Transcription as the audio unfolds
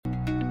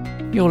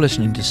You're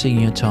listening to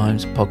Senior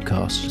Times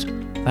podcast.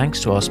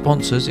 Thanks to our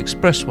sponsors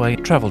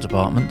Expressway Travel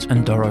Department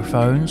and Doro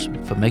Phones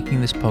for making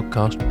this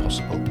podcast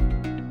possible.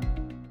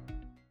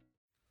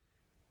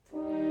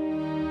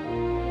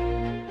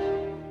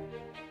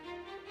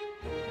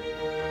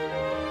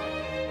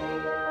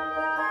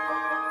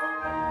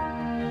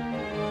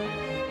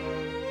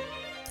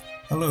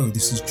 Hello,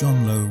 this is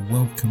John Lowe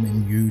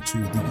welcoming you to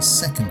the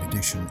second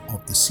edition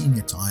of the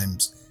Senior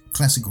Times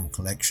Classical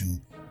Collection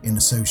in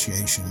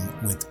association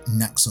with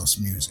Naxos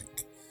Music.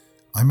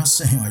 I must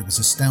say I was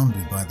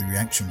astounded by the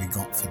reaction we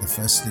got for the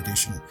first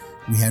edition.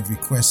 We had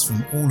requests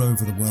from all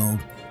over the world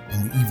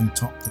and we even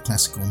topped the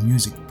classical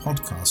music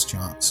podcast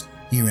charts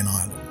here in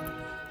Ireland.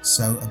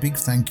 So a big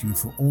thank you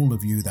for all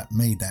of you that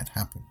made that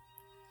happen.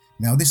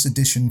 Now this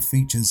edition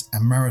features a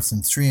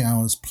marathon 3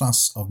 hours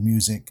plus of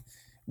music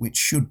which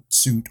should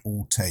suit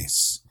all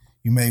tastes.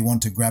 You may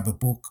want to grab a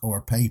book or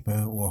a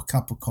paper or a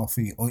cup of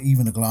coffee or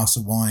even a glass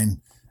of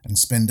wine and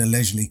spend a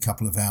leisurely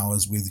couple of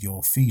hours with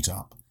your feet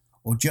up,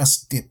 or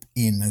just dip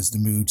in as the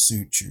mood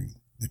suits you.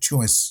 The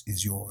choice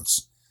is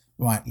yours.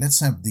 Right, let's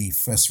have the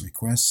first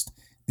request.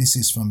 This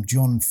is from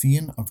John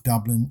Fian of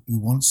Dublin, who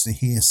wants to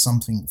hear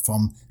something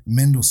from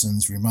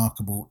Mendelssohn's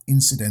remarkable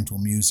incidental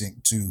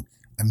music to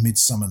A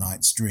Midsummer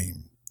Night's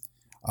Dream.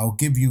 I'll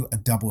give you a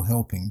double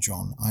helping,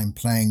 John. I'm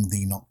playing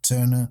the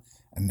Nocturne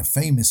and the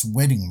famous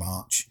Wedding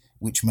March,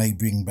 which may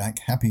bring back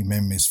happy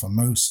memories for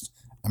most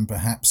and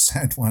perhaps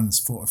sad ones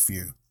for a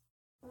few.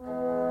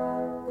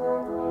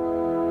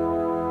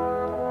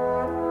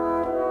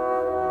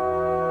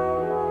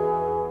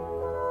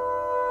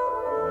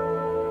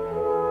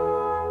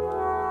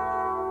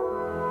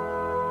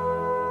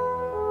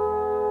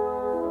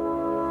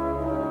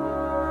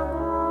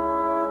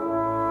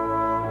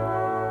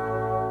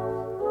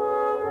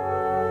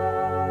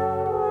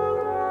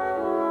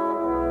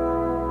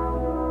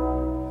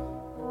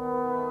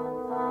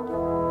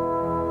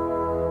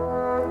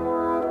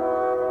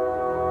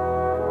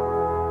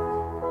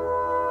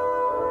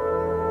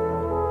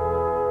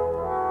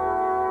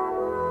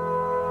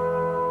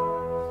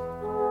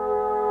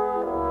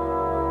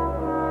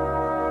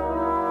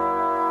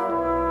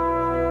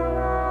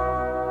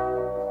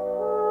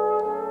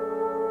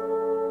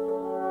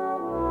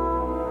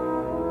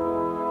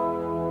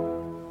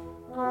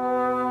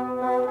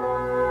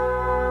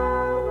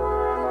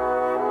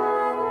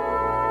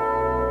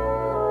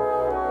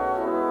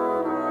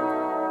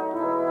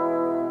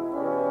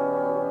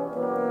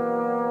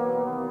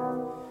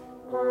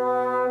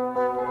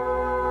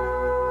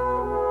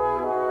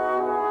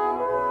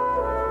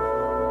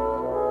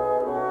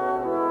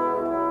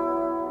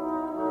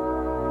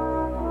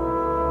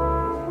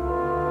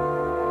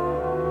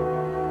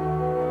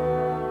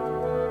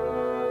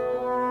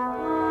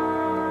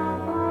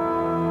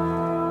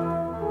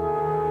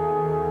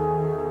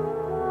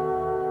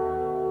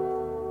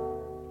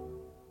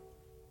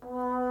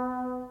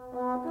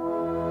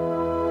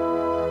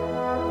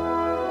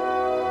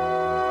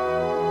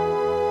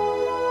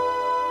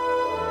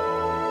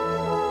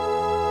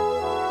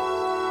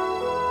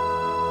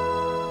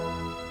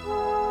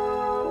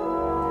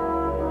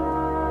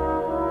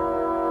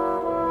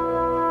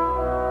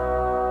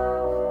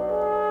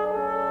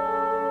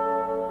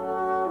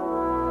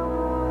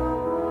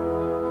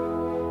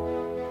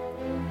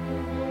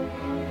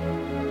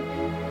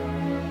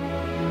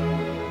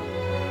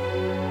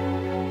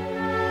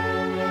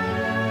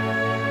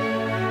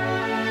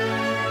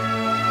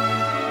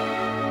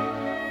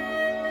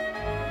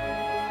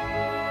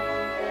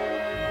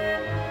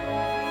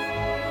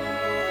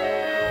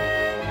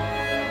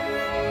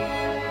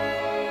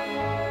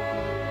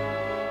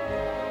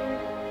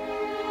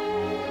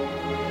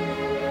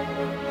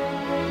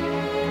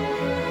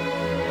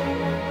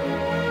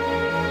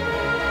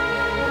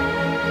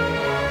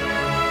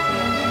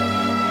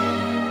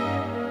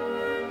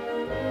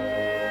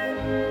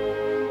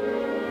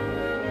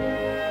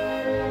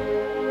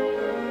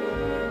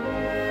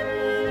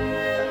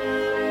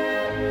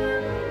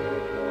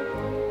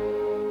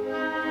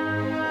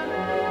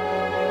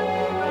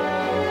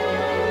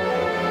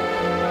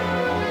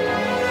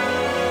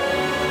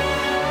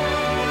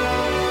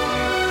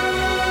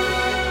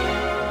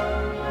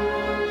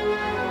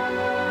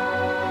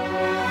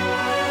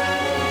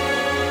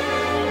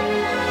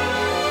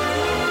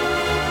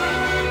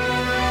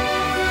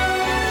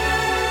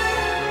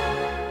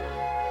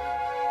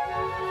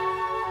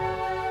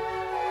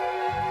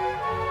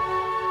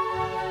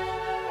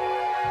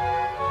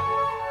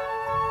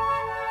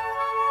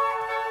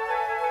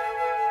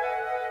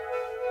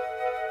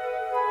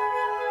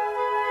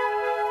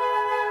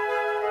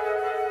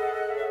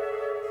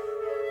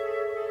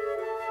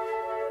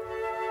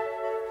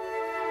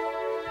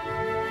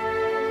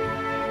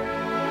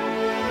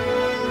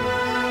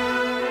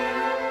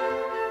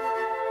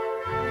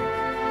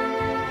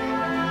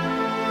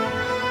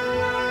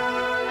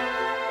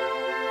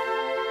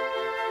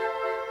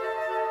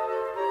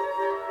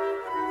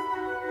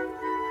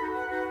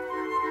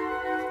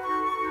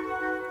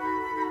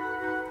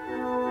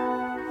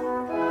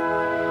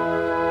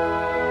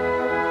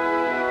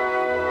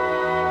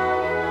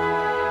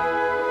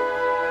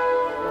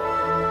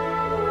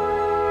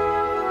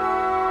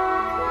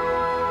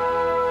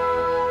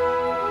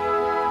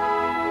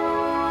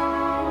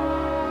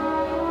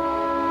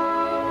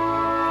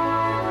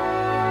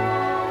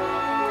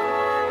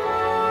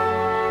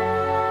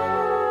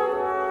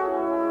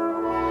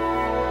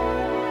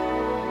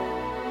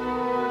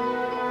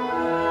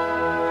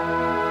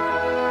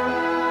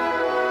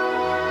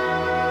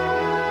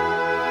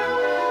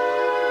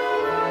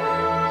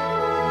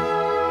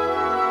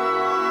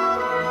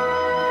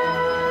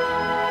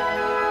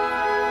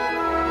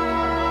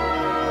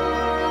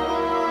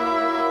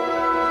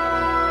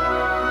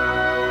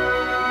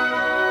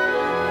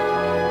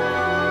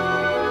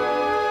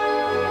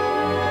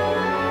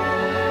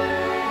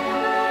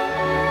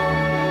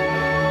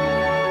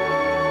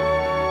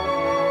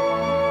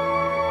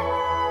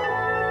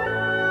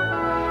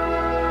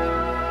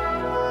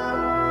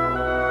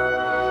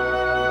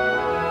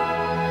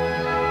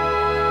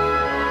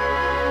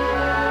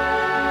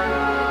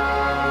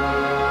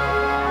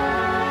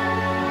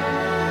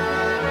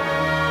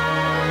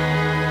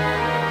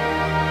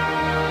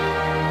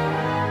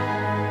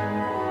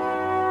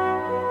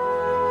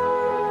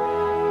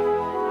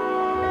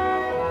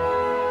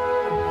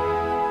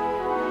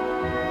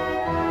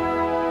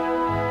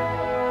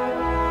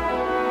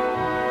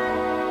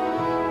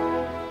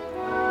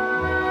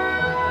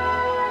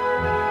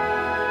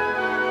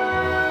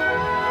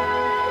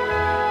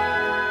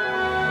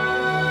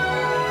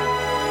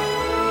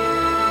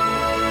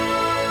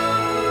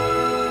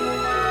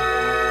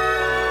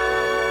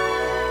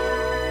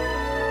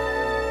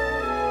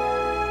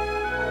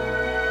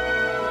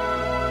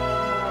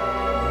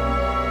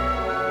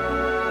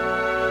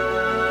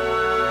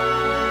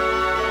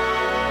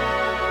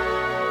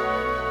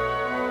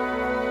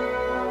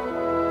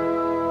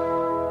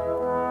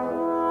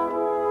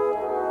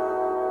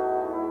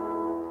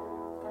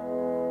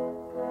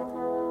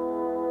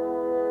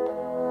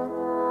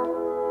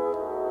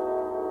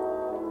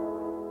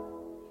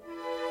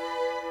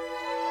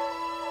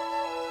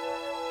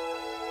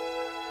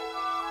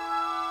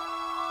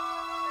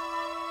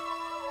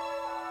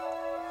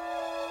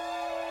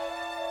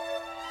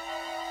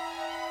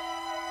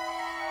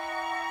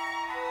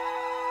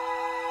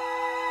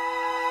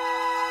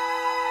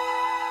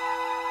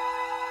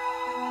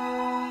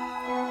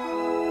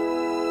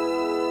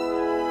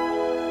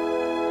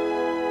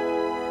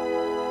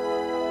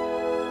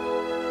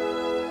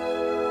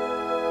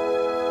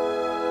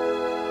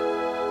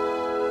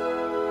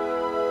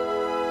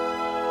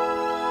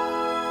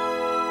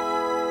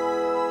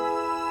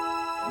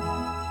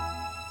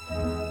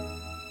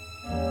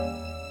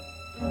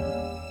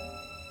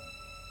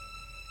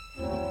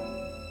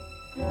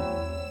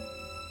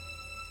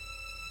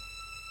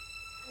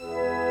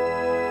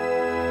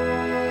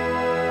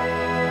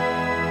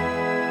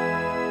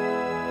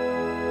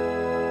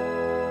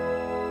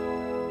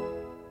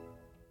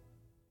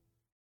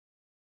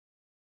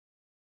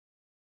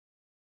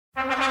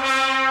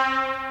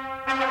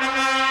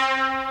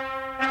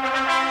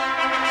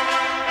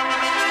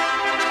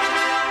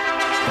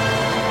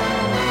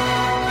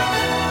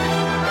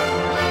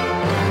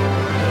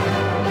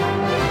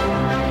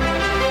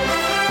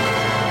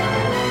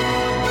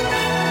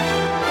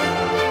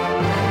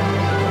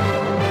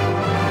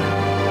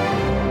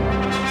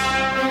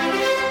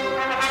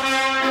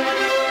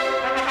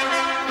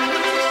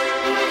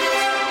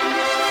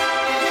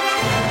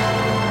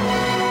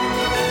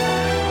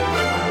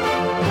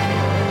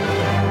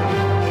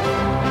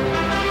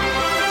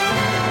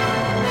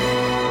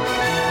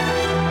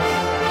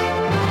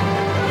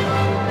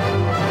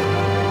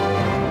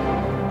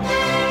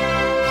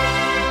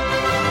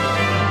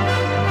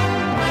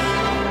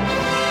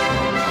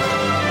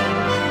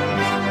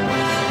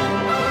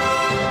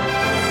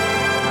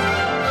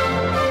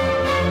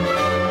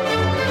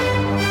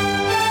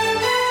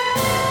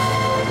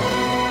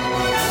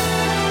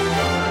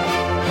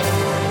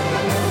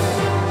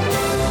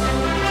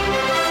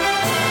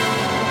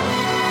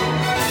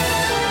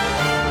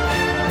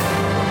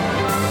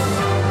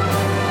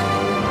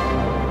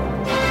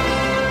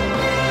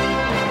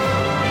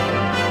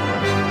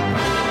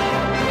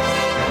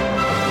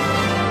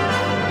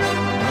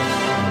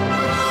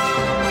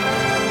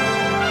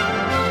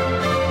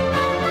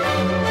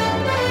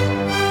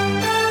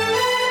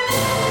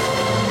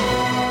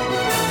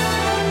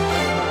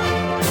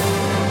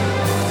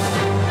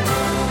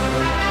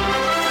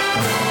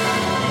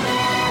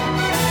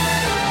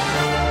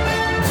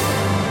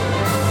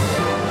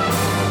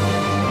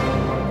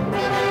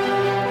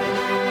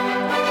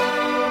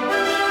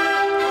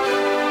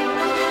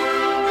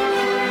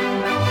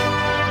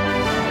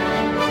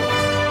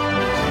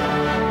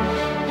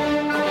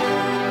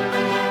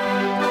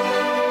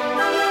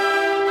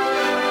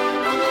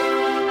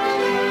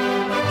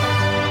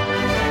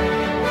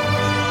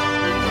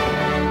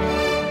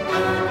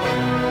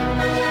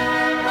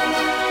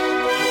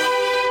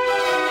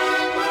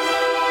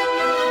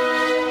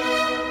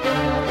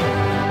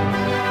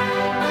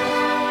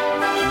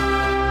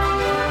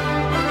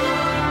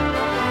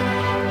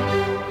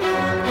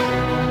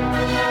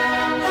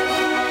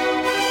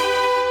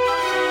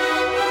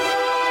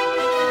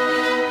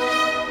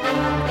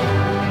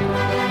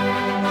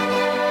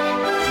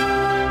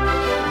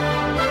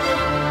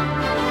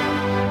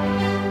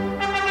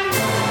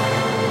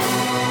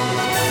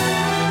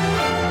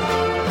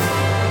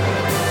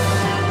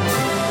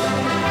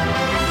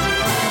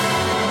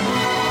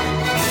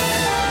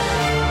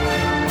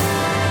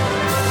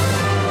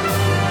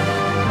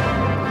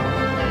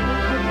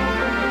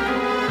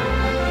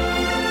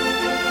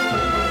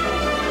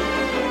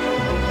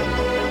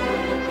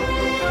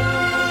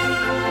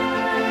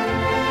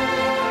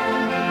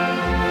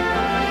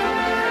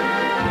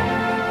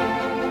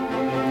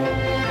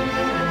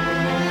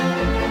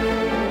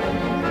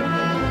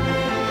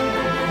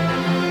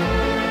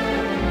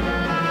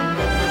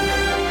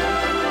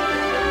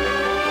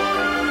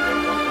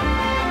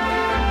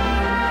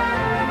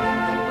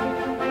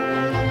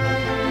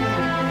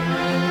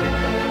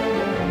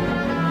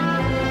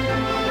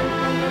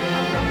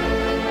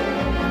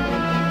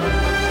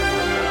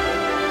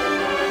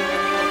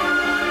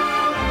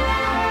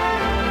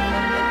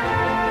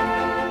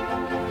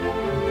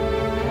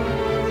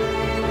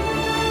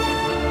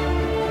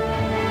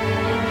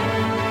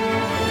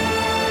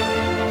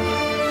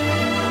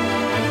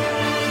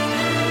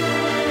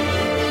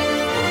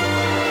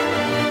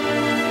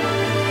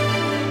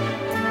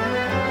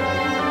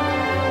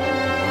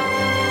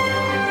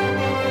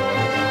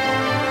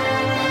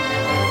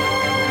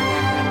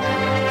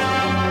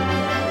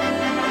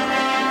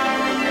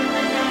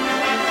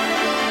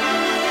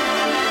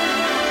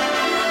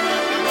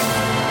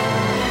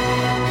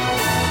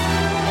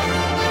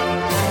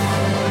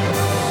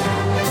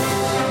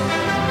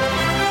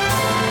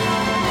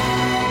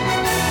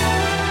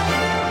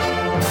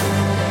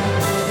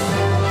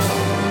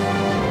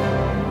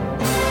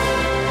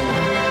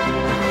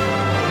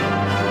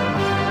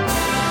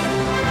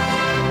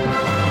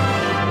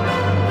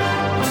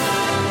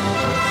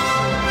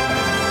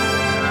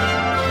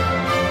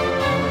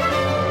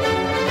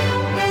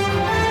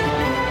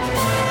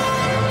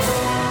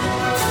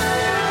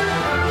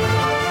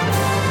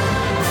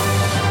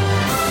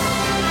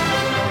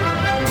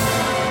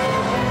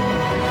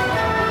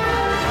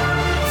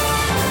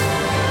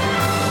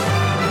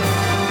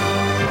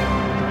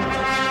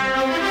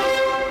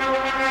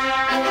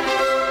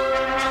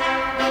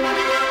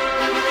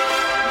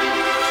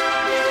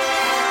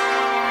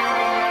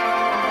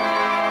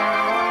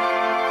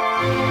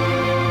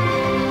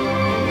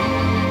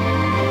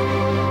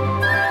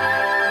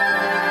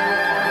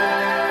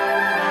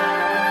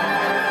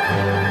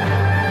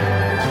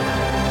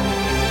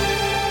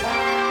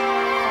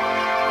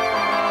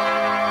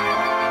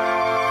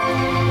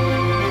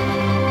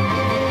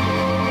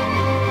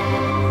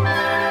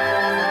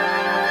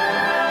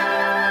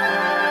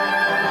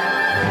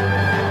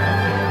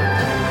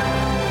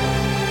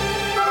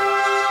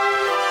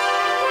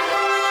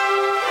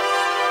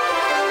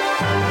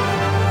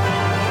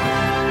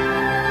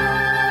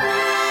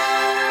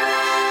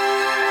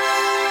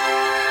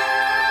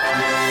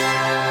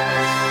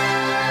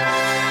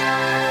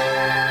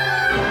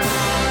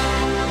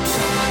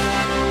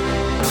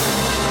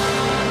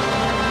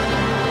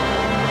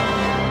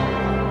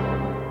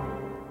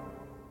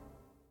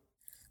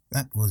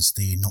 was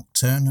the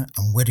Nocturne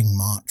and Wedding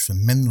March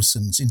from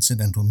Mendelssohn's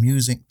incidental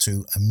music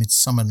to A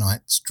Midsummer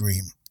Night's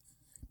Dream,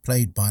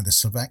 played by the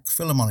Slovak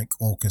Philharmonic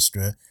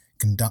Orchestra,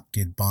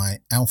 conducted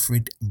by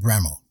Alfred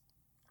Brammel.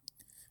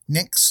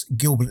 Next,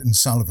 Gilbert and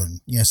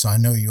Sullivan. Yes, I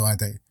know you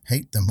either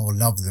hate them or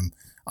love them.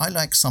 I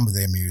like some of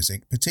their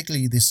music,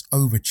 particularly this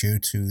overture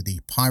to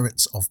The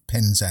Pirates of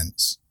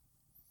Penzance.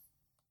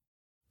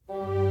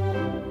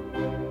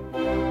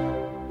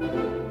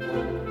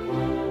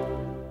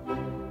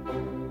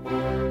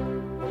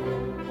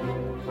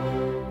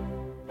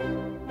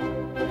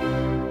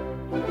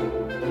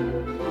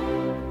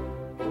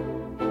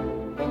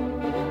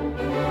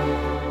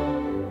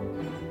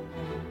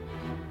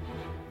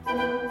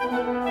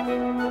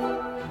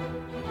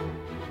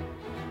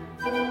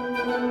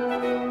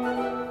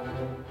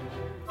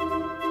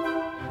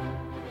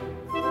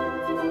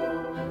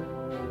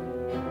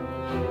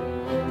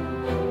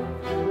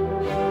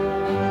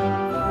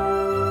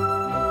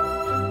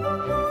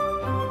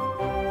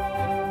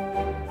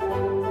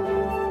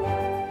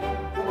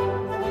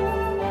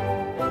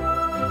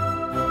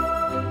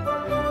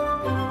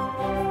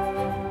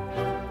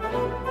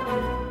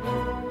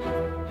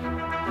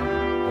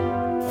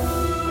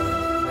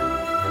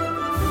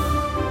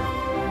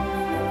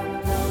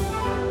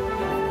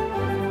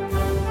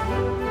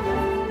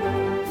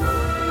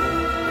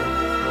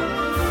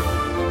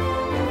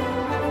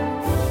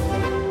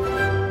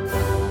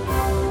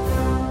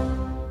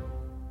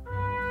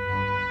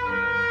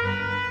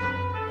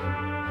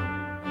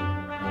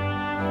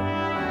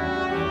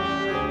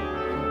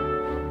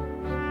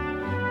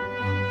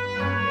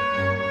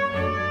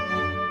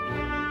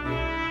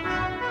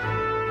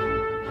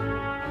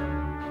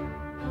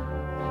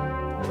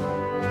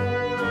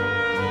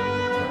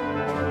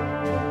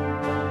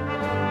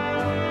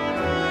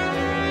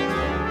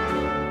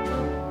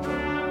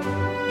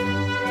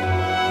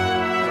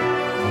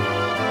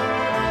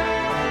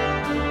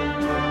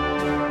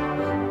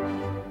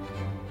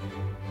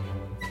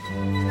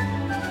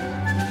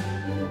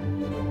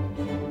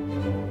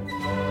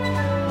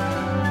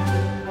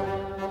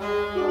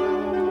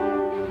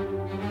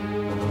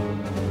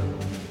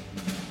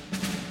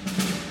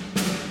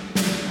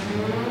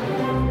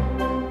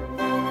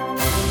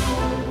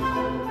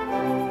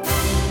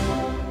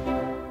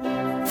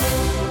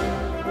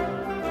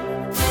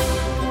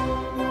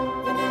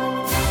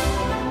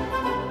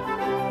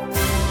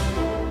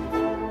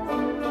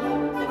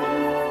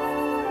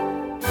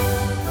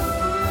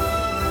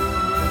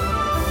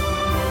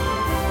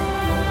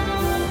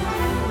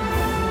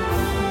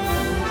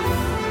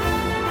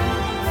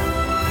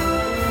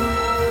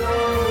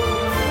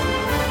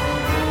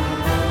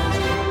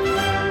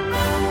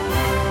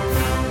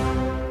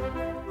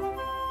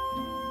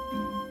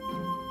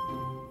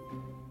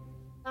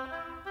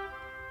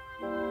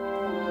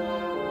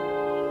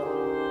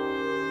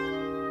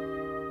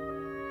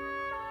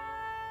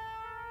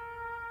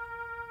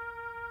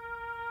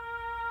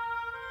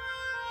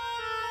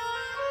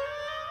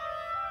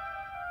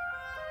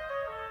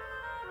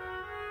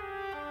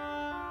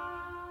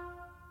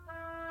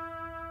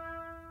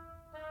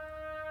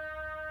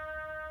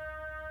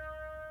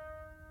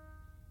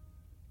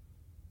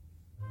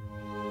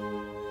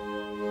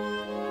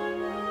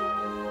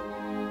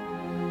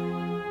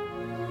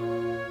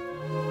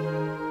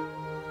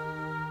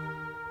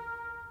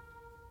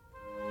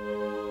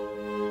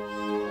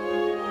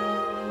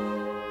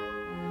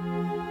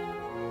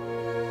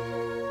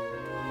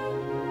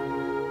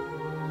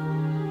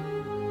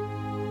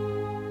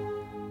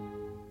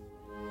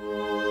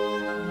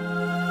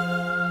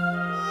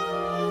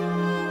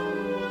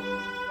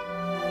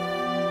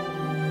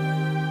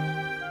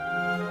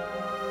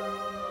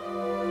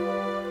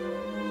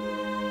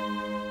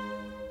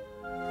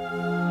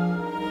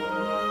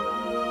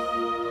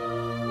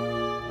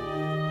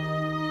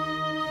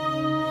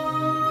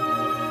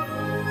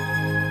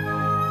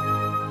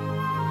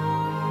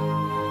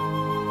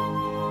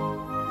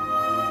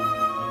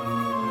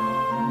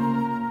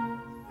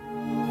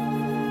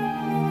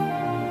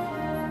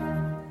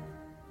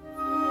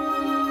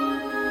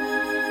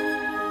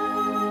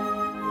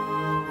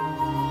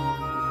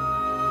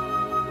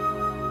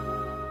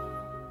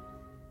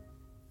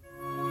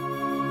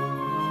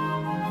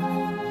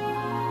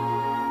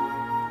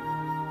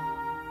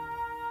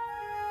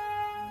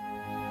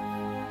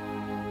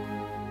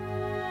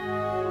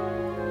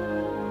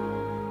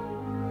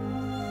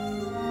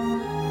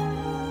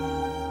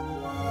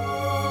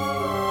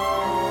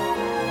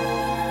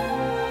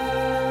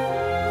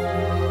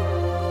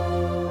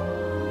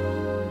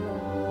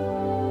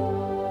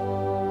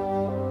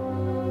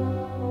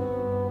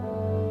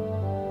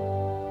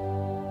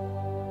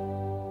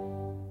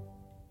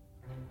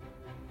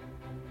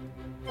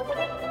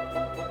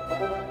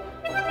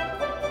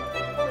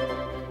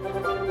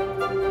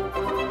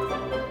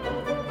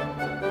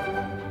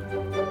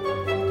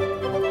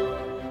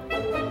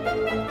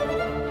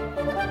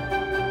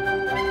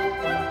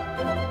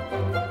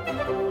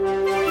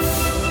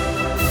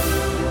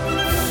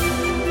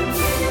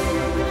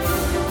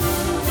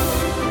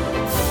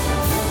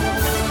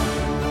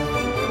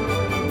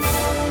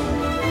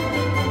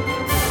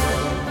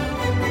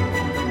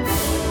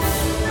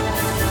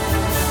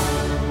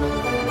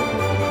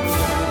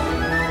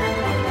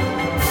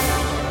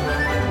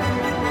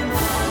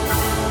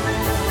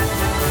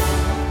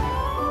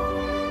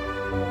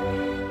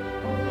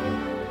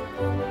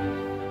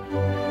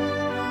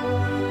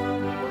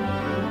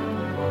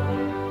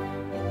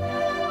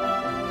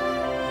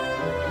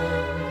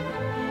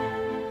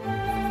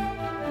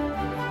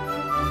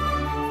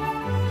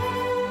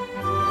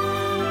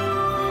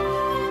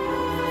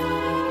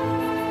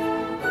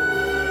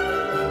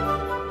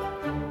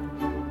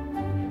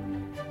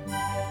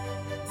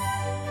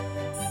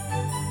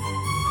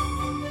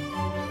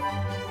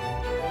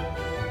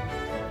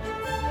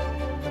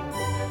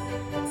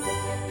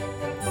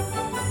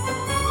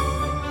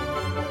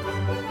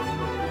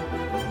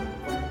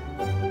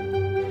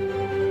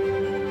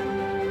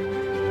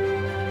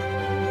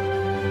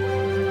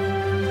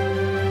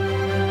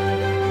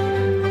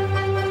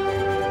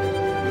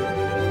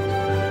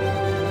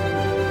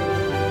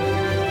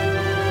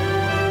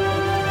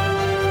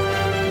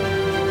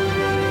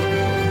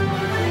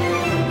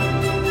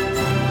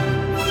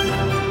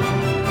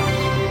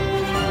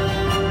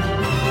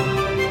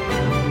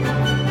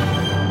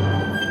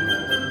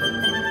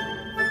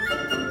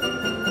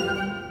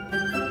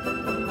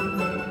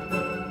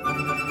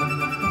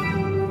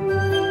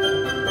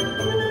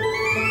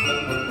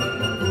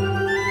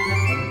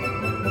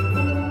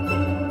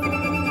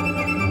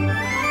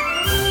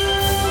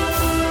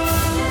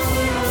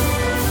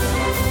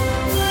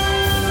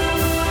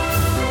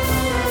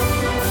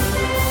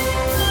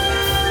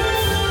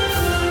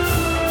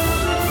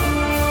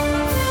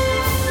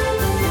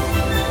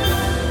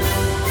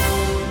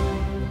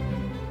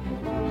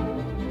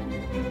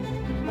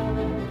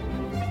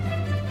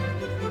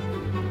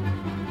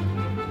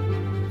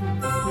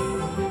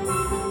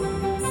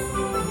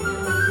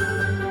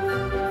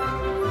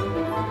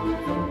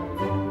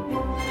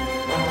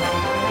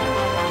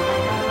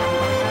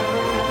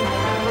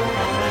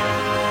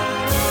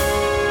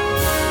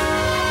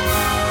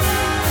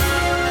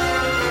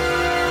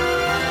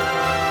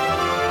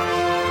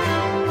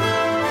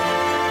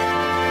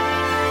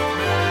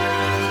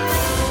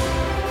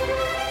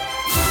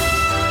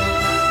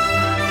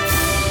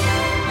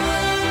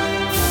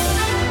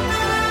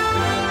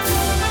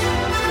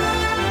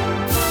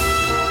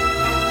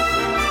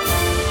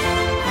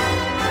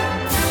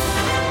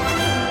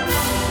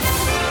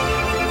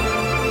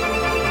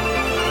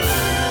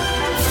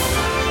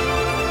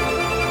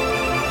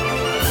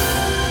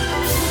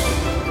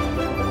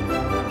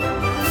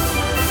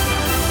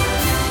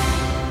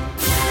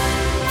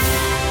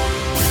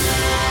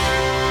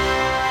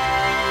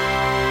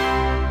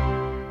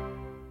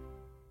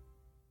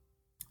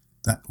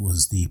 That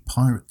was the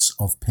Pirates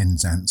of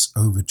Penzance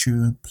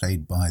Overture,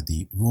 played by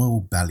the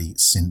Royal Ballet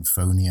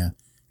Sinfonia,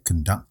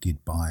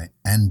 conducted by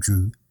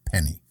Andrew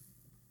Penny.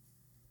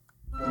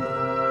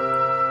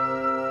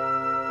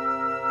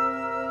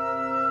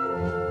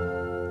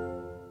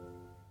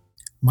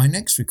 My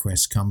next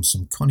request comes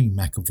from Connie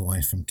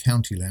McAvoy from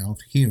County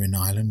Louth here in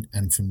Ireland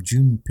and from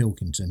June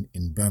Pilkington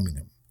in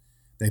Birmingham.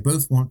 They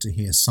both want to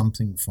hear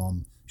something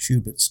from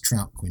Schubert's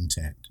Trout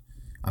Quintet.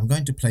 I'm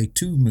going to play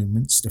two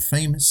movements, the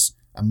famous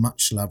and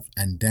much-loved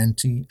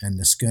Andante and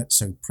the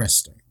Scherzo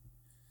Presto.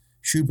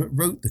 Schubert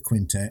wrote the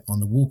quintet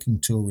on a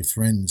walking tour with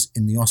friends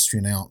in the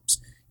Austrian Alps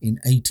in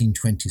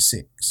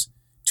 1826,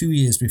 2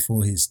 years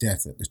before his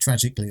death at the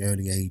tragically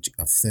early age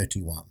of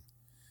 31.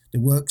 The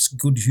work's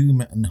good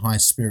humour and high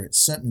spirits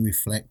certainly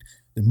reflect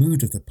the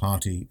mood of the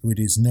party, who it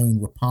is known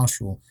were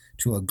partial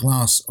to a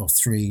glass of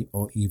 3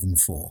 or even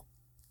 4.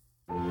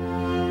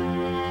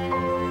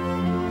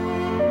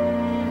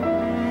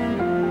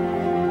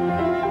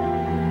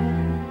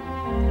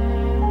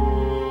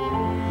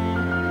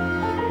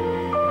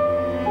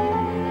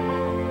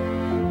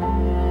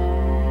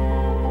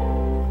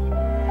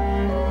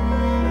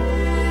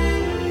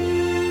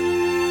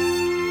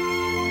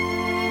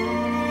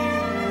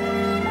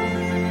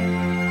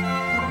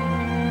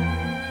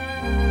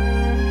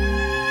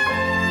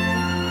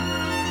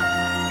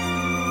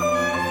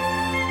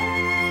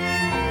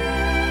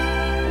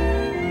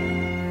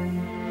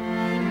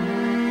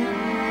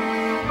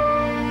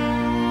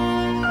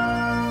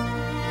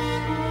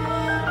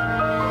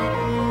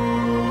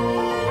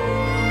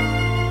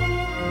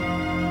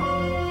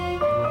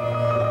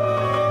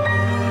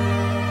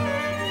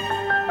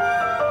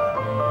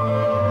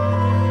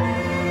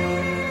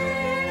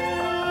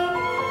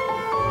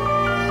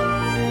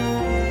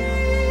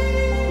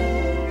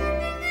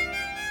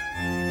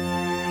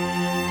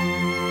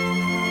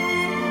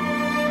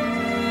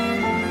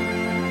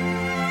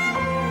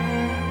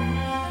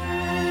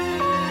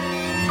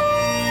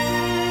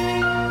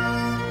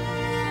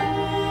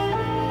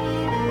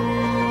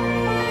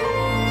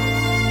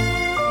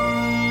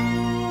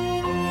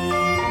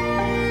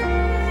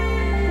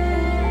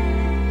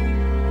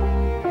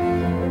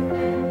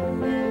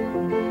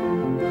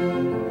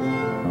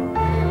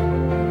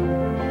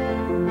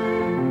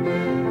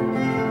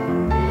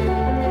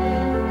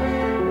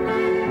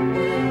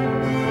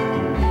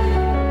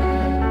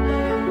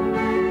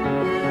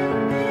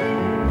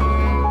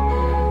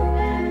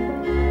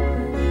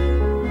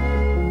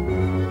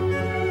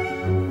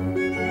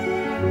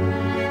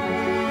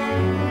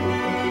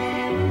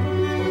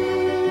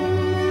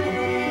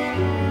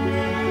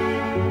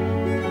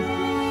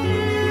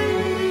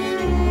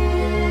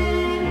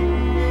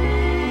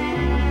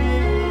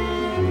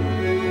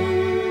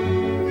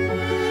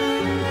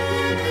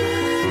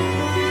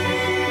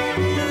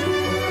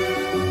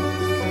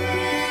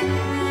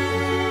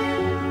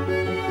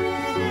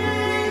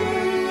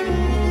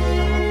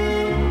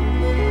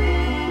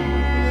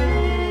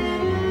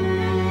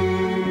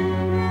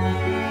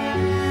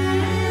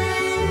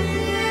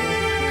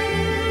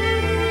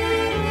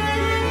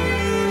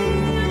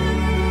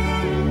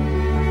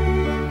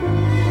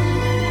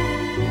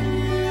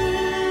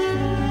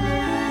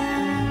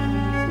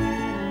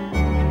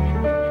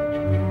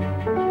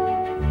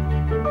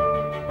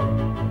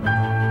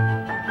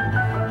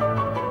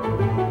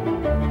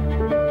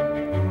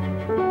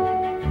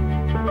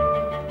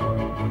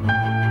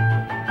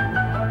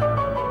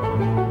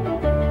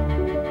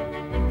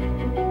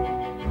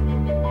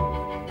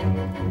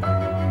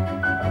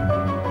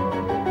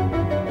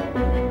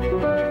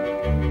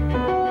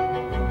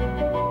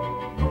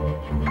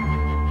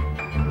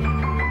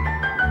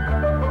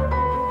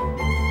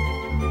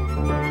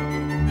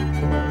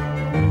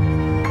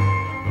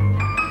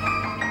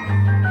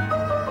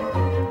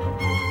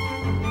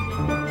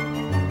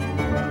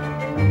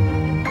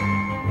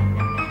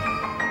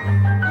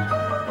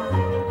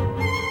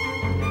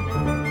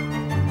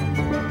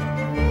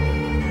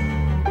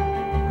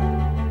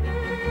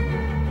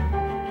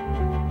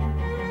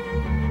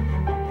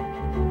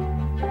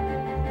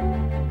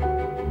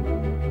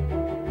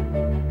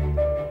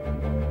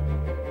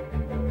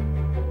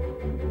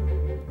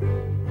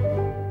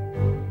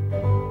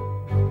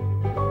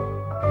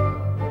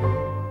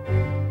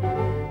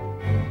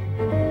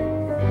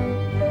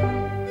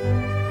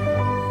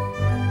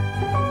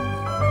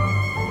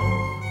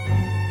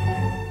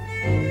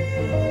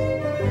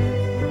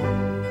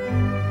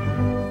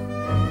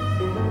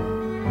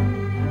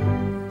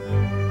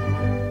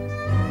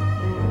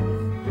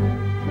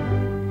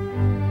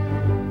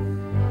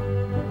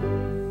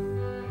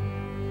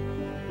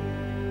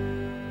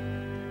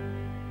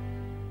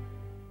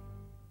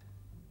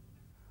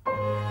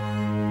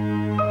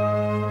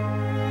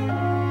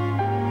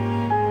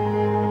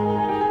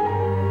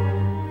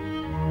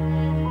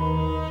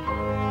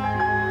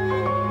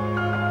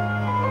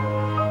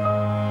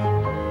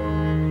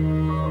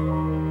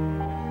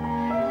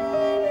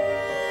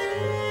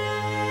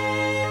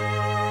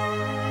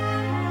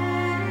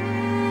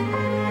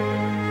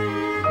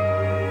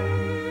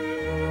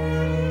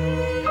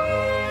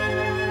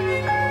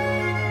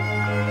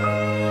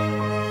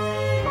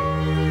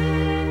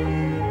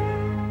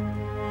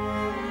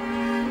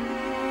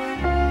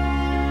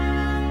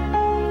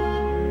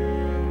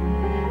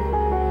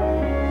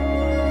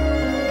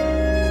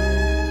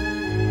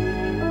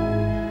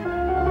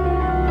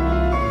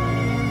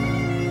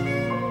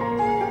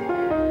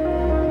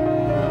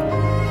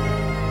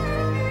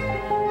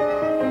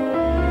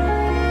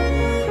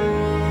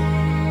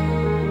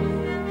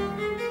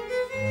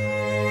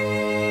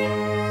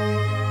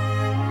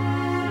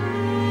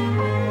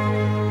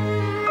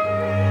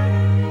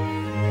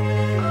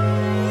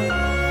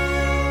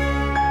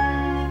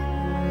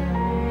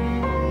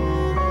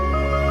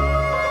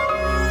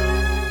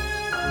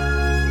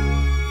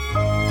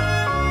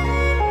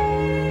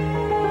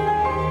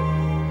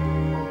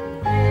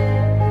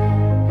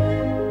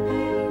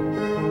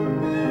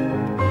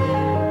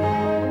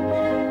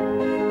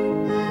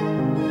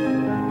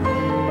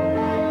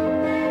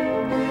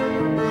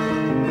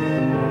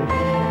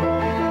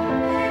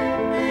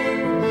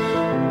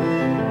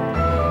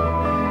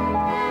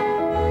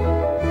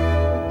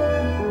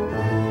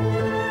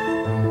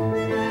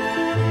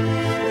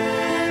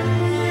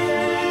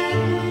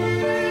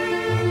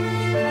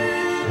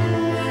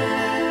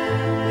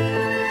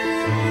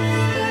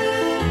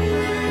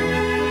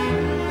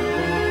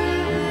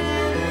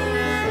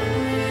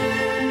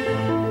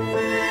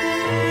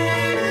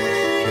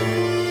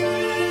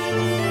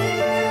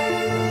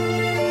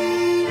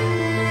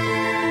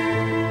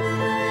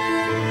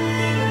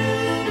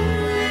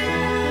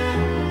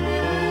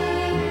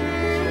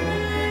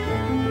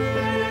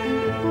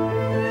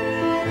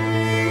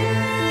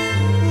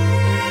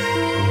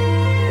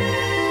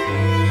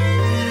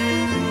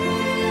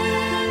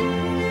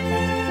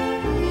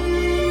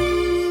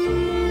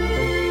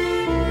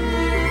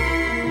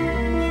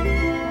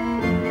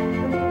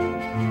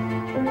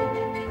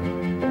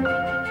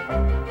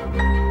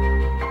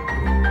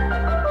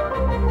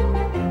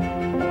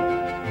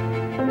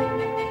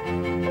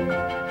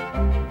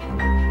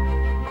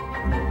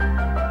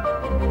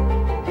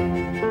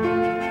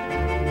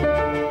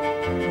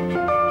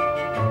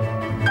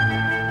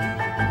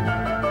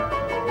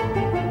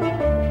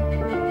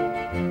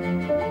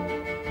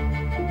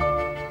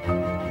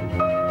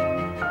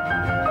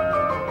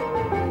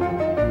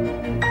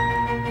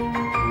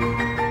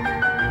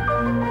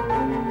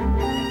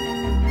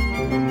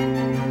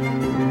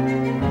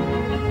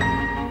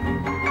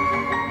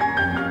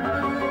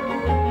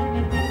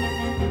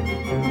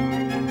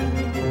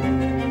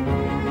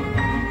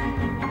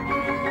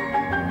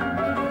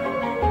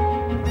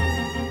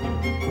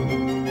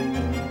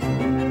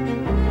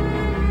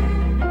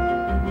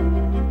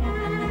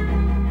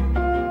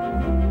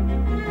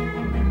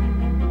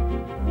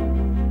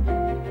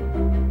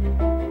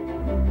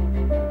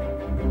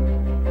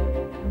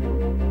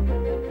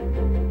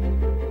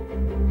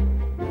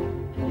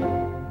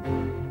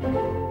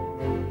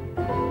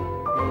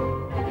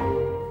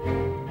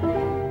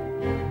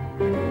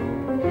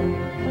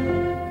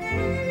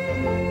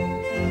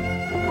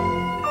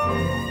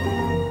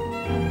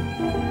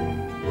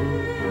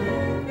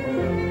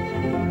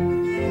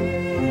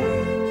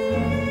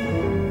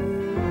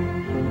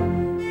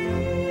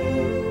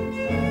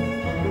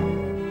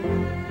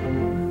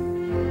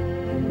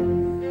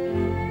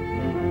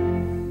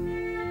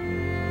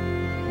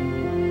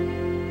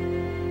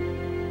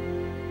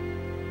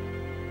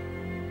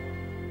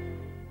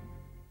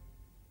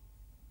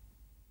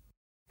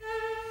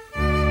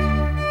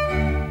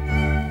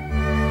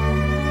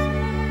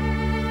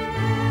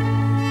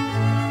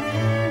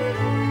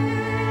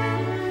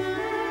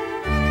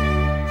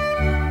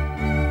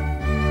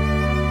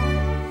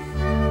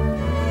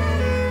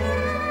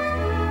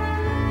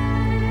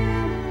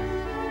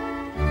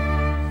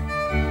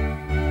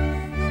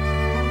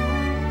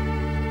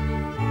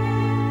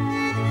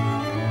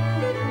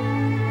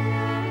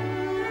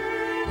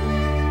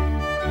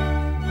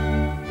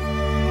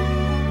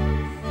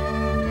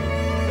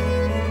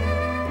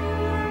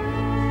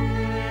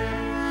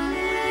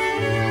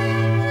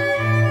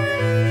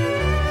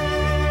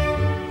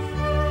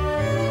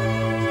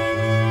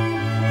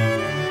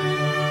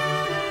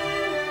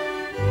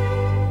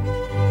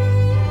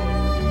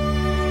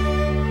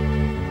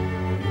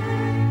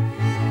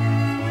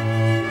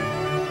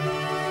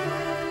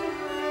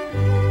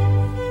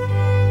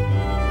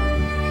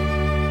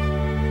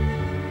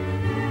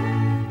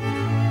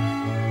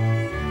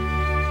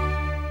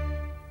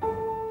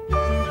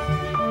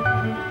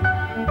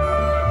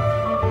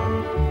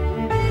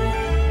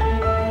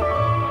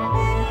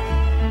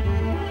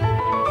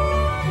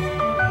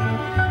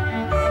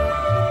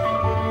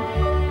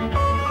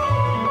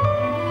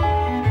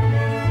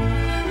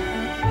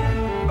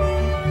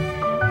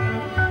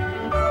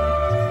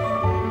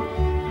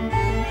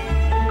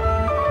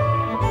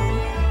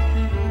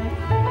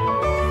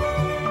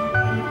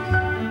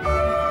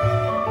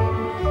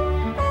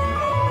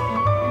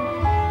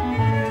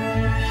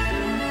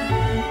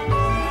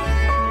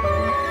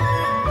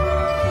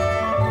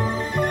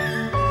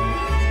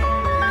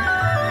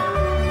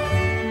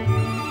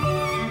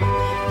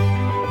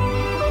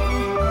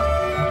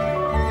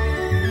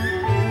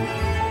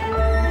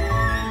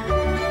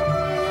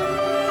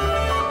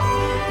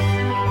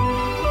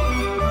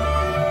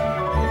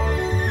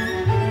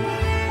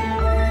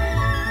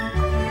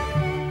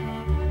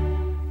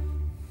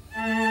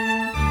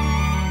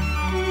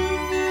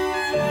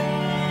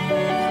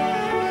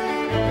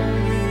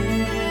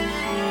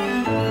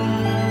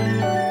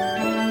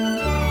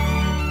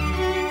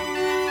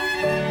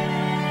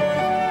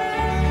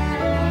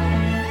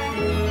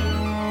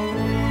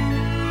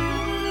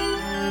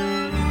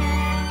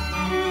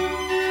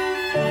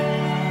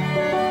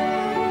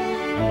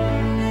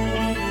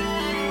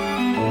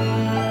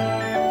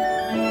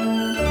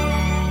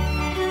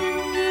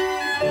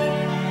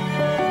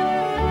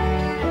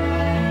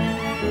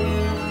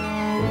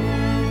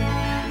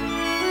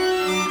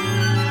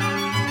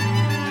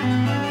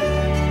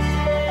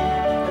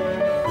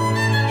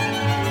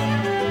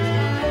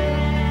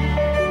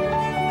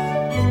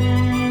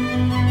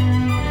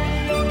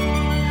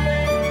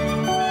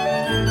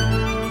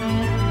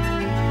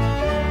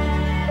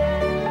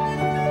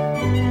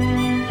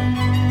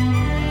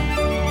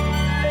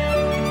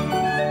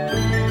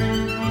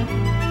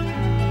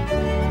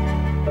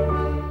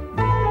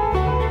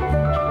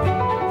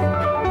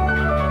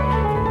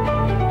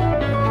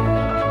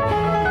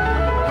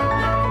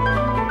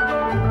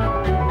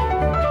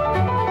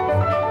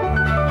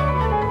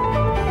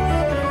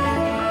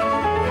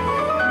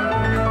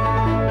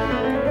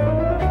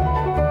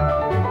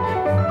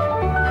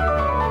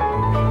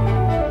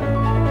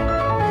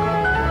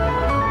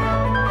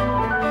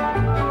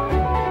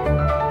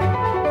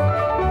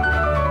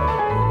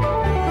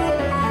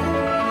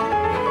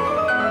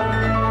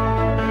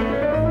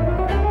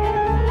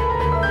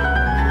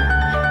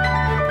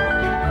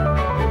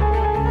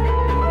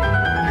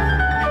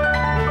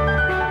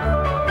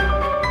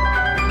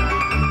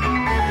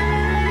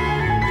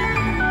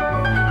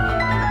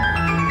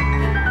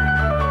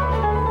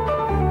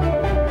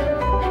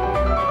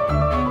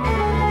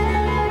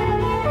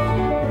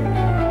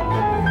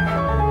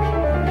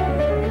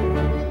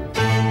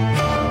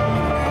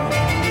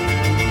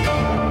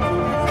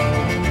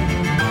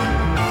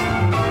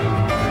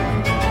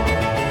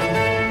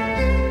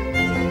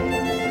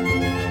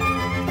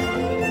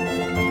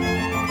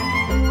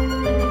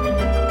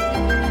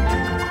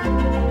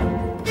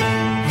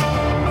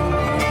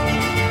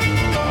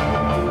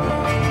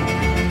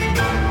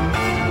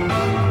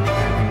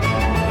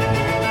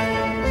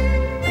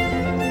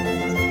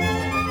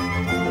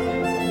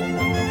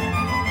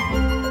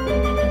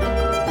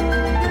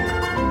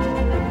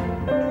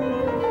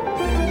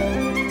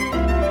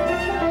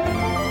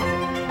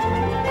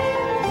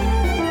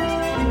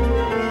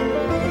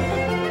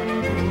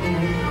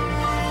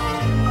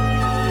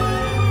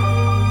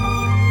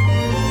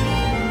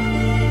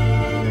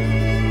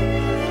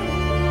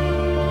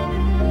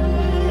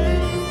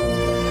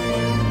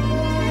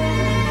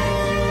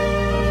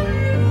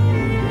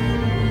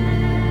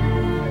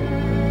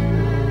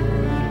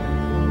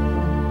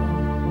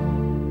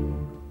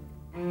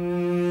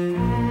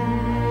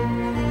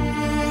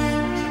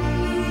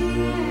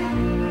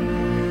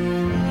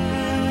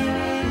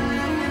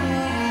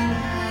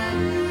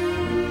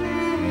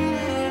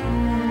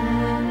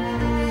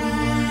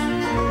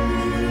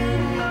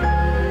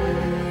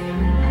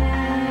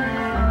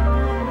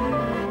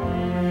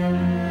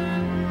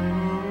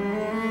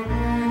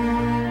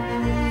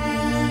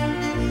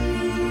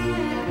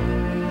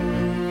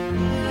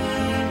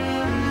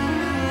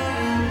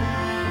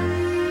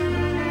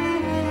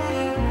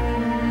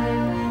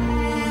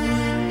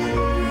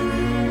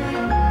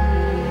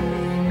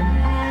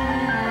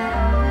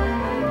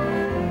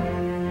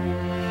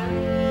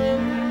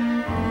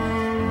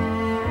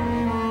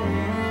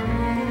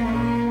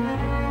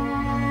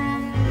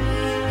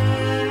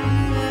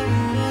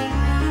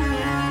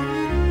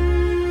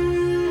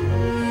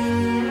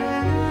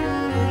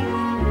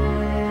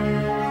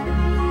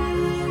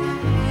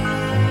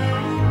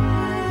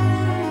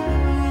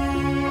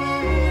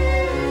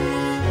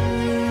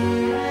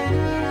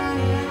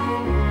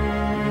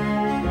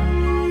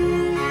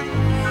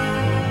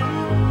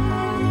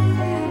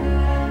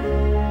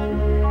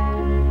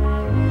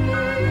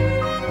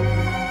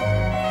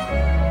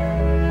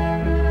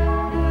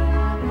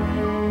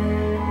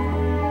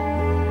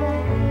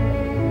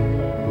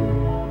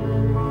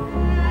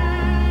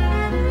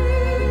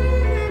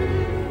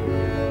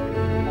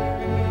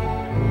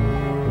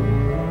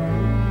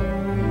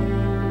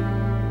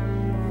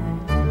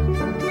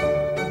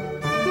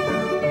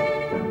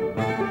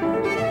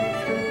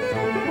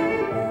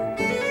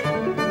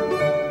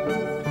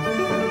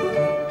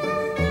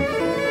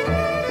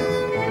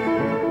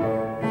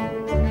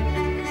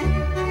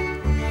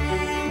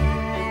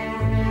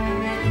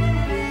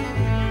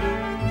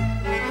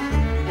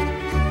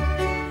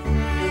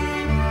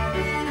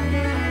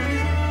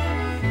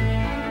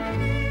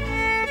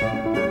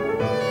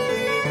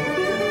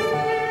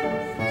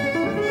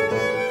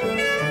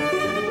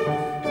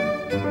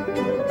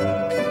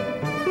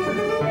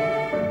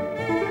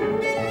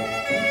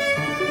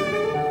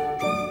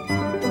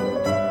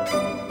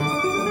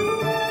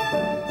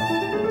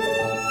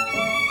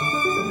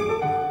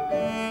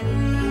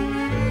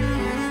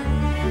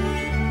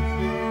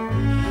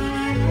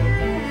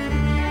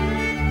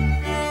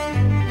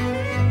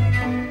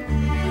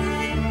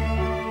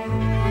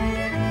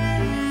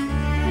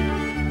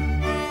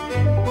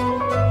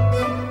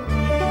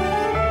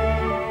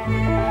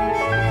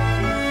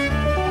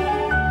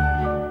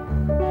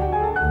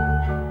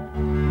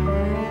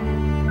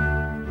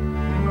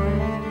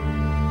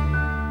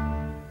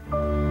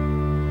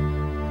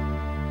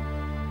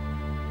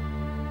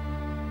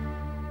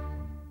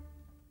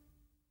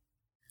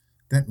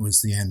 That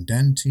was the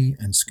Andante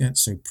and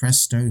Scherzo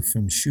Presto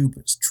from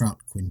Schubert's Trout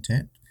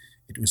Quintet.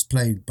 It was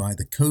played by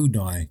the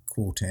Kodai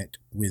Quartet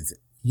with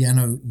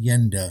Yano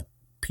Yenda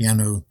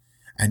piano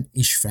and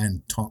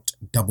Istvan Tot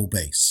double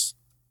bass.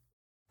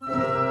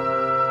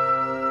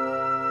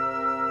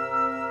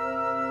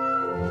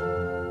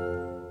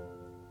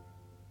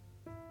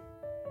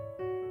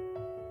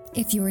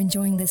 If you're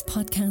enjoying this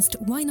podcast,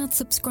 why not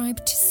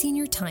subscribe to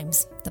Senior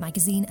Times, the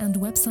magazine and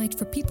website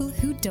for people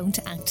who don't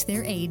act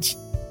their age?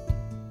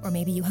 Or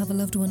maybe you have a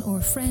loved one or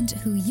a friend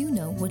who you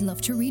know would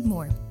love to read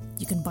more.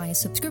 You can buy a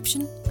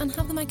subscription and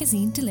have the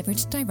magazine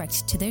delivered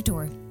direct to their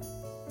door.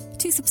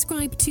 To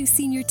subscribe to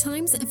Senior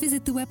Times,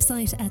 visit the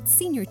website at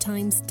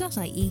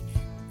seniortimes.ie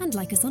and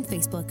like us on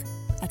Facebook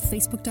at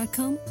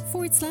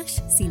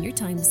facebook.com/Senior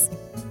Times.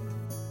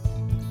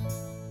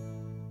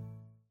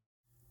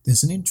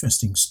 There's an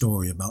interesting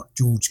story about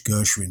George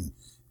Gershwin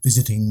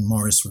visiting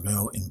Maurice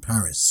Ravel in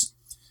Paris.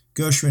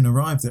 Gershwin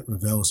arrived at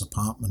Ravel's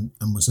apartment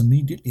and was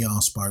immediately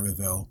asked by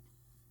Ravel,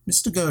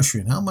 "Mr.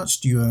 Gershwin, how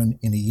much do you earn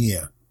in a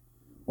year?"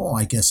 "Oh,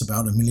 I guess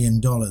about $1 million,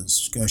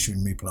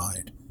 Gershwin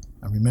replied.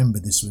 And remember,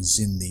 this was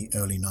in the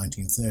early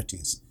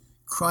 1930s.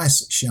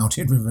 "Christ,"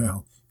 shouted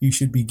Ravel, "you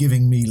should be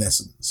giving me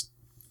lessons."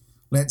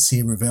 Let's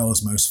hear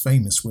Ravel's most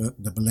famous work,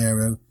 the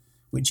Bolero,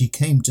 which he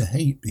came to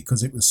hate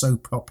because it was so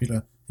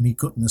popular and he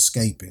couldn't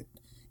escape it.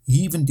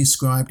 He even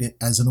described it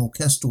as an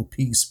orchestral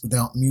piece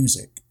without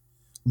music.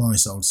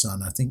 Maurice, old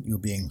son, I think you're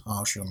being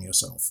harsh on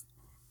yourself.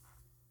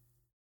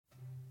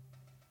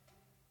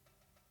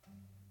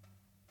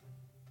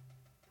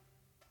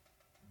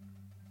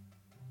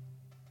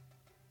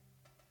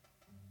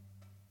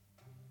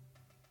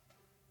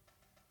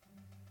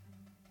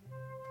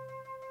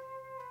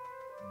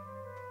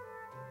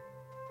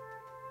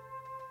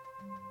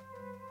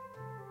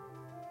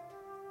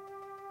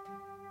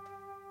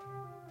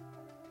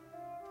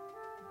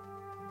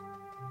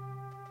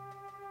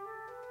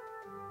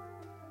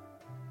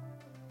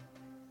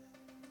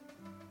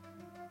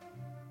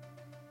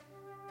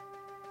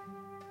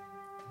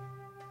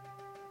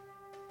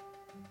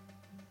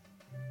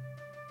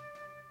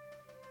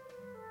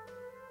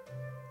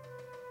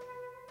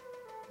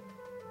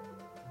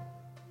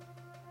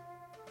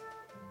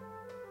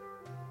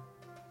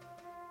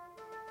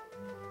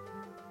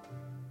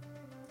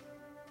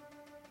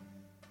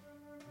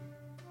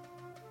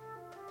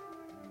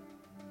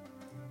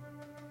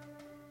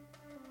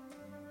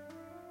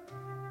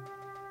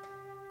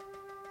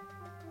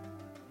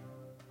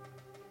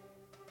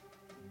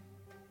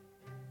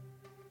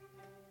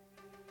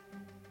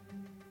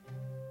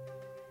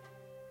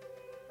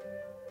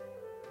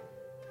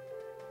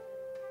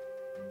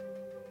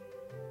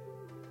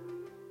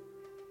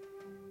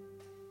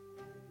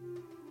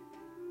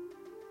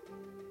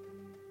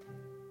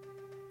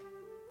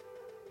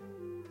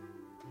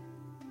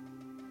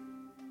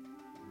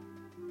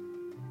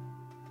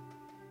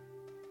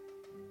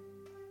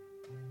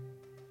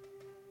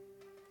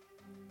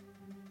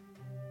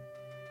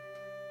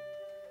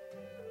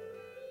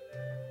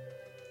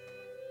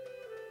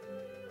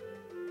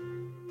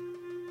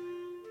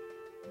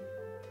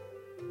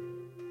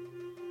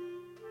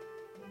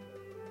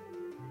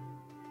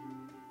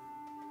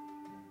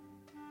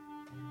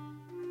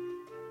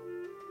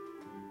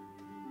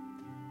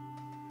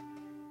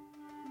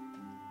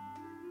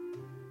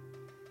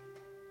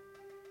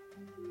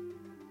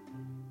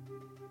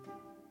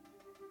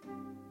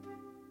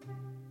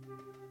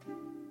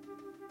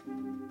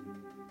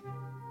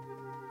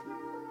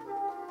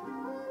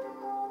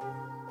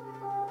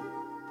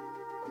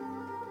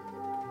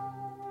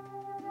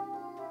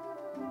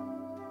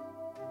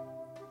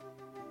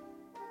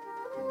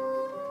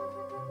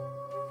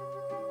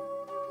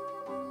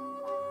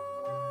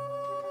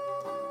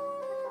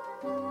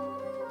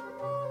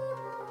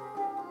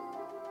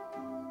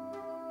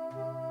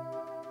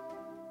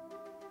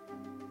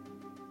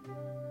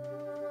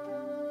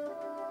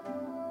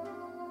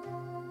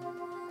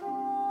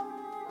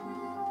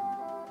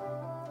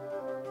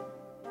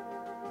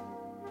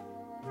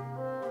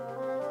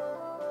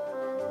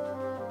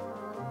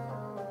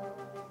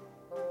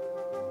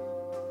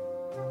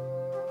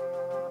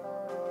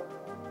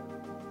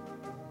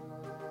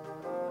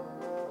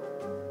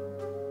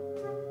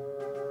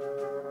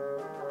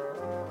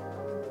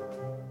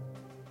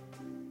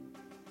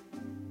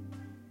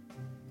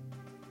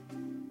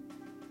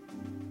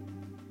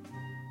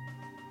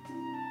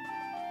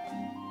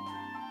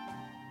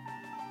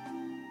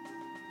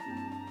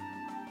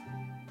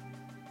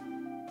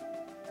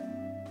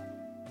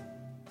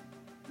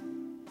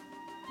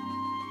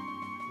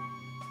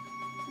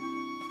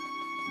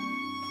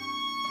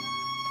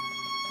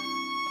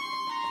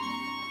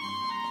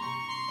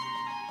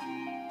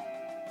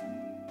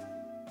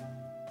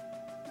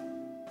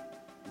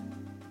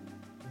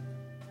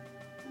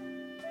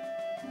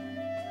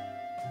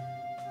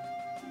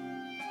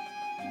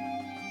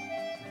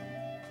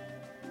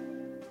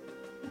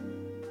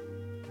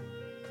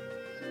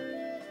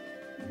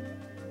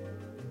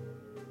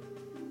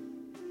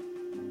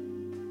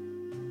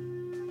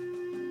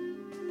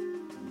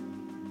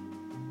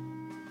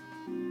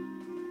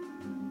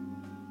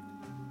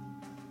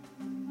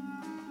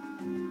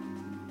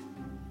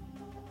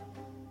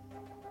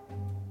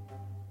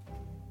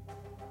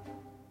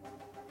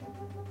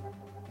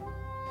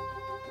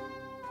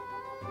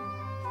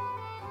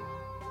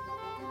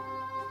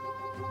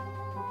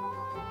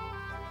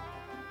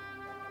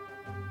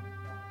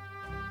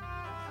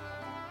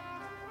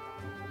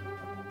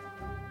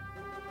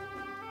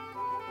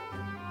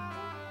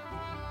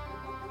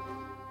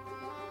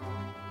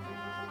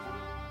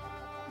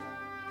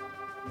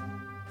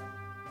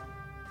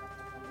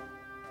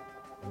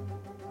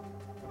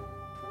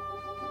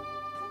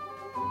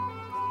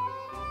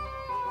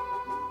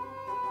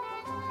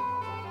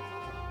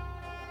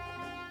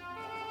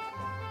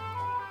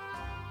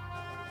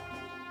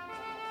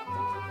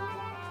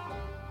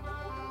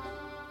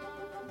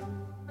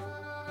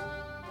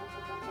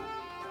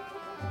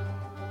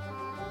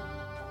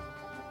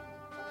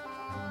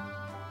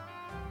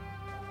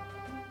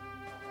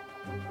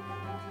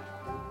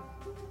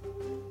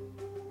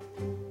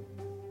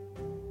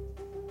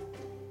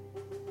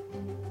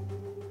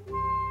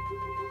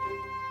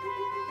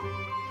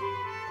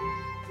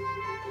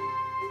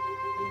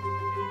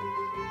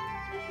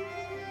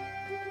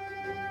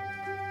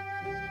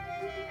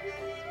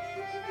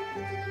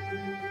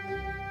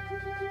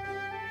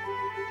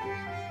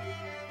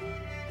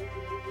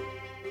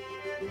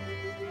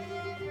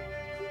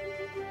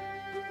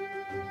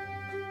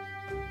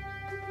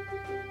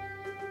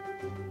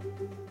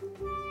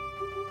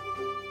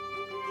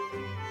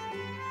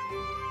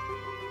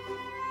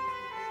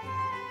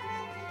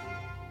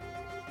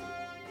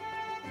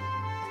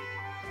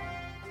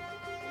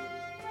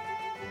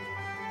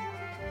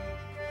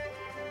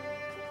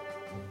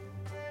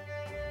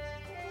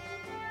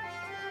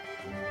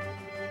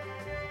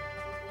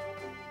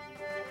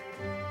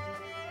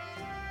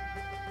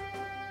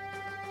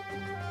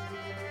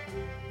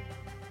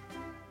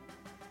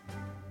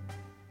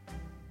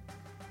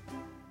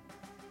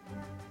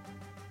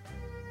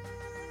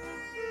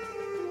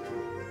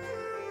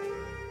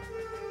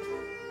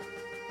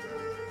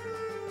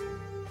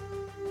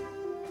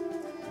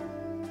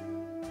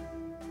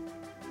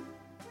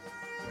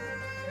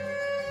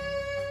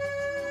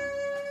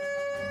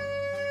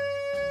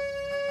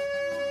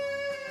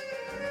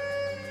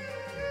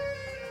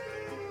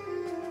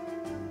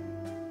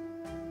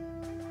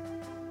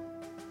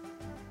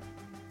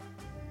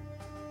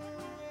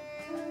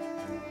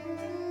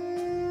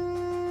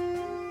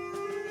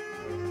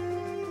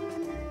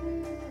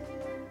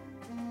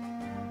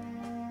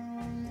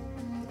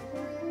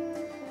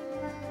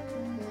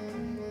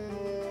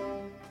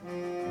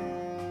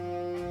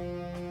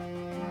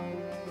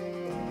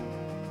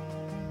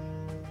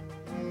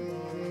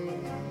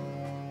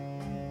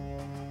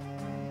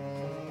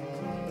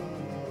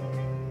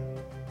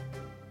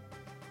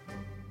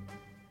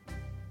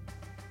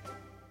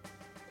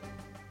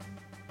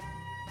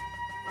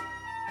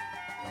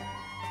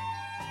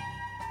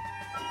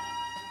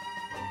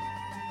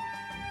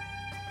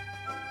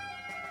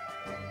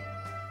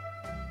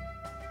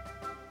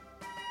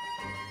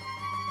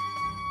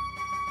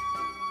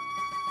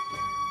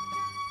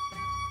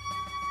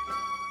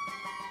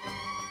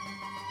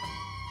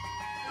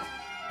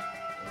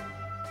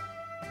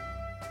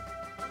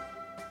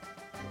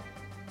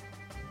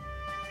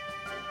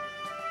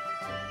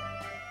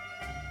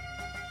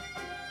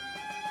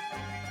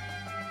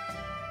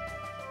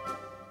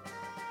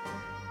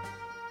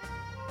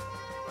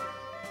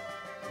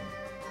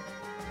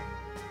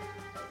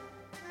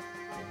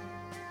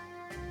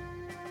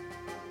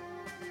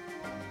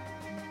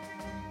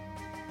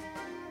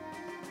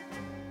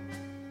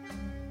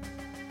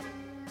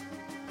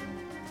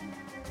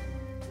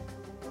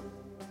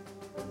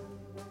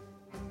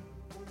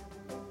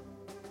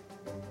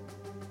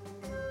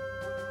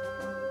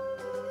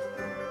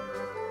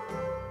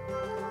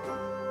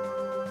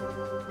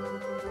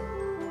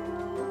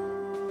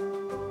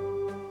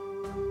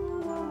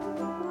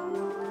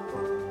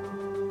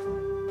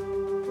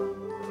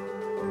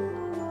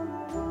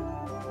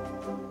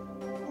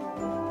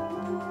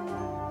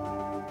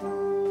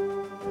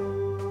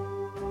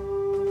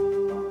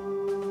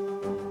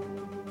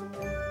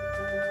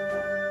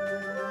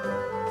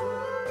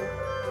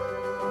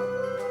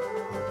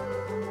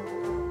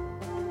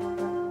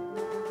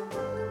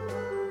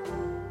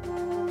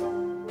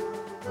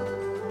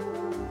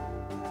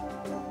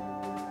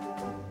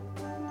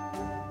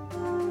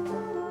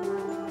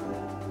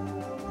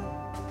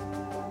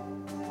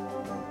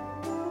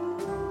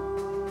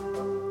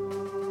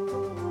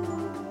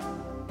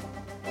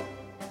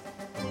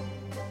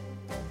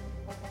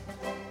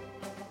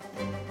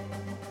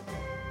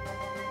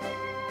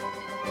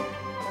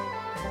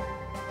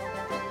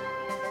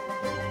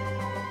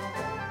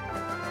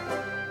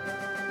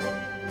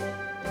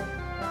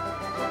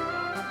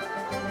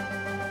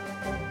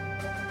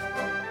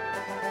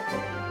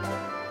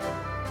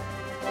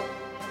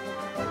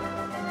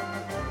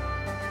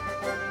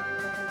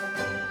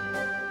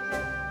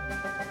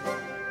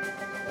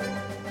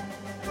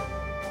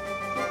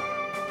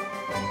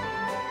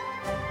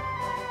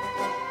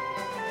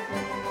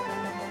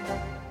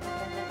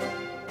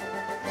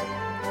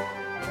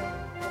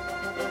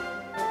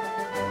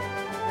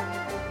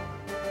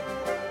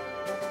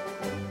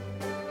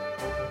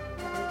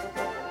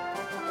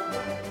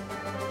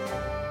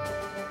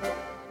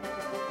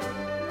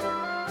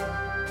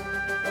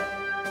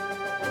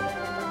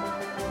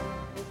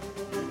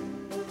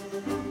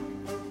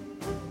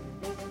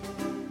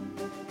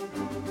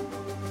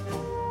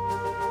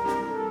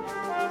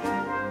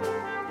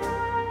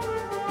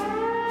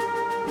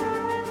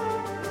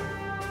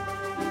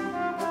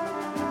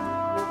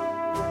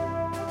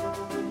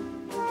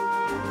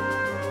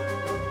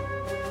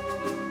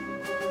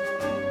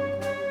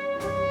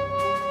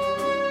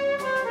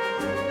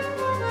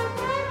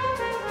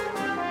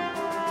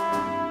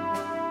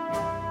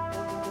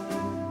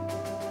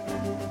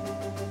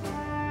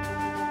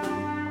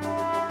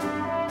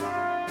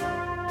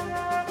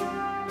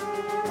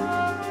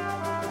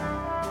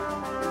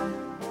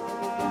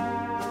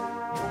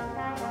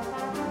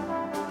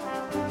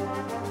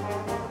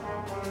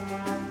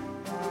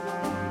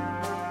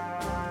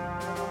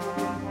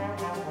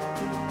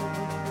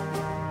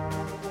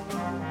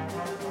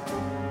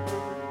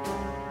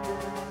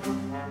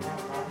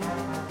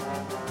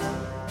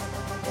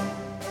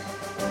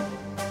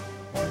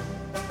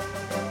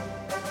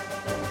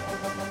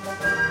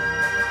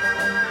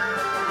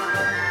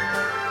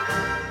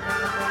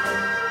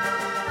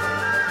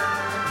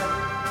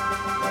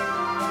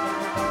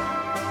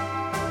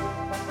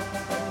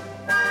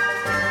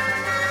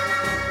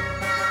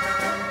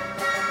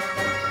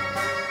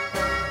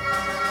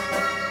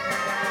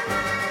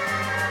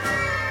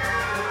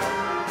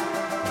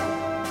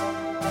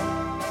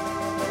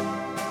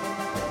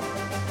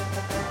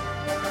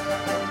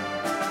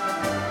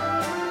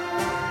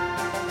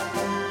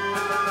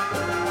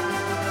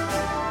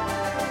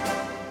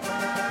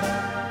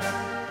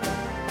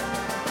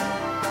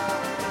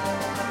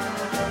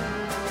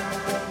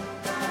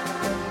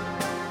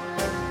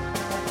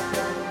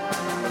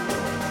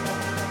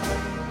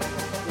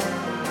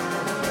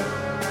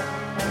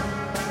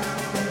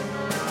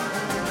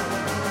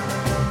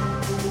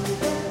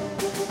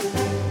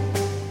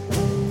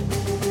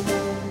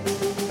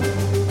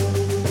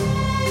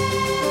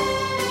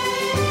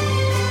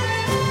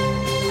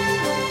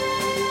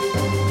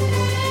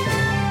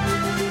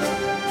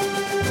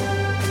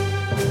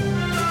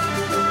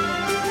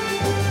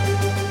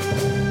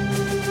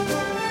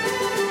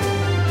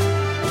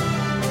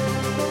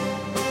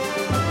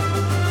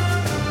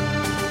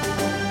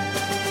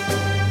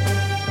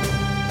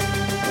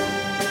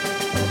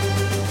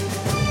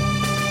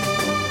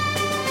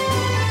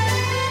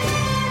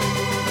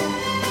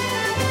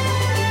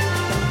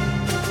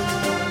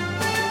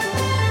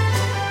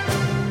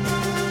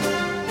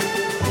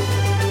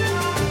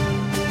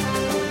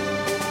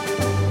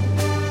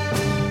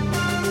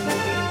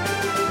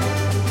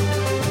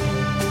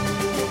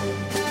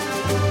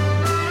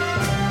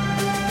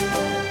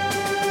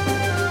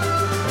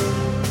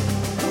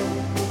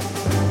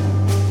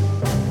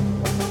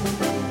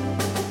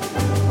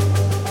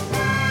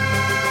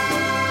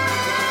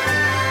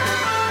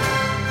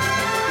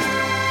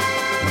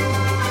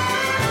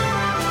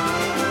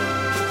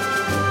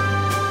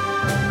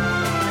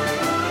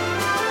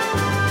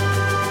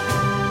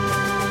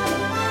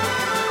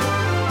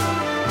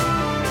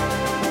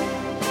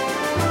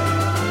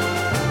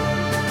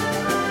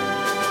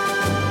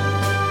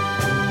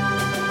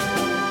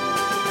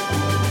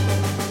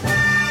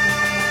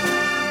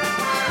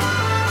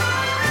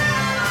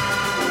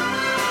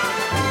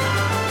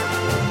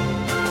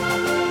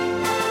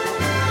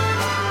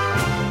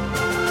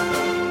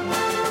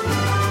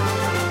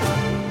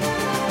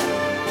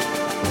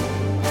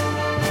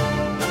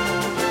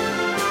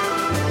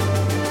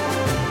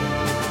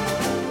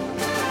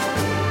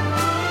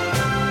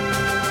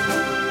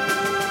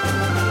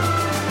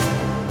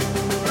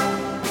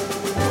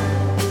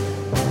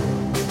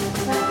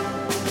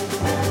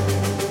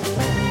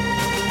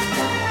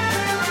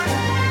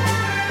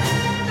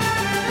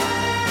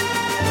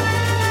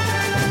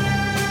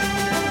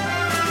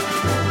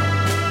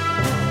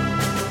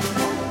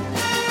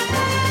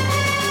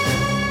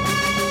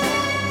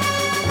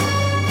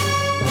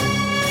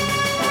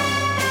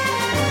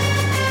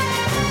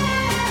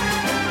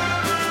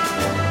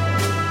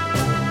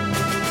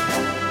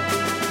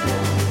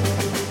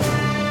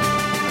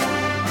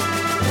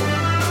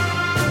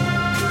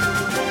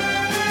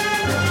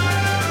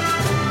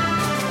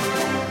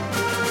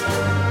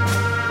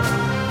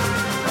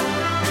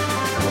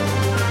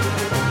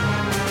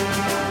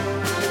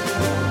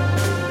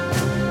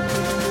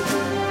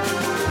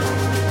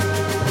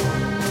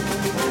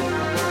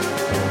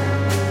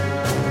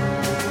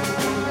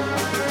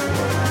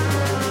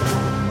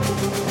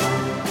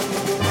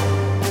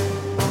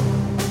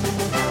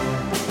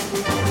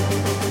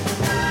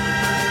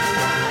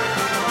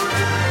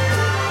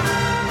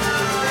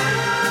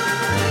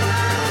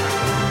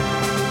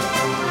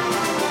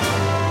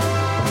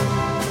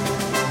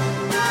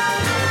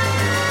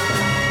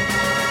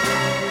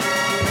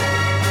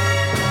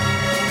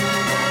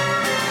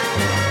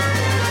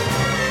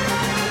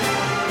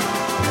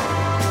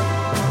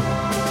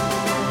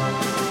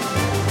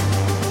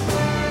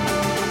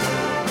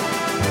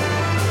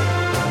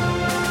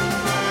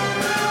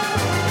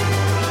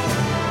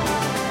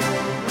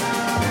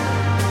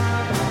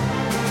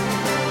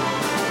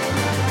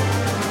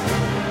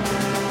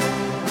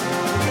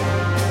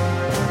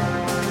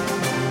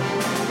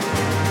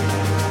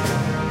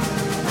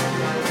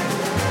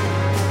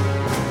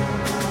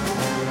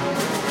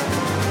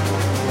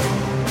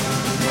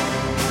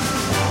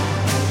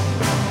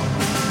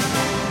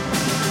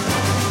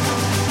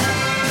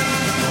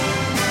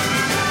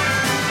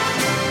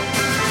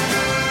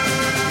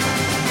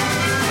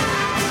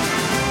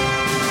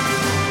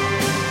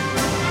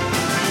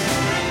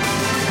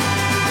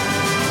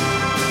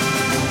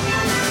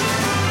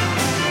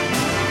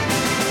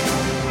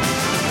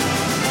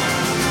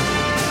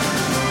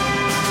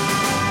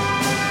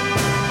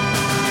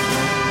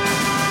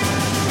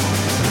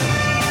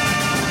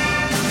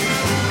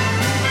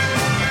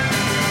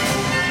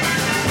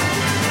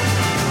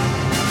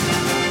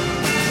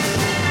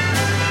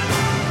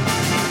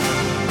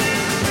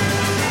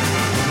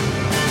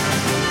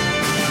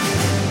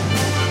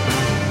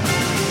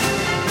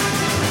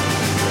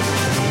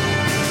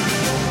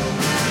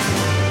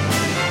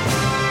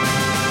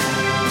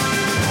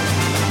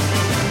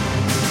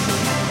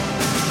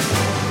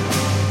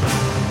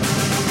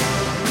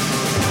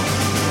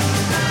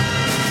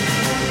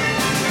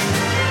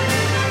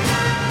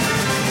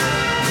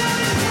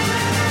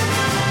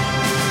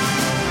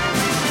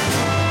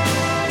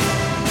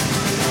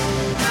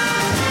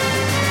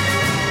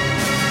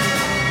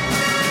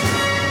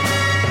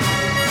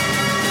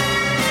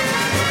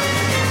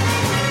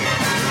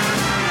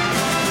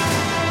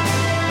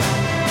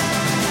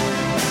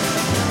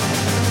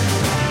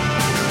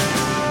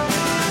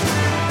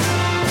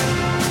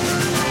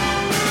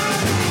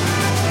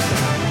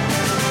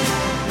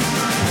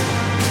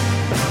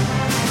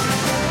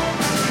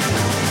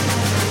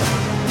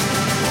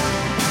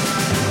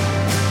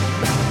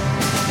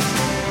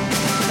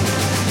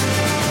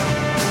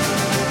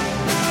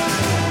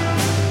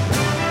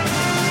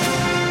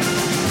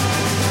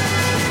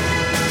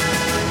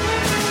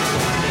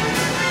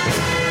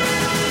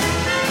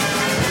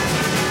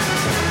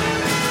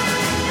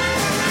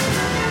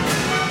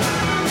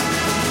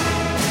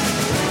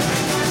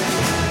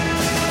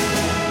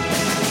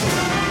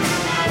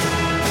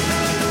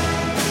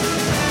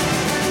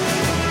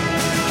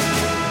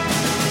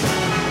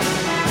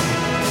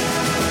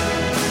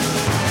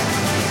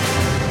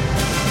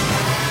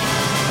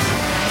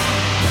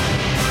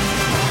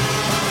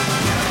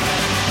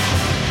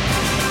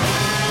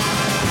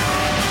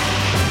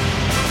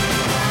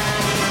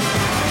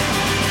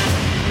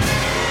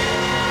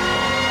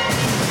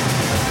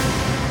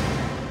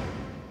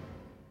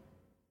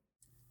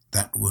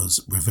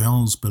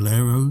 Ravel's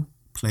Bolero,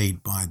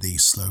 played by the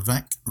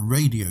Slovak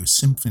Radio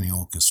Symphony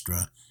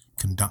Orchestra,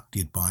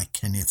 conducted by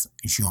Kenneth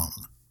Jean.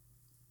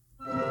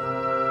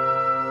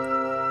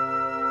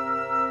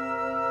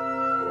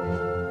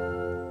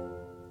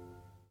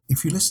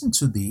 If you listen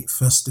to the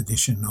first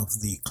edition of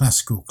the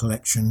Classical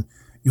Collection,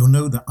 you'll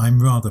know that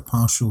I'm rather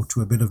partial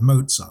to a bit of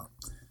Mozart.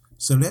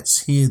 So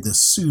let's hear the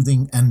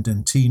soothing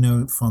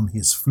andantino from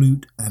his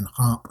flute and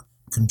harp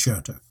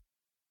concerto.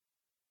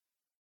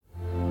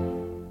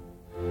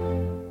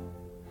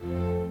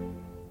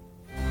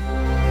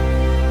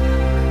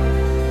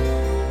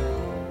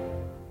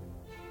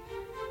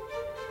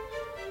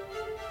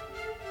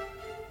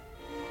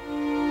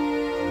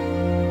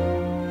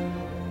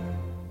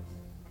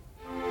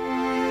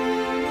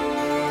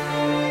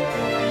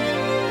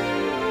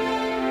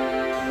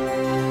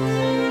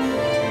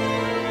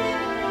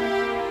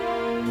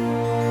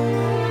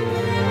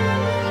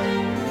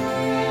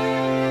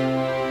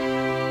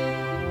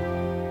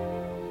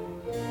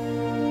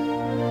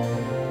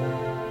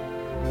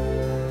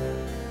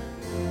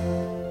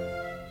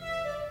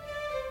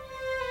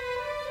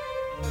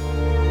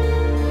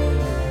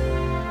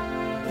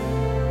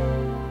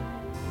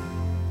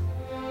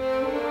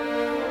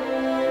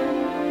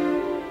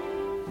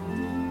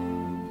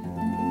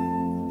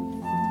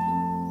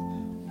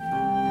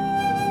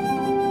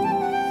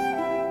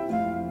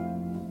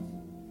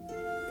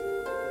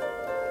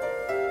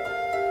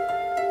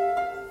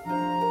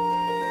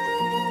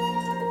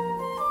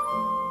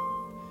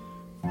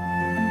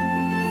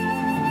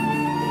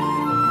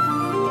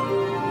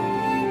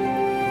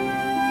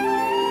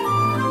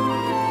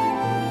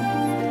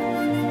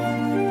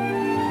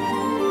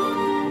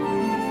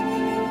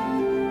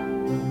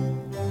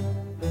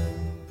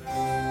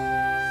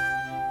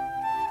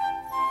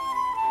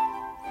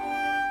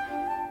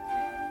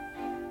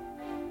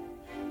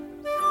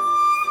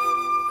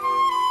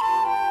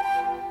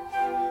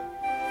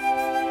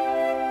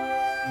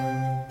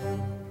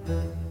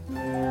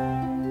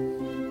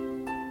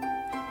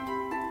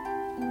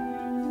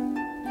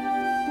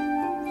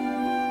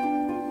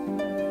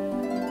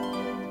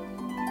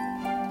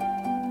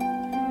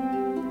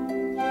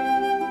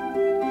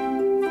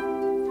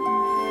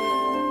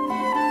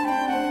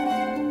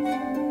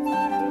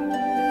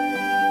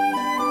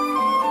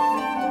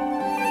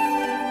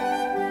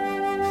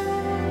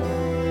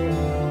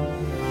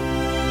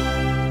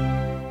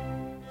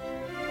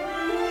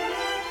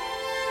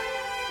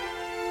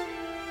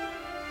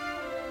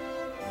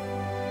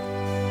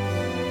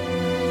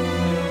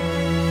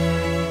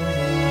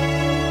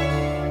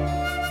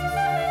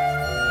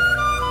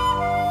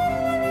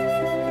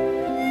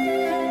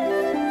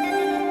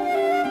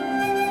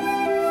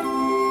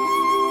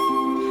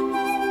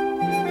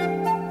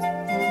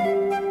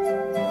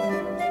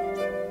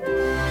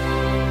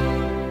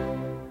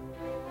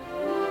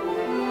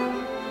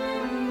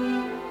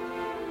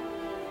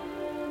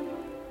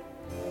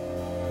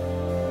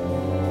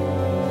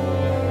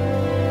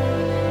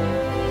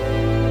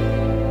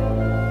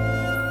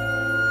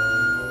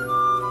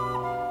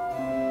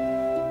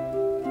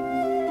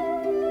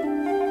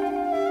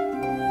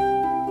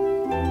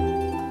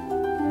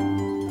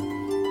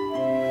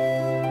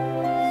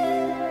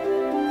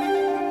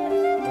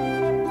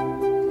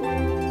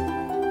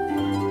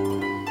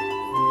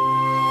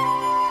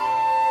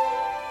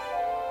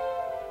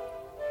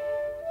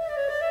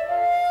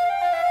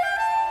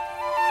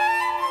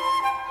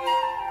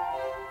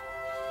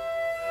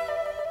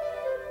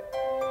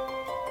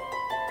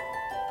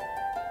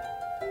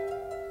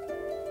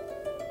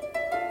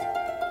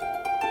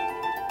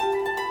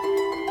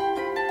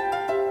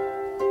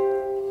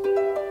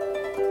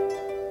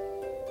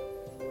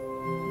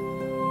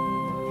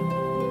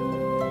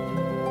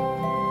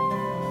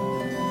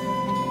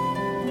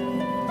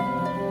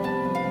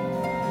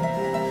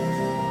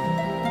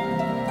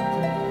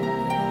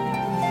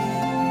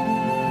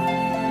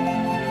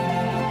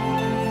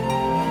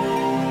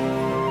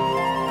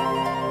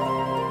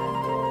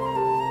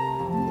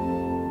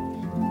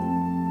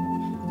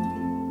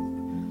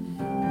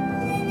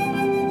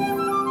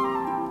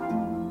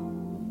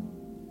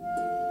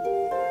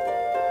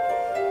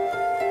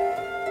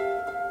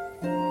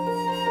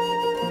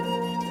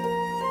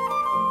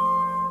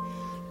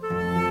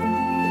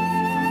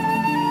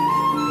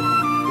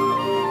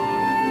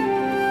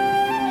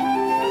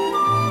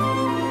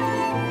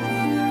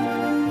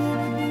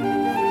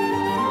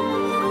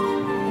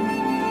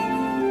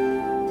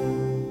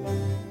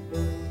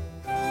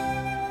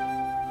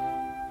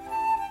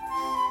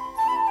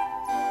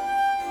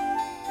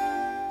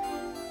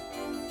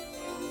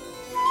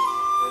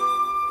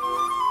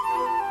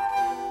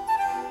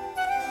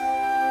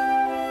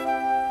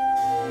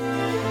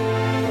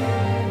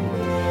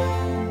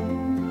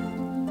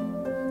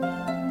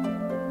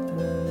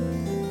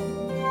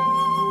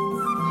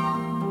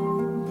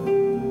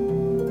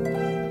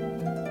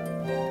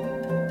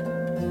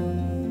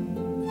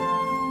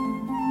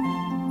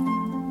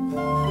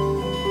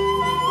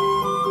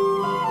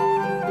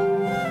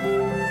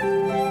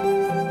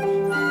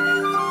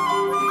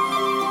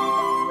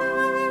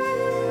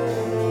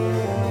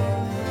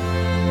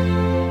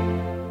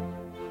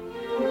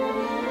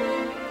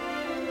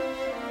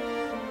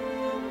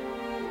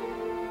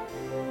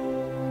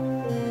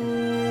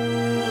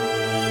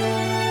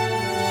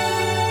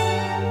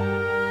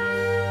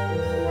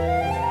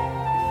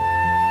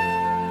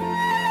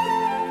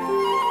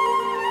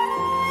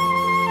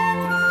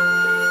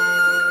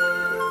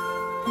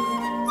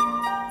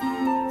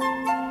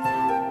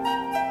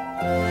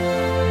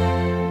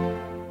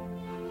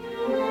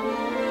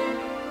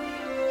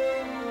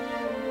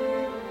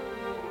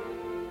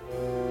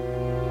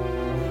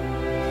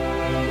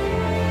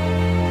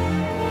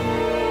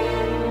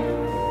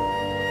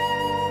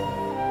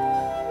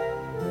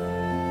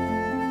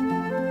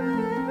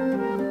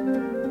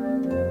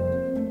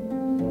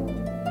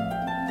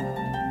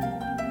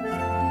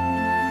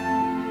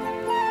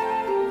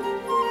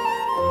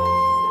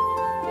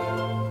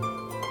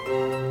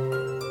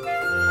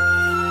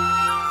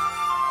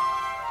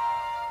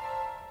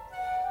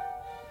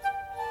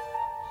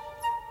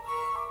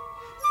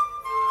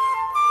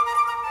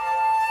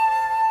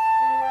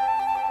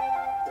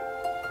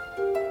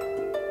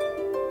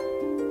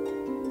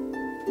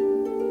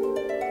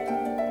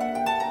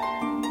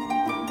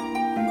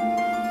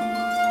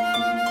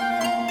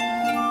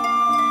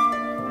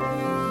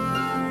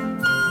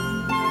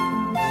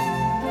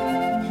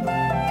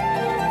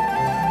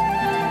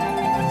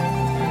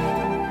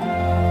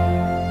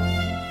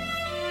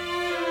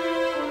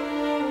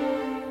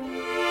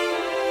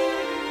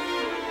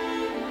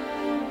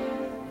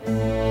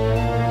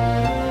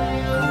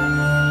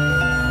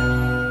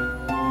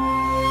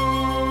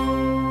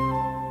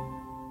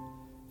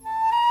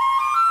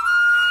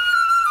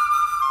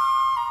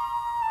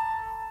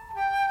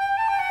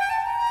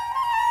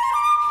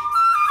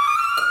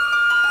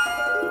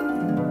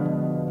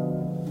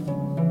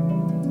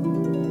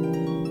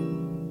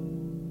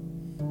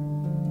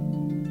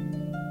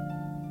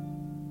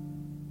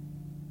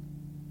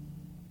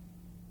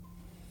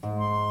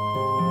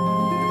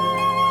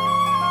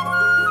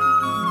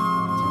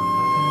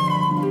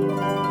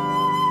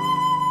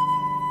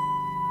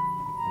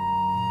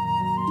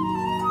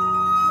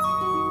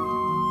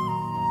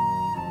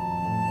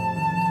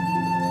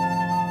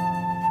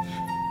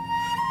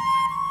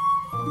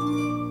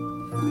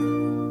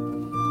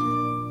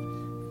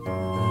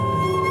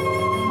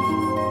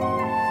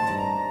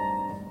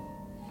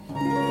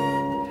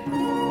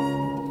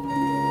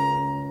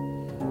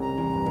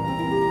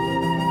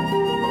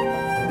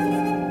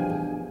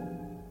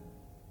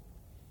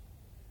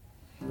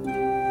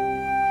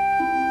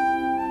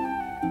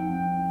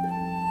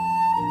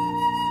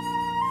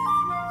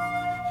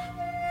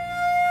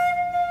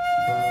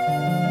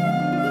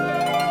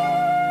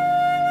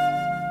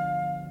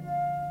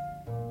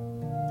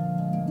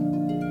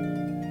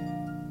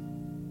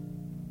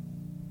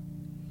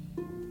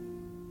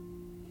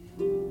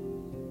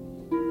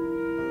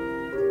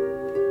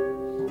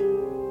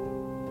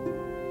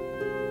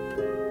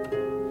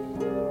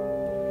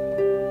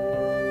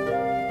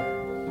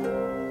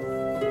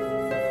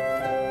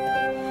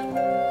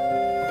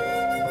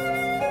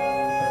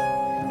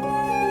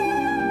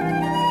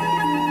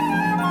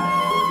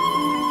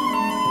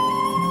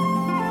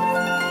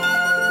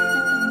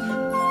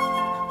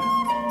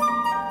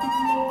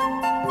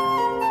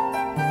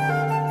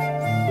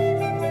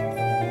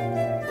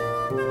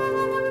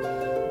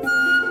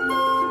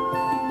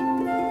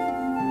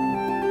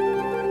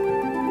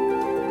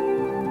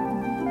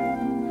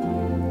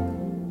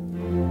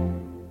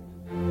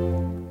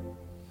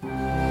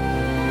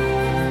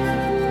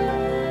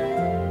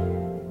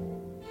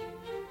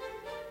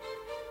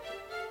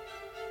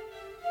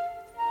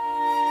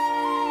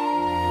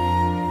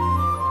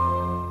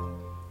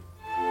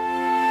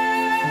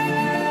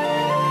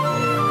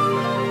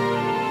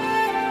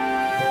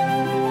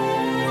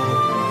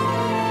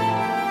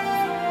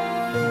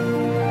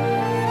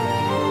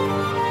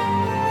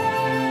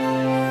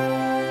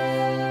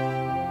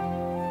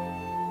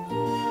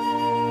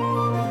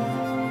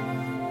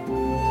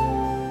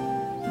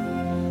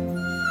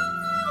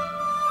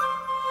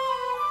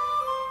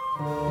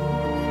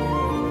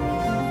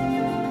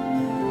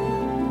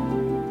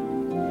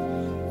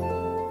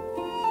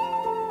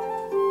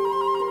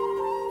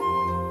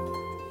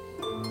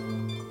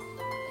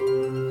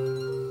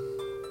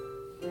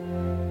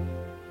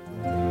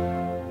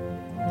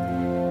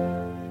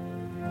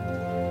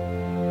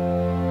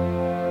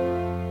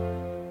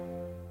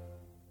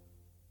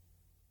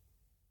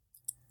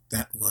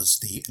 That was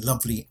the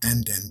lovely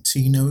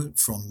Andantino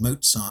from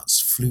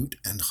Mozart's Flute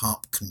and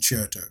Harp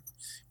Concerto,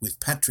 with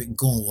Patrick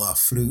Gaulois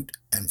flute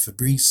and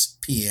Fabrice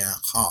Pierre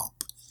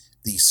harp.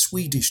 The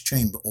Swedish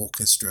Chamber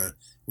Orchestra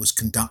was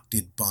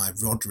conducted by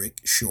Roderick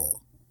Shaw.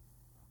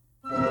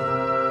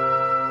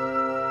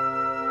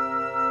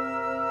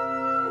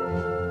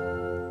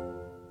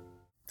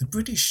 The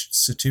British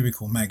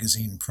satirical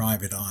magazine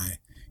Private Eye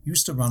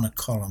used to run a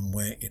column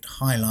where it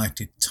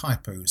highlighted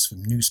typos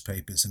from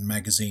newspapers and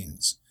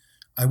magazines.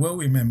 I well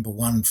remember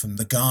one from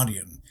The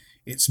Guardian.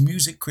 Its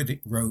music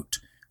critic wrote,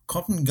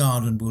 "Covent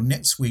Garden will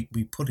next week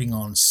be putting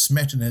on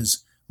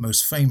Smetana's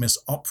most famous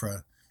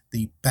opera,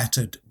 The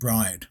Battered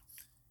Bride."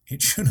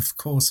 It should of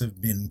course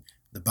have been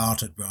The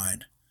Bartered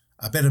Bride.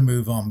 I better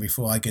move on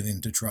before I get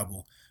into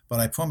trouble, but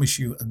I promise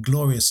you a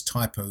glorious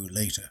typo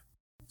later.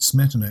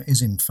 Smetana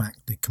is in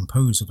fact the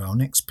composer of our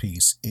next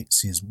piece.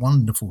 It's his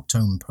wonderful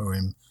tone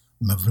poem,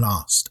 "My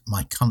Vlast,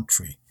 My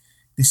Country."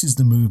 This is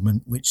the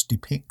movement which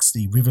depicts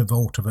the River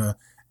Vltava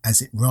as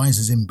it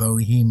rises in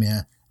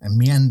Bohemia and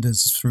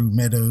meanders through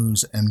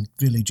meadows and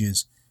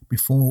villages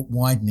before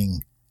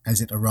widening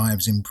as it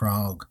arrives in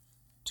Prague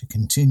to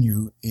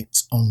continue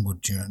its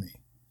onward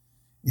journey.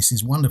 This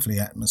is wonderfully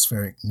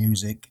atmospheric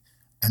music,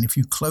 and if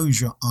you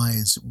close your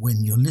eyes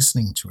when you're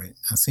listening to it,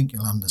 I think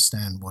you'll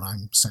understand what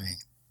I'm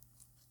saying.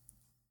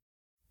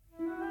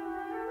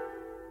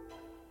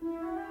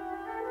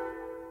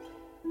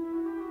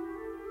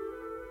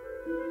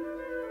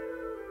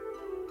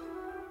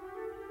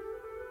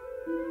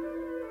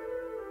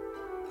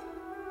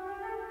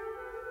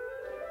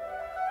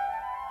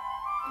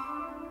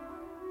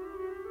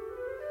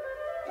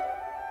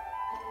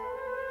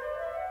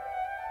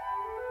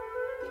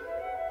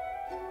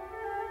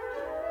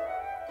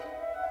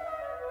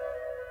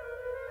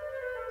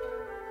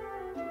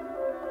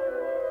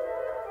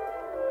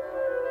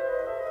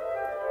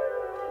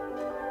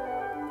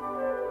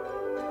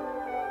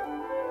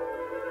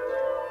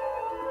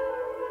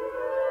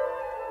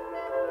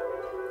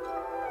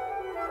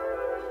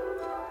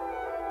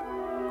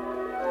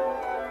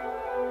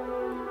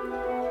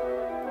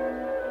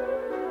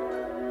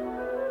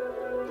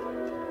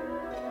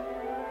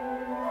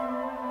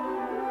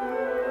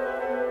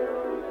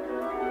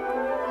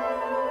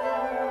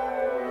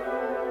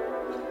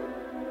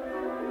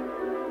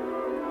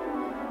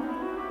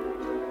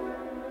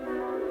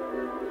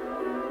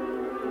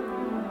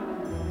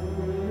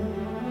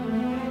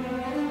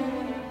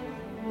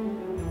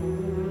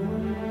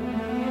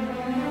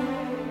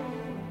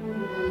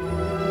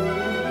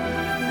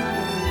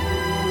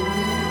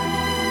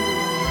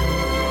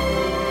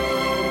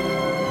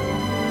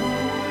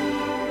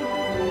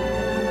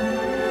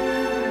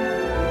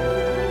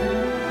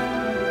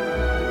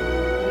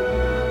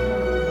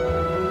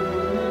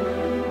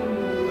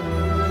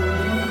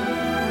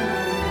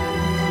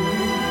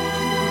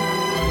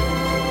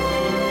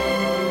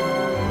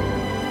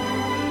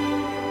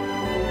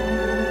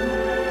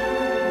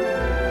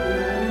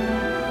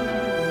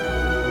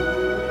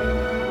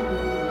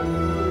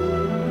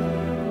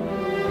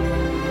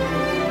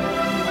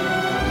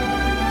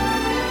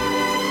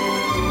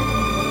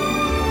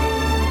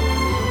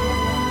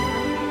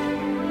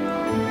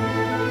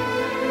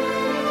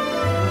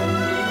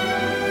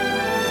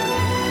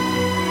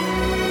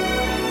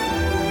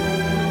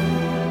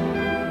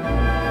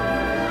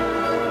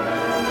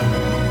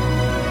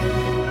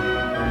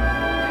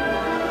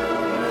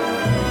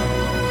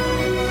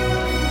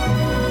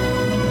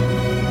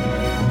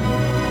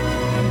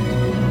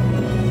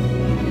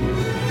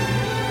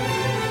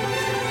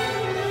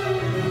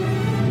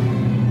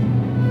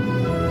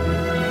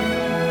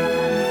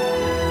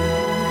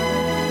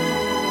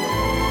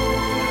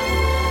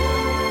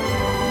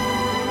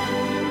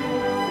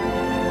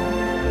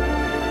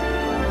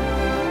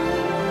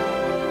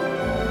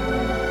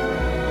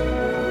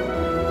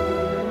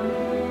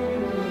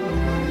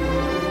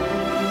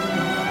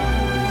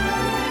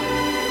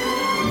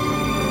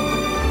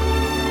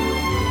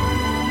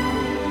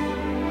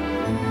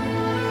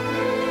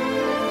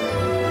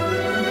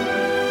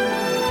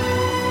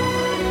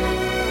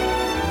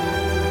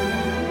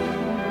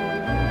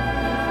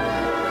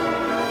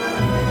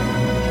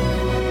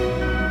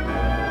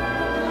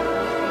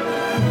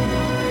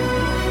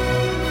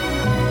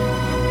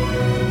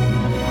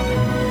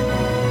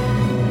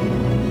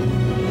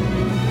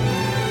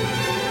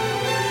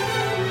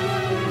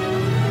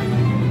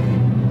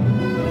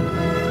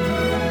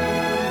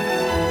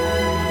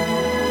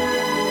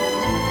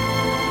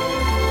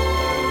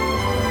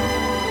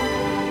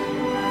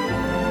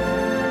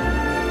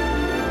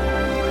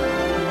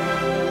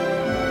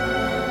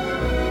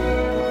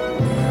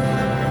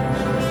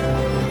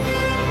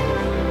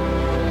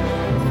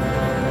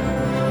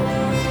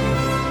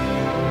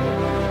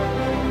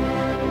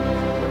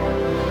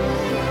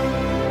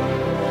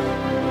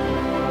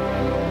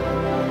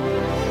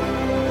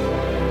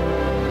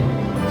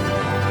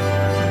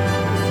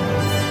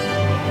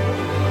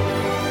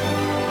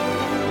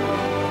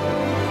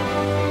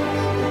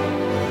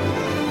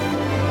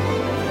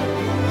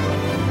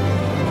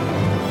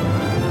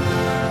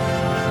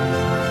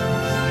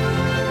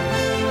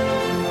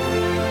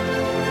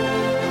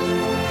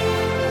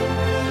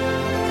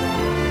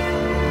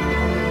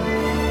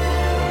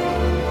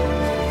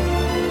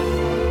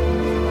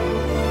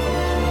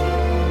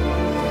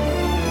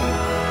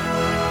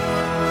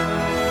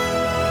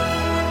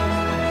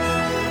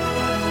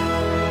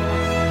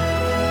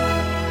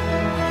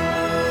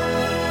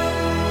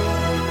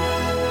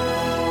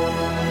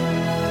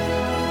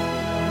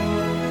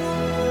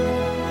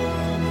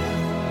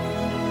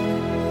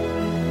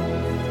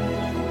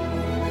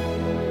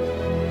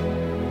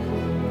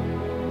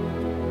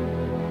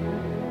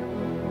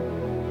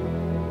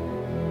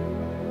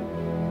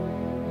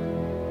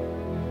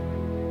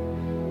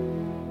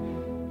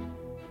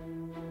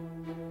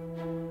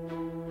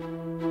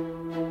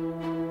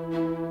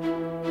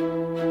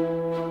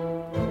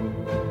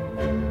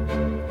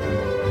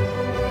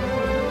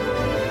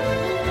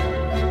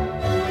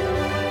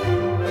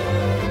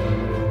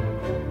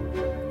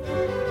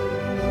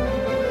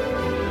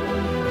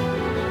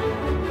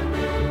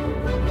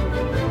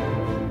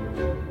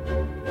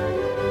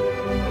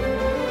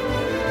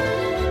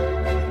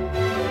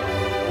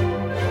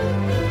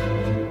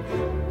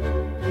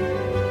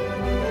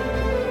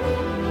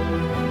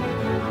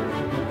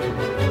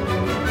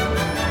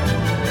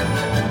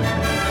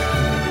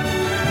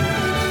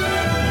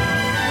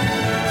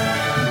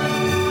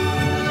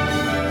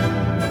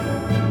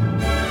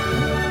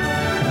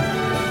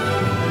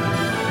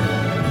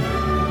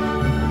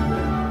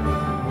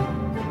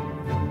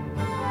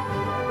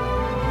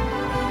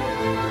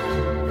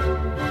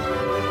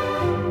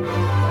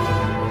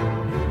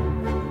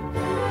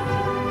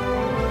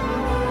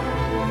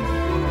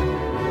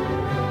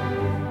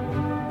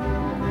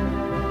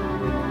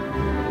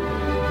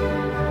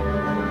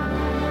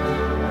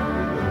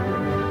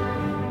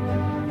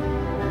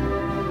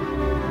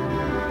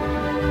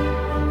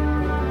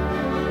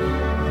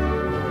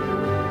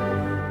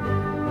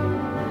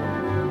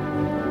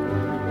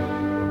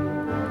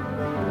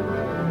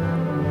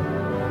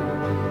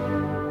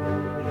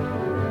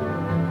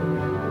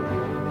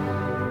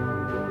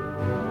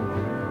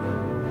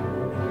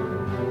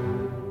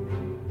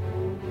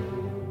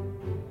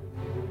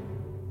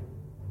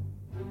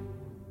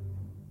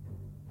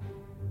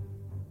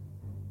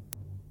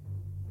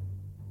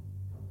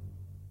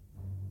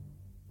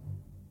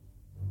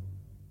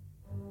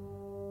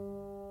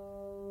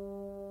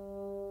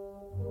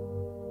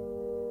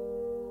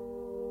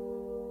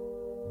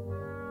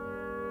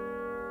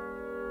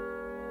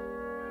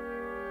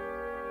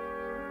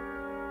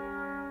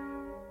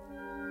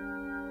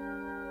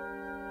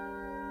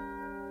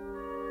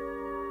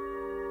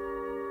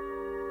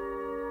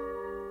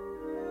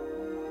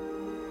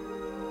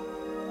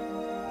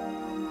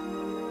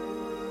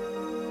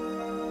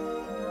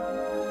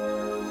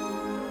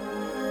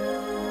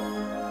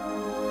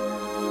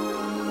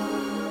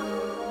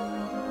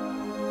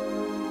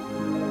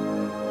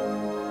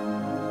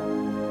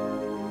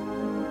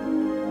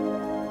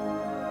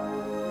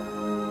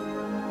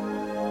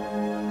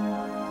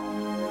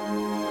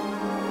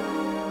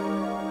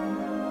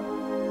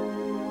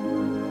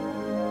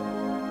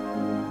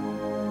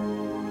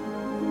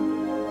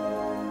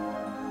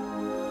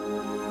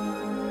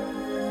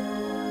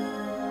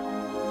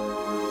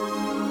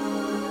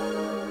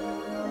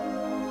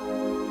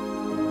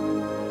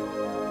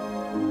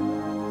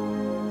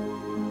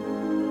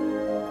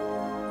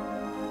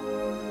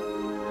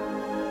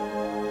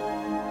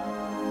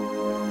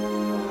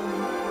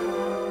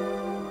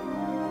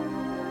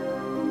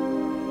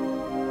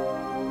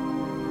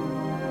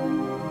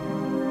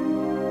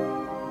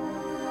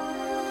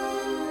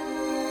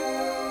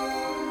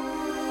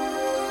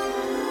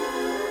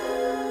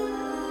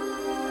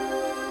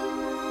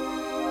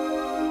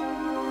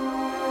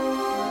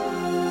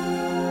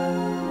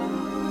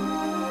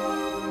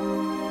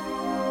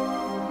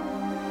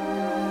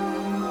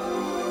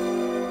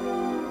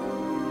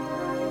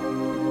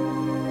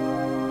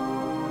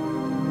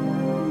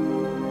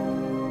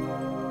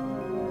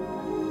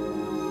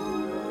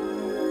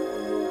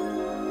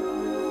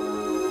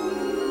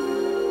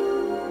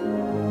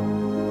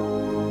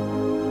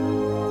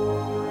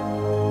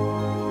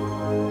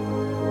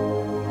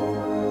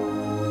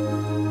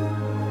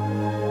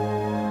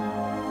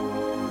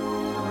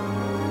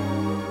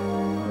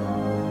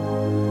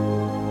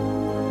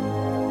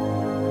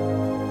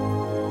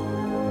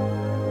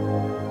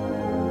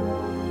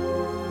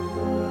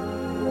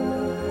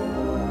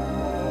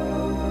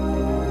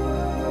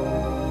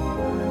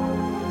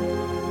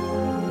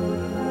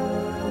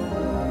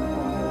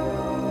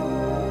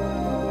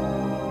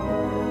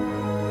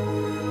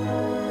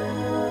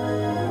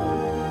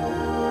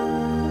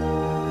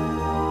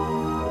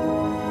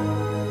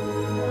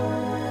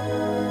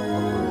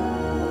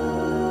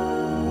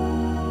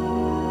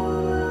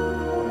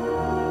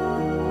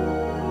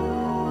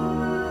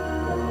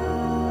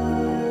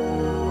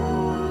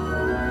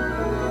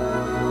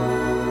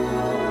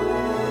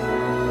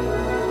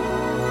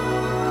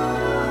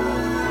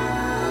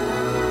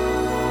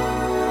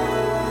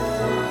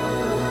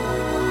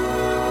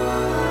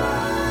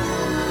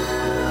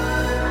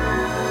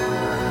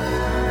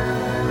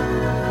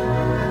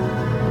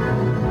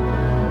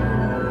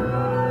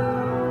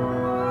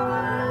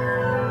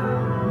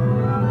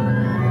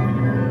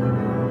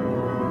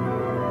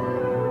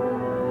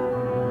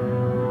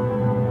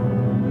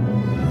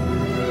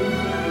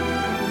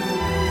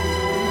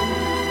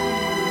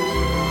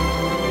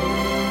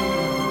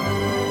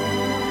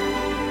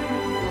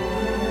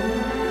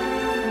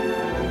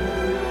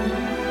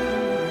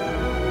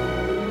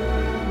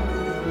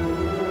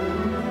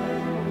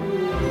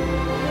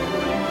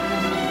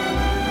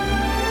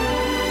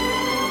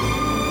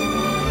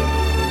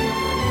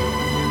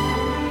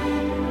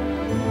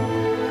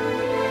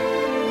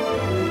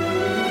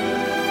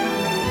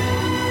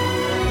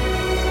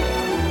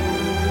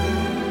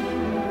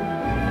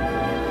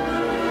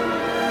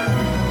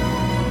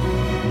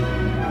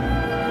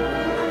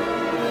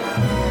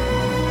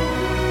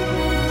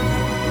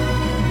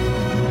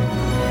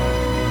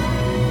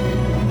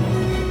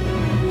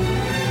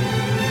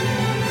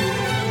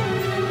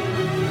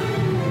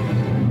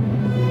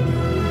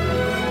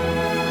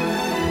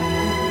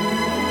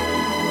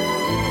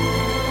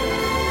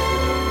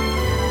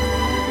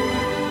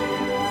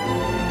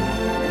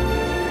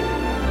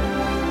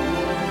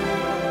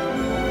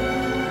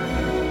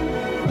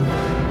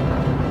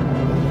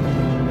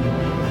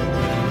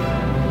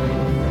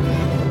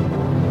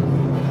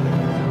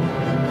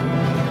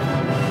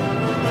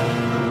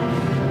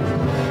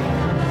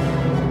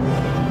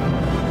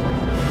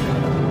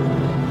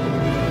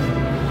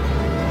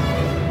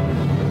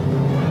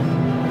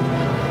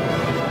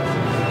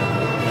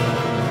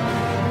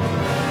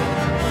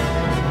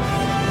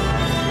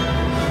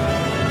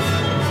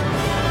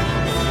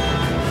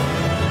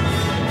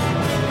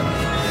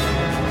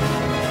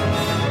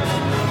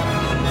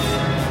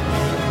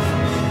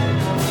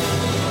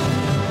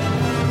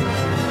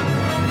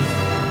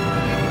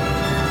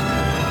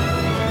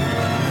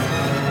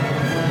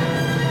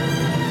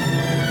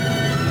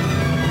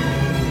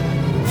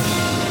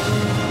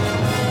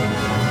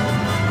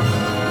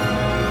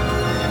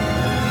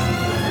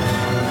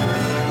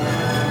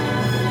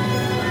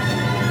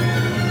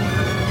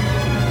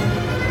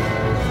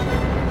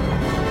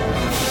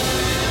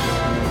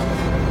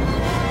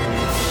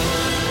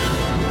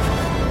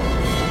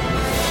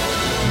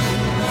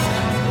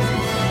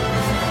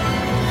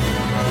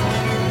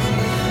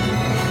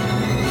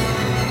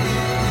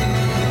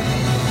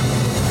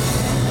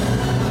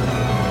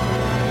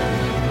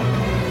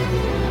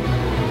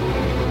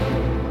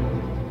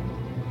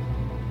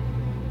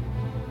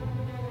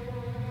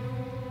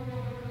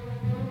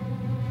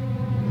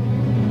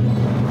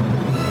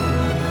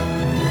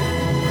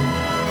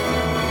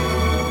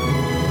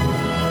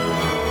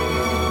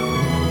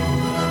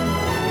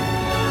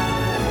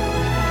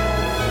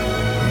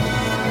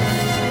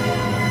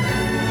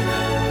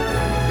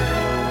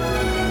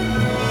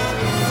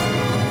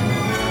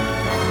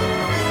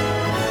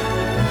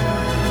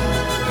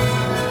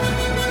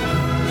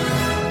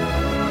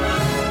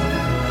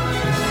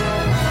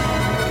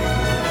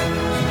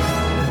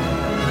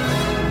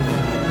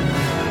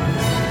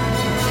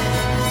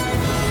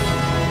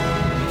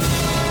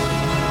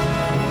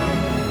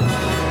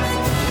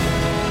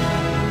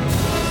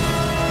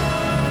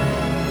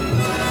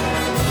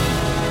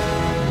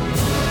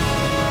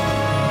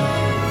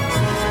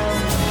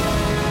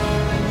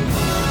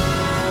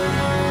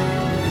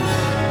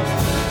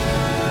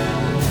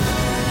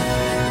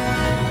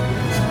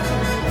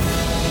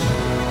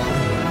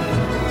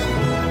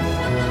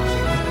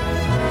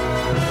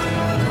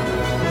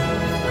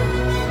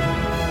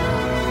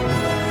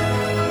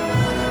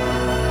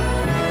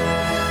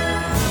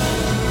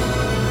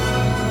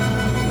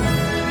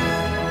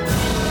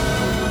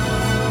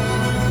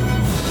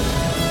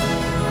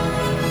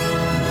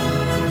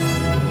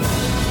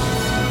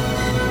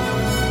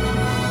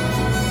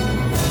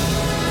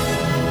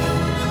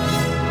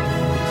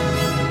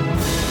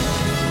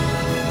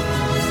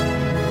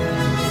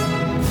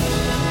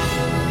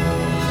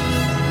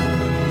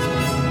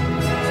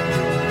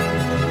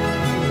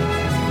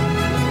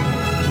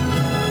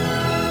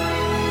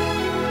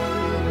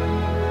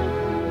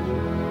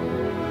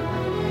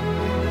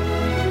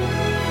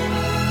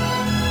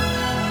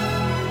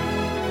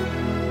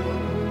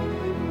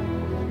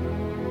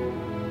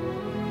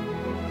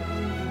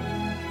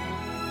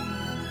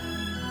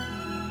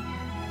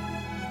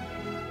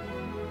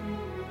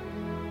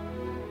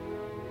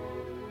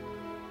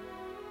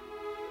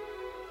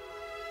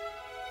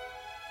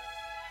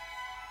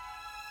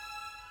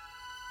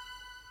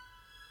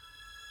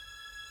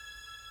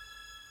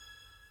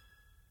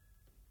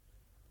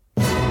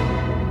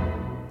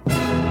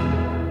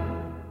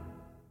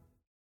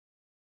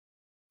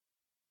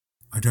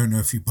 I don't know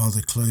if you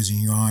bothered closing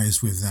your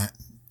eyes with that.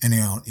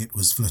 Anyhow, it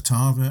was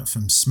Vltava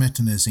from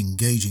Smetana's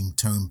engaging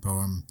tone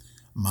poem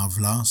Ma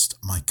Vlast,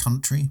 My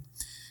Country.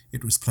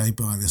 It was played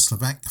by the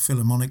Slovak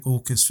Philharmonic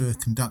Orchestra,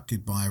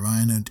 conducted by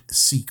Reinhard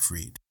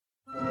Siegfried.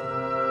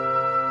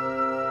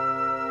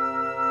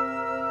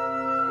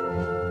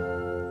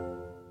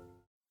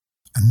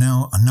 And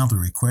now another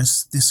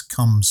request. This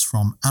comes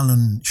from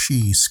Alan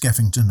Shee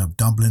Skeffington of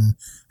Dublin,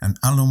 and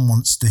Alan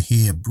wants to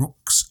hear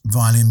Brooks'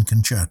 Violin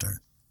Concerto.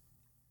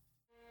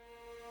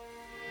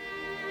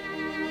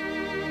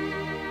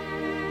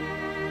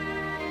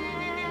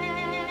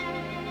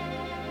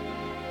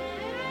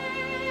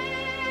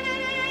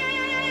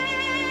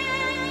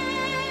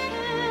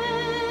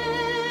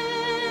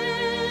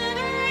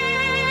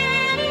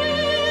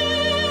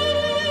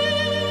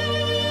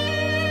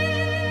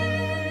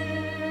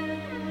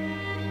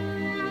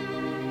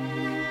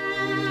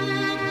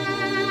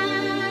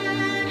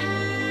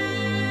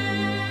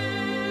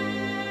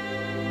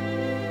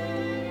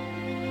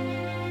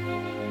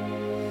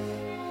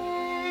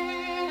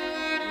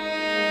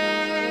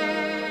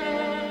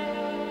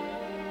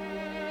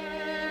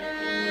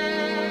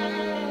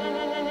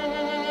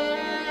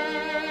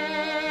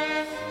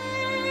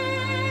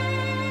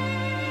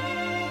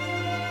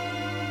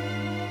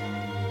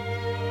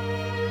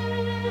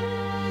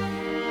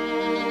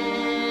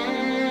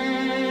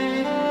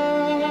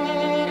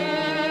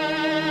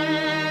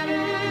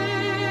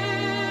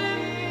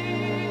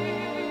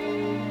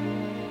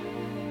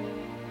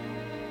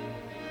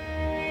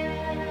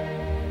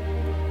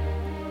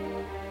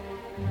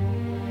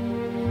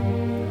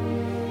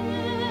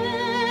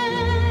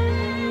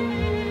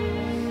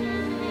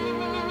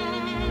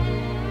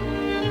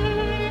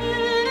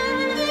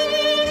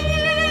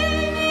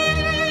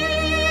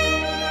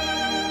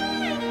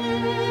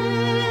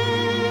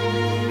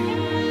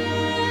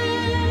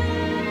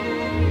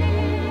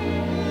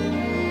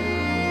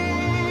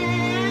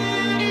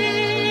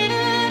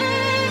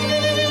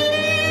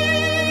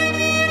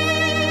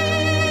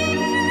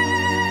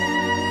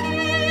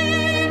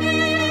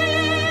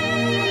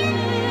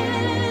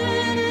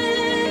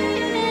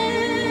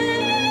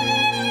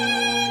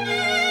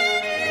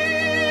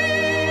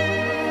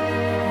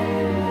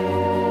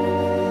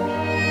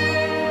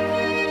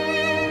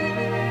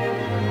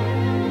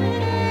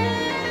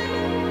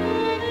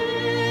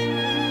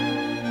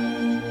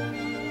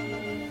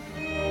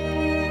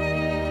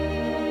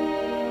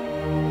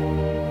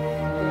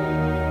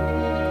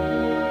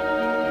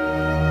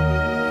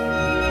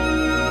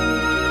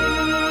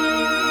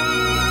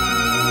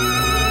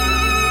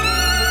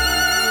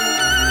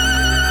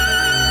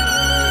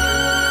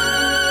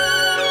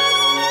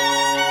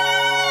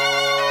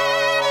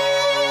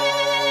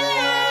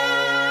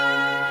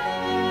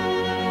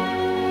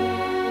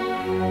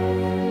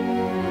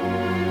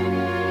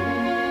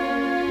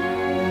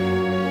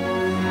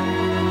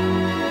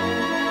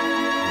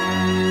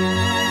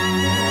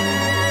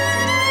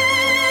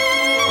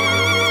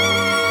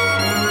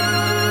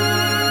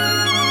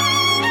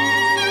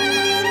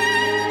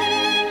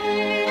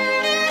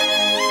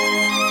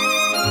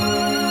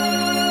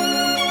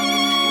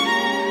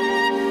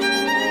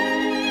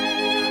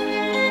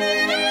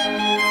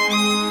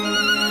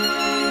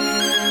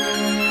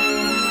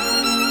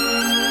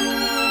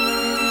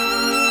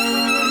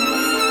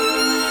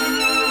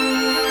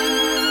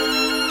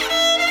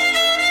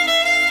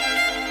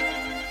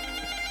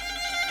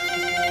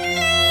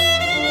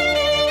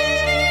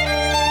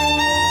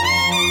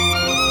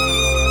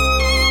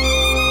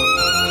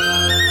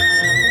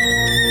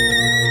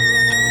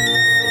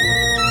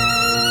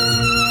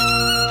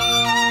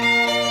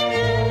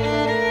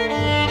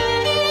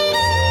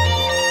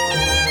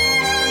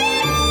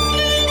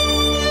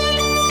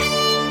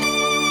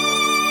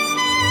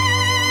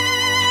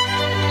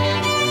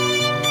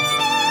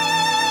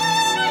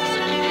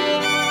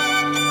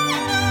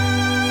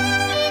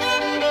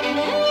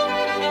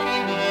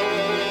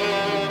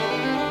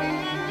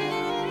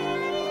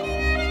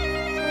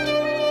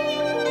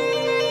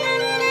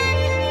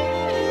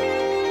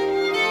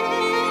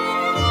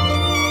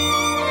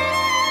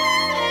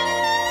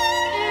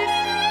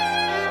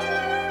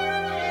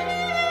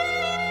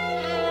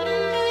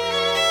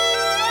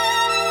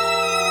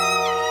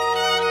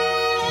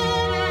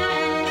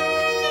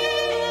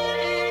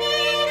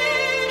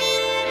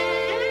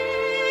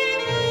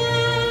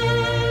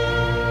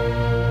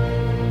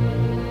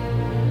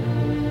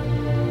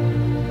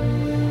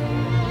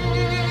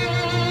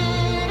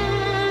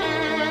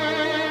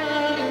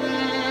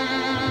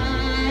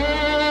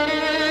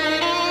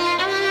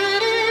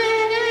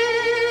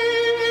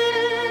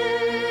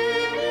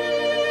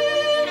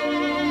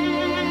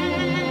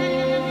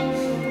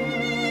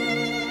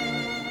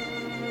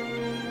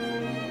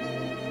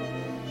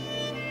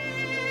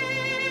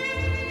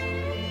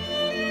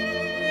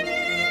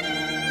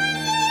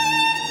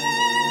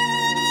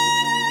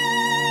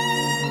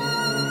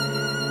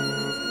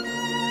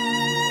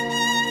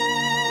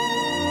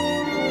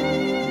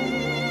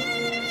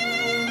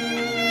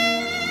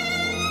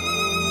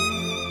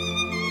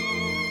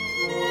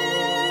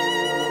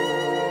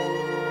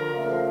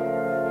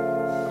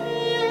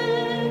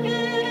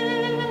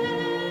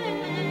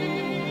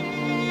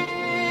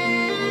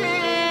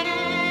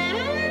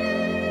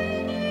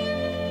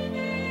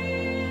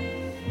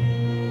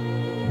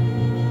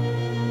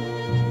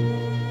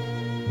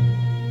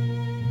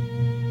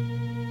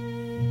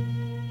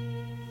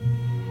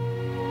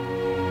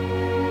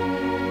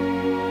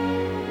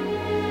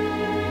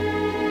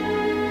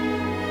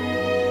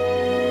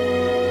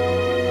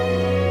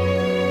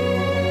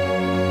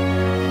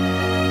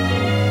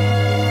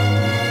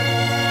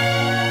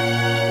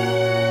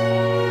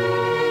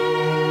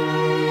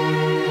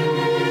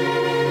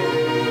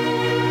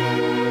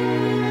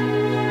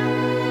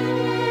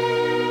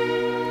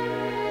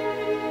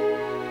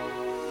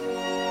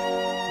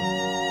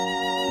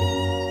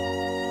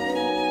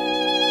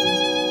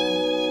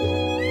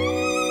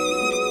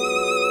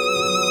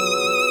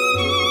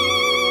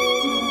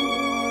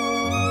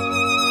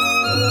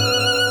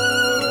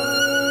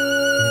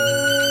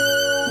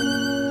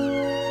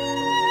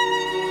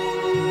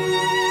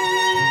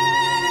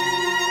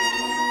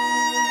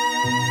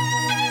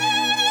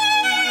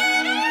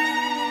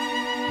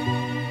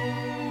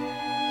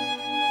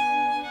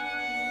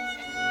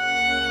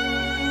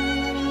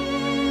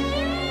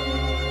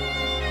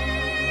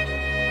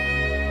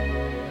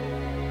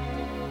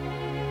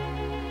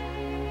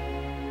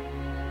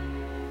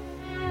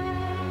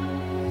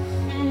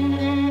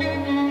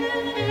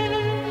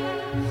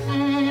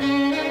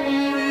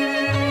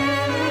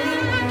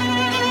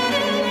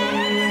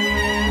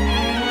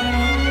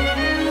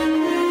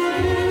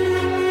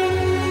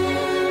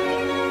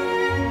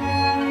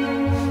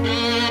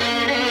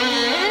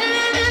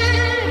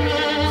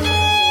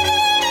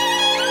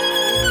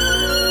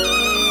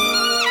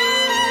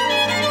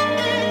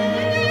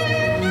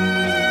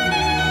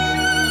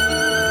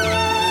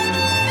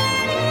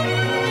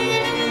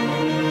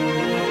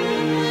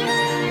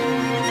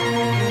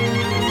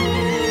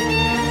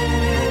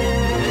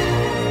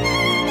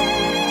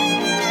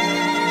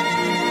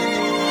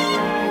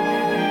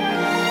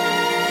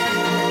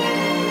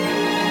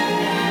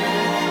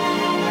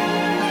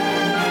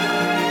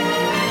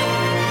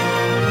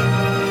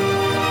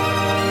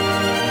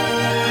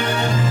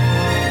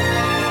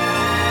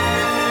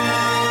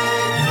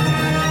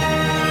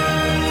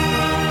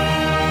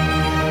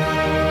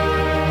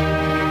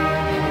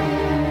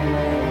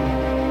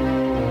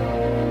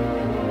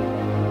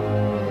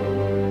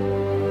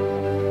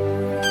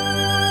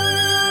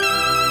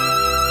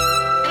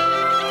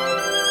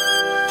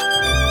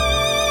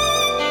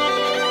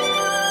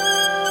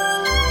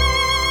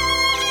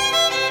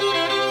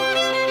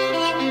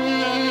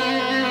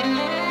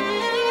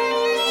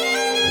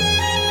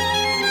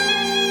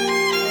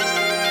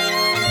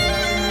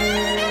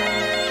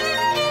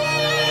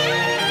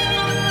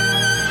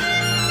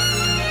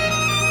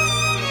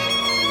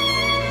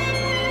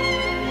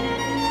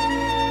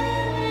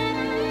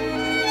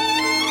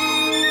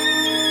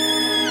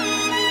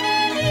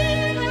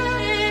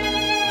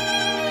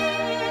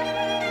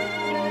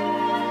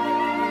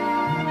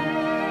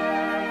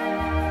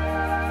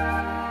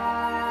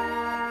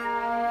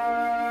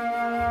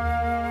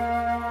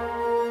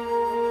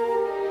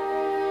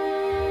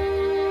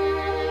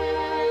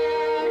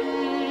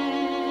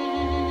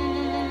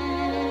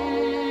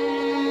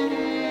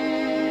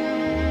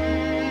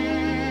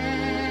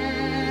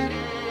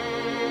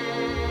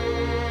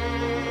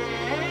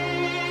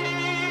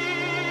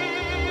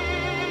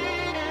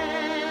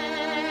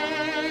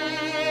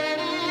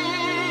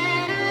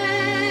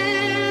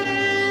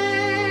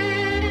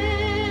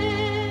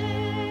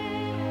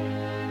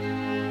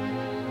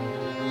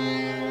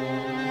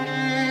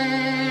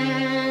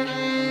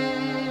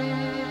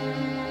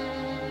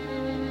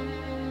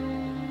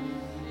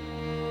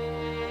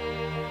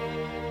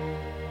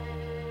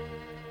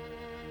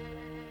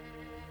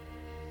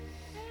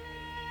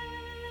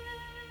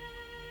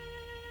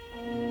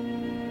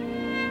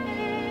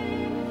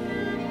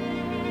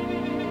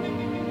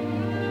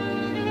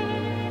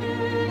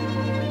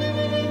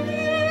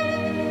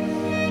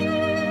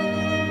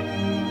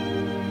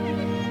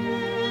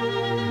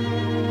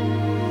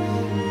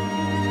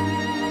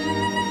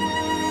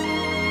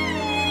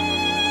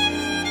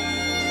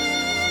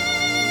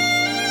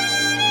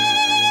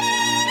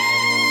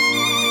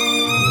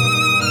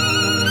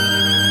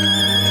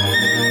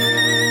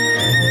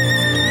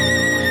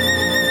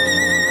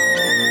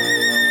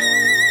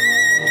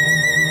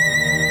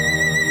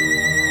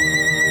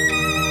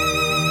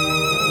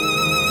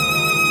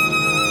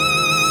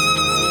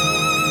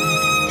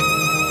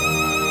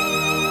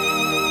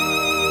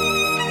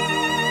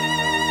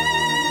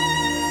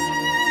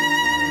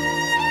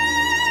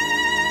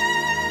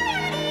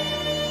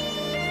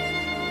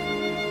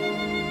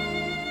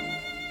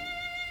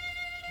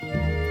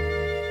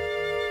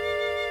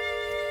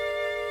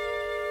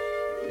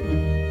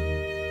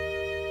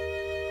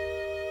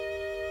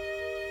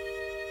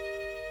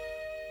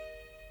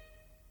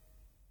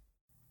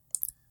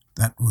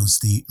 That was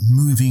the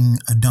moving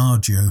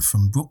Adagio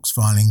from Bruch's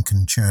Violin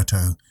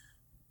Concerto,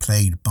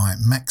 played by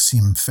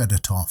Maxim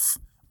Fedotov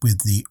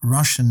with the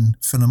Russian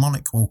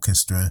Philharmonic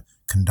Orchestra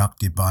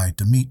conducted by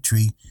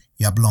Dmitry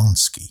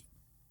Yablonsky.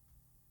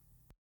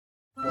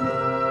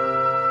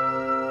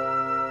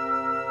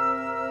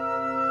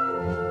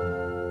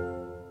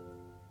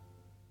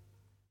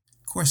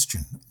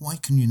 Question: why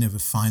can you never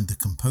find the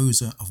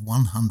composer of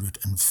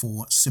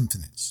 104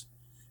 symphonies?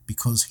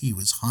 Because he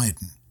was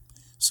Haydn.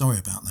 Sorry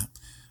about that.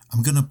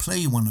 I'm going to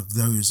play one of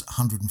those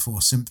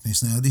 104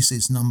 symphonies now. This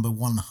is number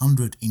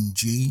 100 in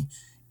G.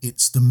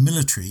 It's the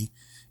military.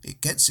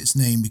 It gets its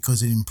name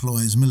because it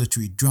employs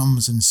military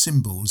drums and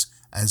cymbals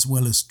as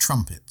well as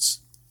trumpets.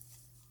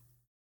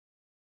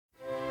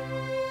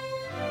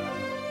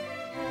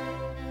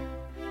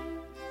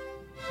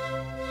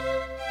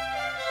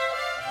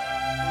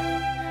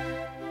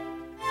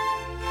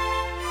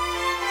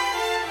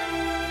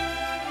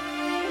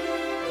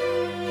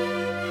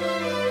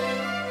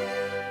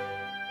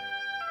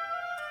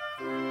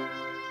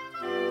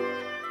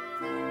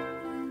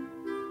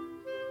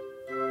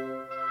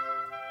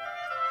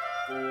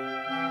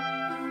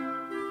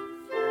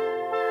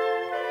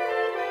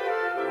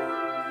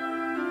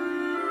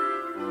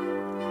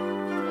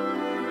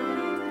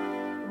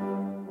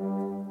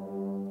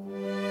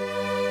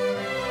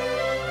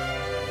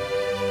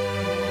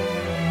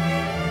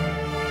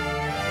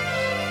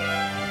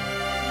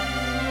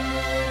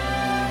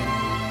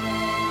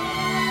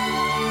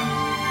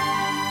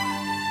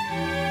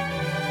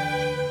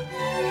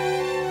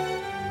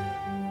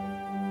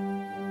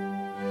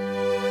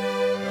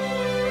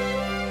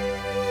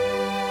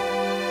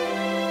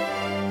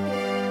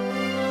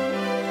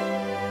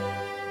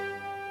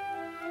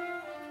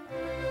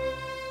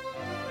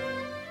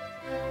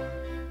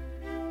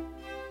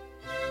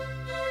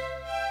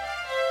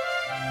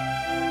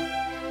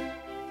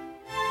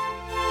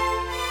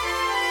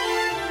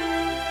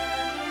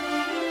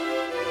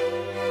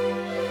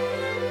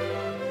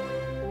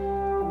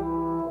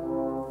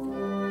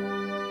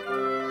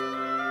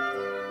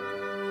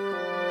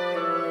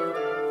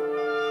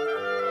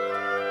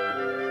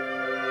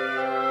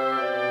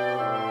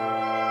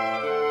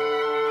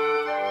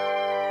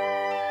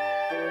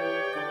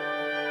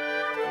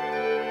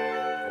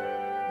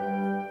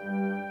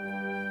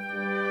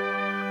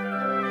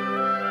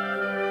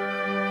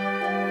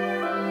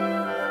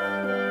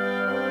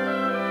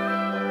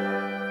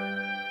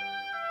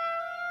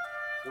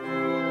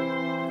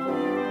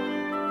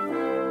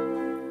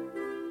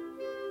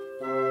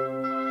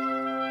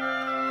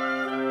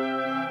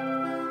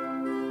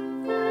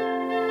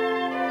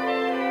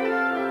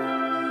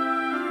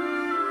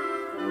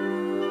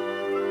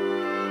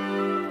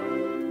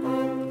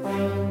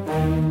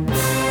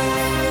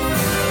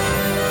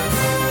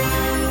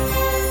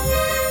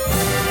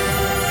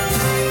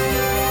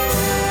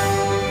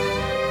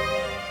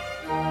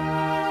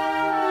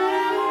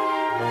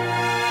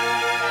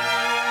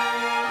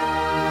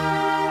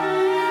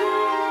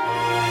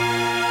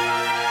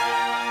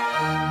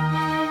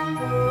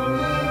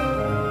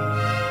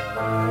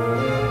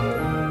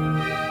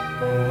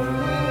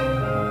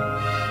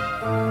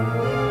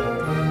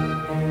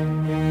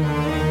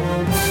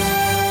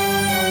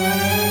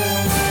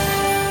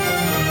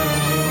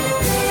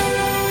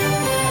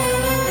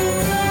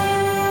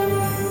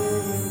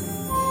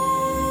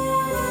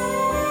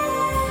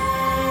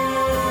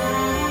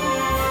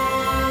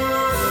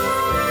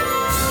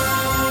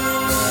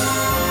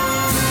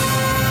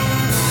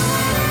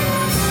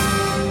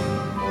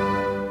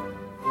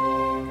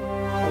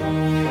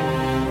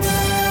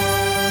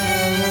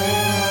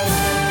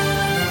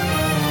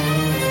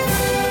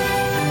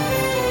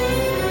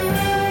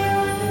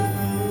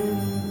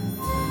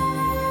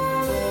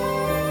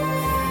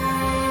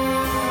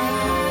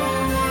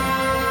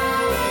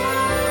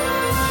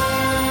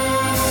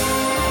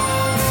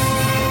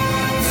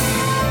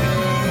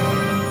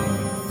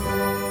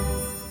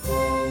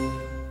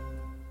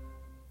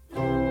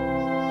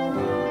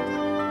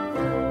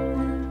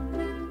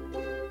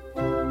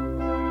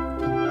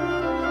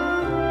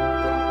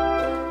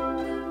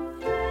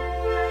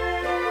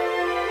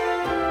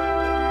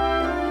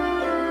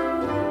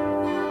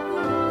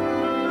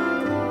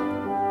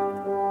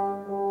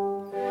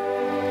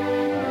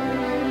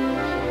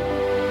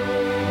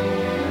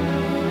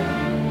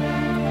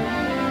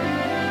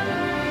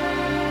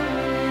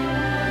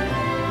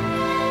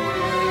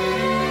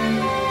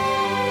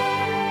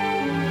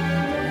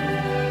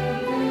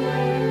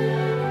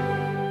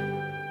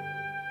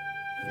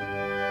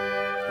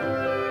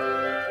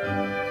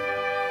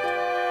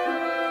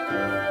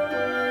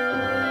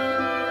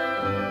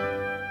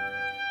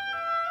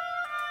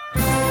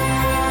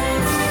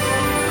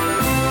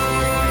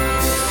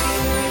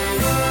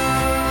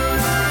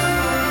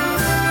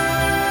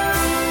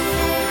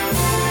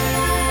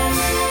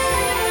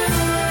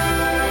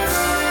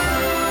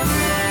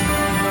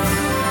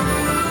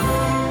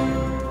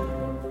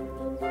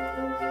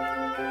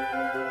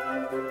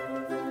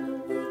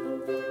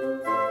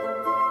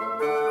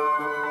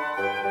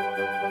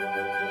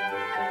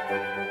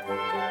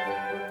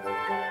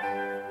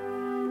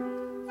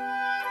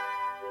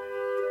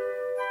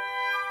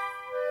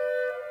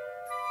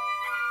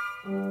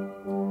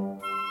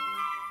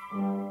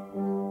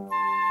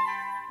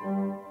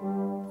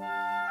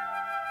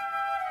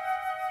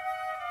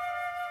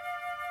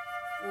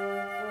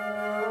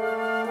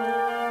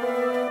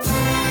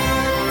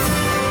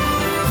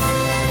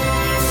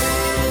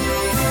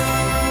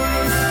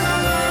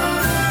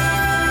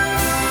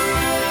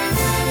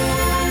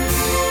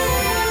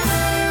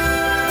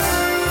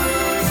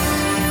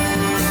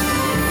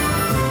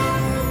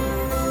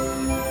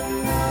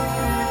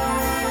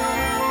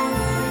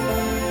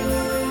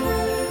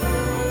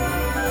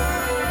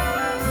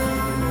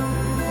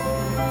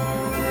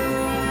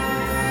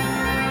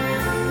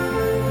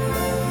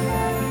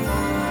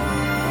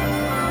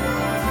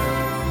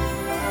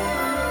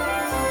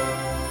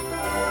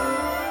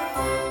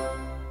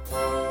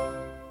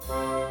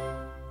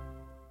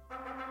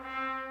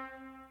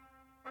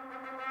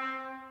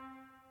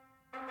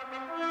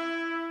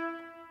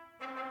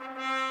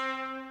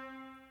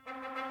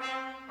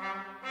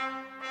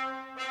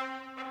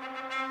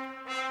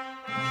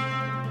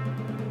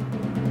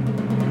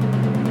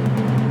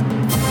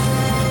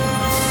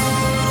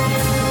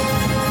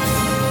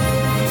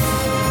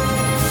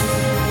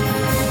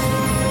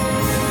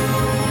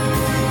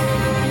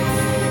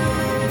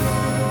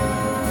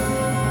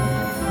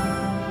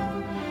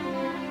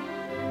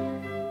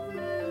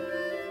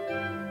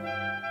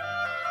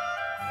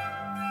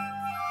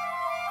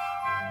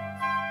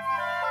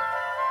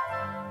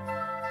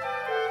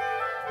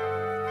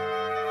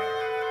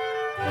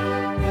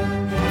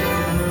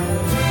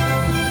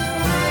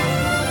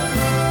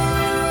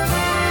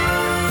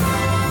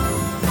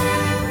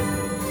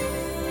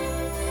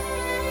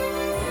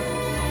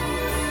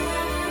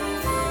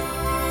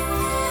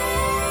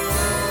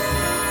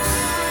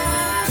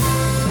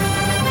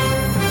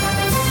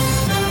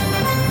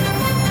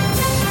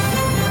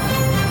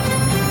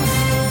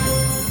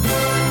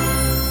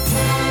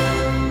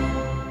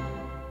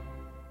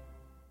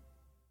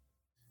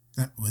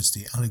 That was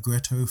the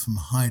Allegretto from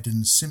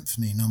Haydn's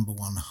Symphony No.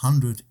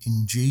 100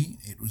 in G.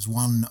 It was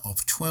one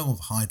of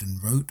 12 Haydn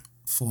wrote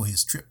for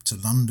his trip to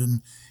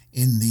London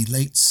in the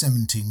late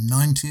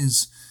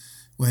 1790s,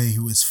 where he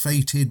was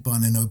feted by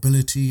the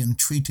nobility and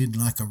treated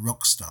like a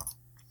rock star.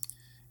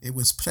 It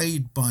was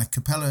played by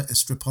Capella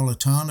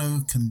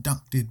Estropolitano,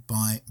 conducted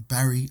by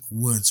Barry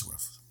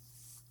Wordsworth.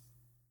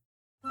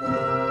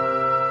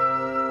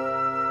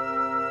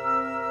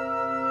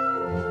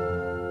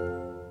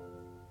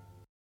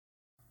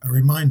 A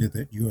reminder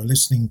that you are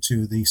listening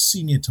to the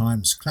Senior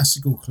Times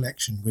Classical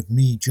Collection with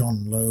me,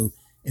 John Lowe,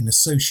 in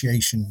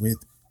association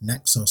with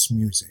Naxos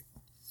Music.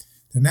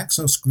 The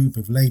Naxos group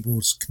of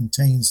labels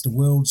contains the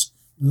world's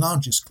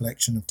largest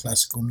collection of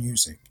classical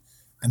music,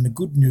 and the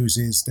good news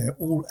is they're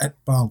all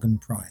at bargain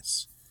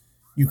price.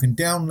 You can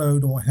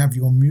download or have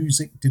your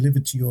music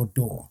delivered to your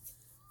door.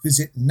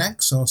 Visit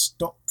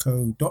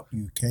naxos.co.uk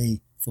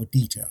for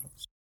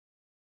details.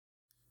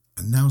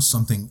 And now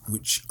something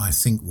which I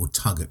think will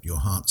tug at your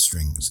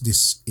heartstrings.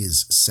 This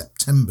is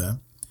September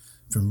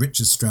from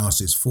Richard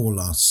Strauss's Four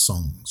Last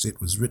Songs.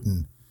 It was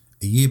written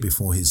a year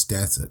before his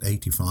death at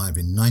 85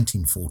 in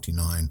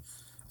 1949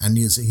 and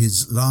is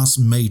his last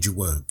major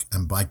work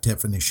and by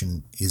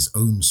definition his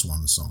own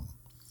swan song.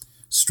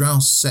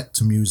 Strauss set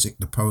to music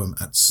the poem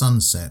At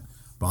Sunset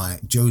by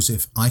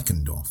Joseph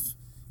Eichendorff.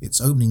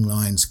 Its opening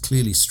lines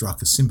clearly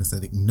struck a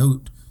sympathetic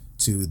note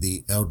to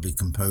the elderly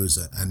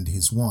composer and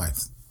his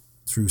wife.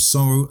 Through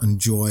sorrow and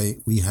joy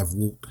we have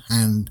walked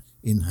hand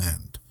in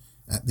hand.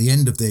 At the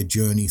end of their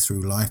journey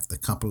through life, the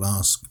couple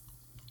ask,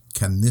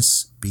 can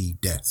this be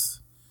death?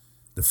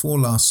 The Four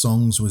Last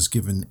Songs was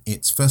given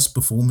its first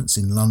performance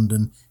in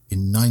London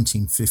in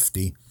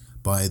 1950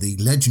 by the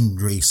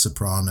legendary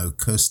soprano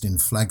Kirsten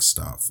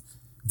Flagstaff.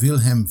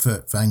 Wilhelm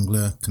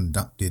Furtwängler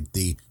conducted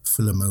the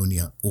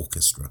Philharmonia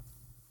Orchestra.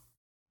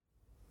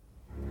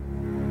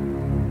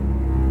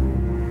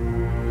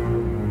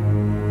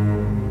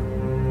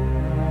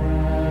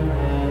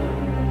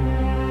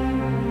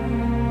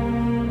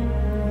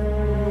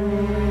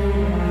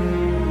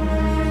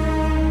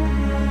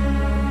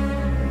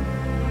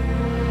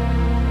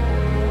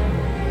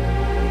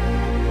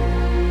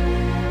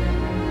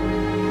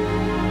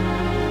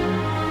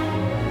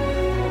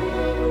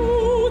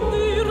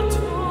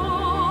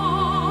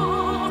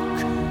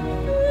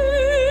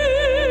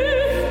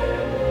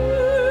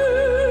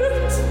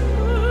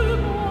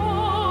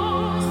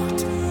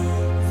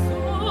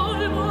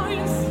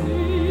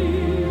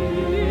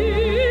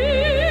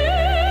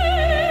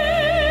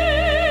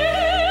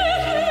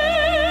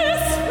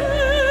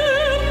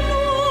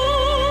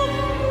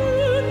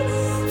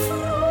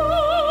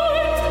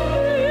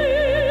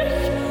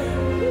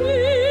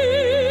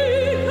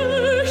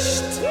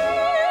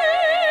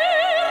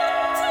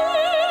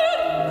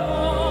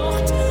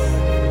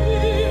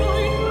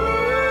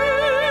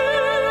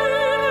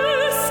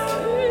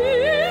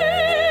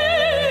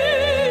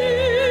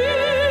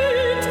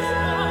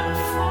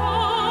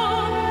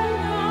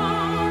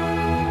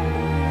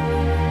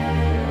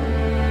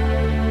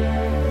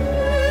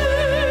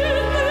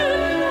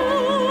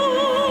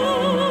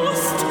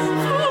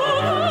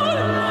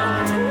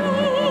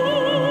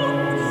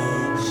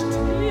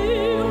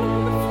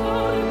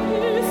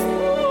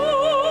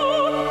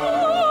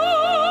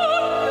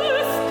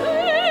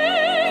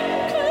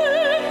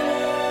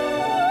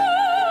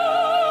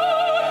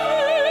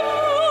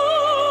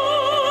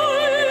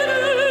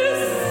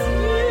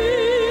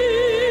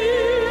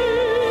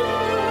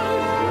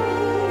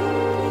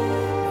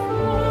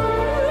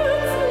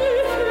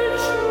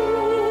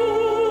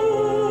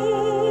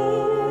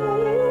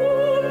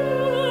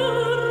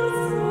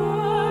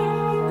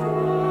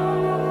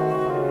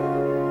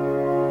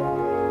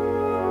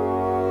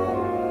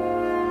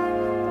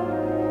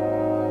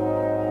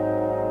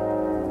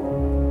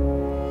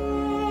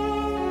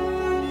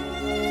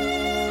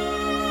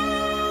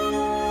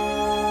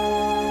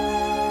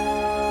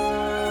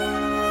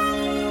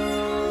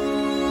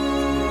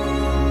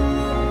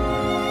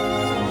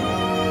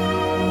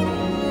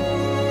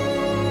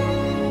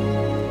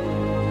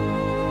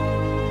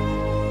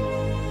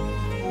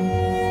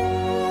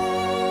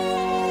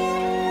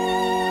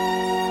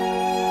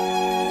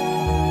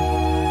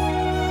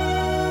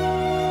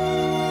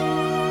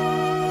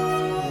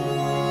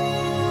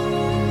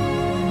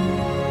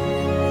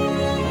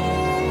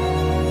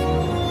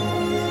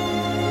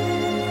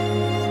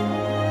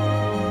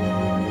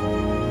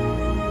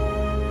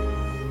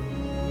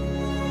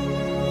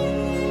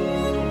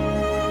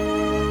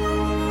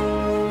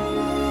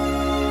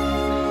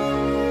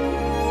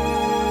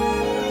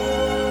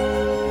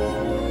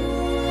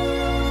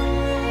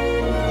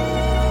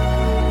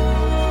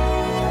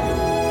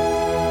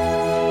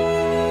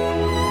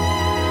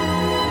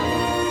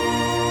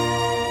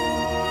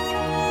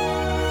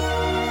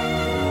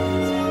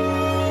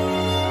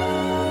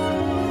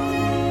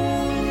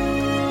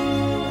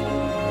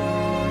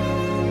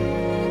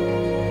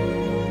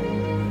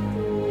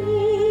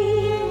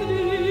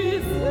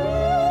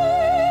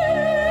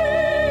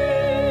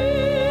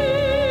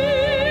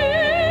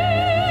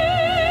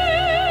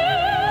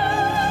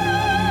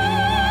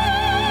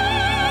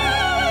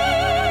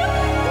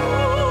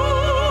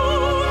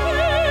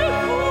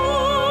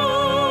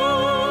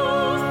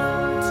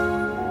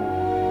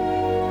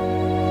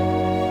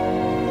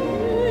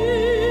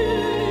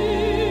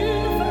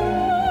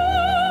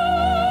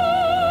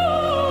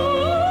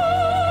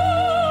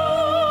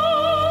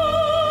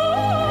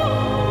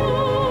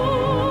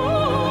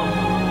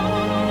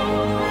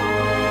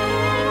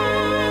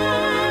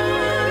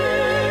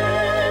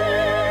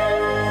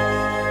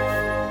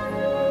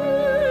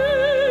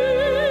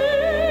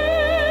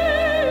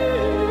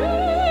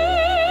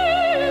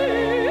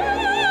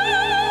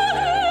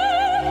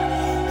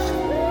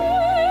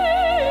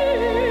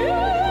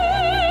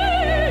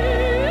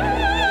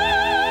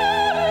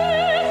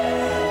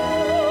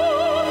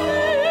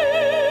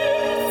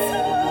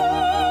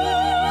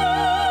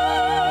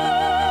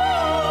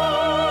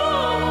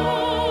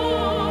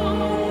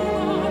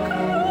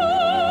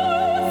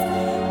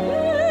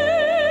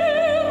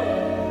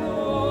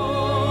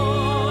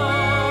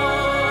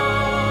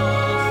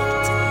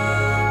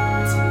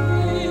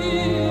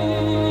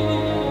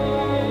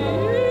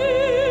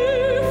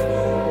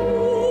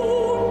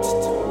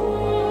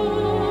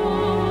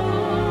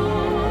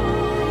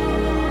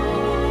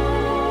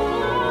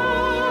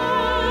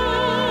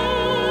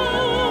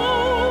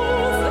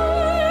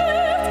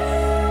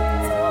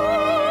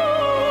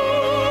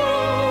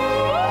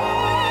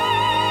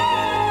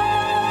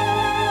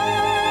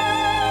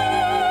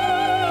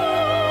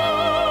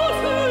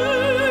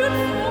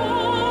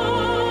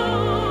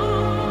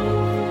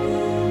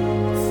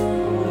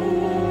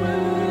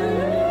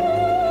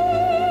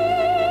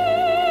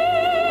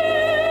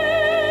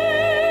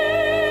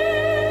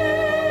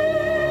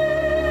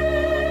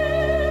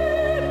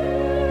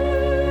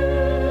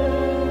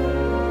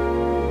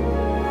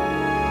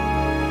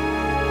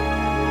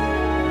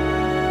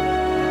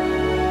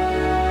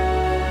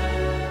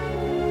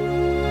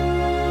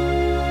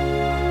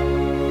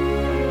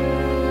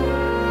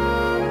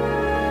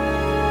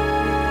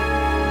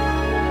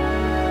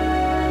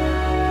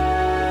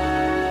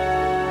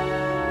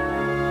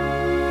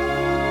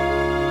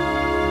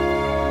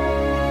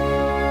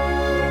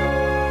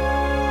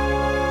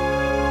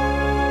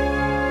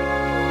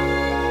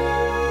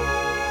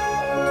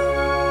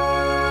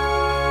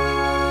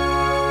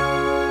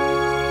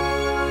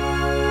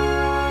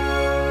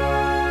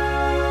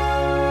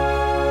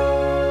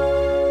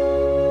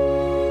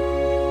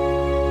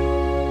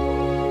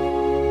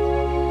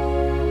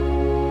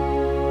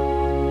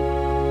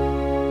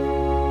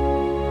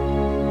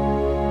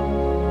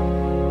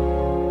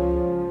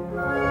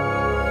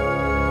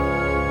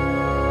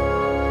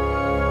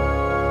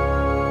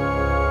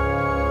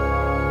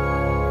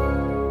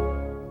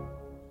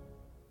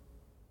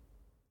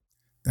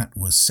 That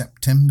was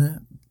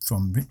September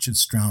from Richard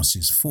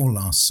Strauss's four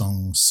last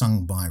songs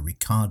sung by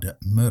Ricarda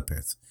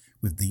Merpeth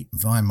with the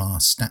Weimar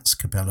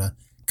Staatskapelle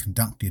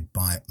conducted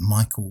by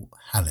Michael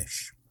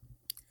Hallisch.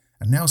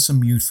 And now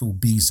some youthful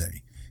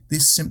Bizet.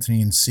 This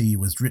symphony in C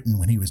was written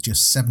when he was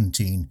just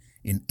 17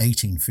 in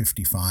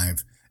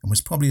 1855 and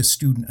was probably a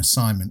student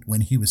assignment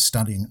when he was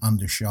studying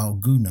under Charles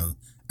Gounod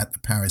at the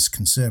Paris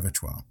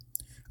Conservatoire.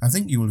 I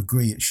think you will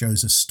agree it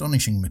shows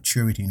astonishing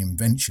maturity and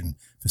invention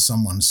for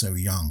someone so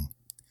young.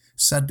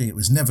 Sadly, it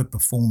was never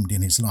performed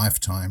in his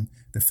lifetime.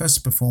 The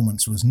first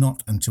performance was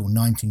not until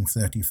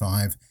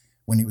 1935,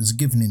 when it was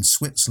given in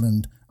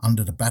Switzerland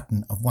under the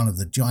baton of one of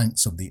the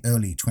giants of the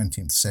early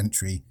 20th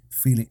century,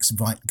 Felix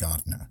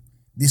Weitgardner.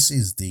 This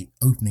is the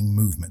opening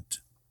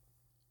movement.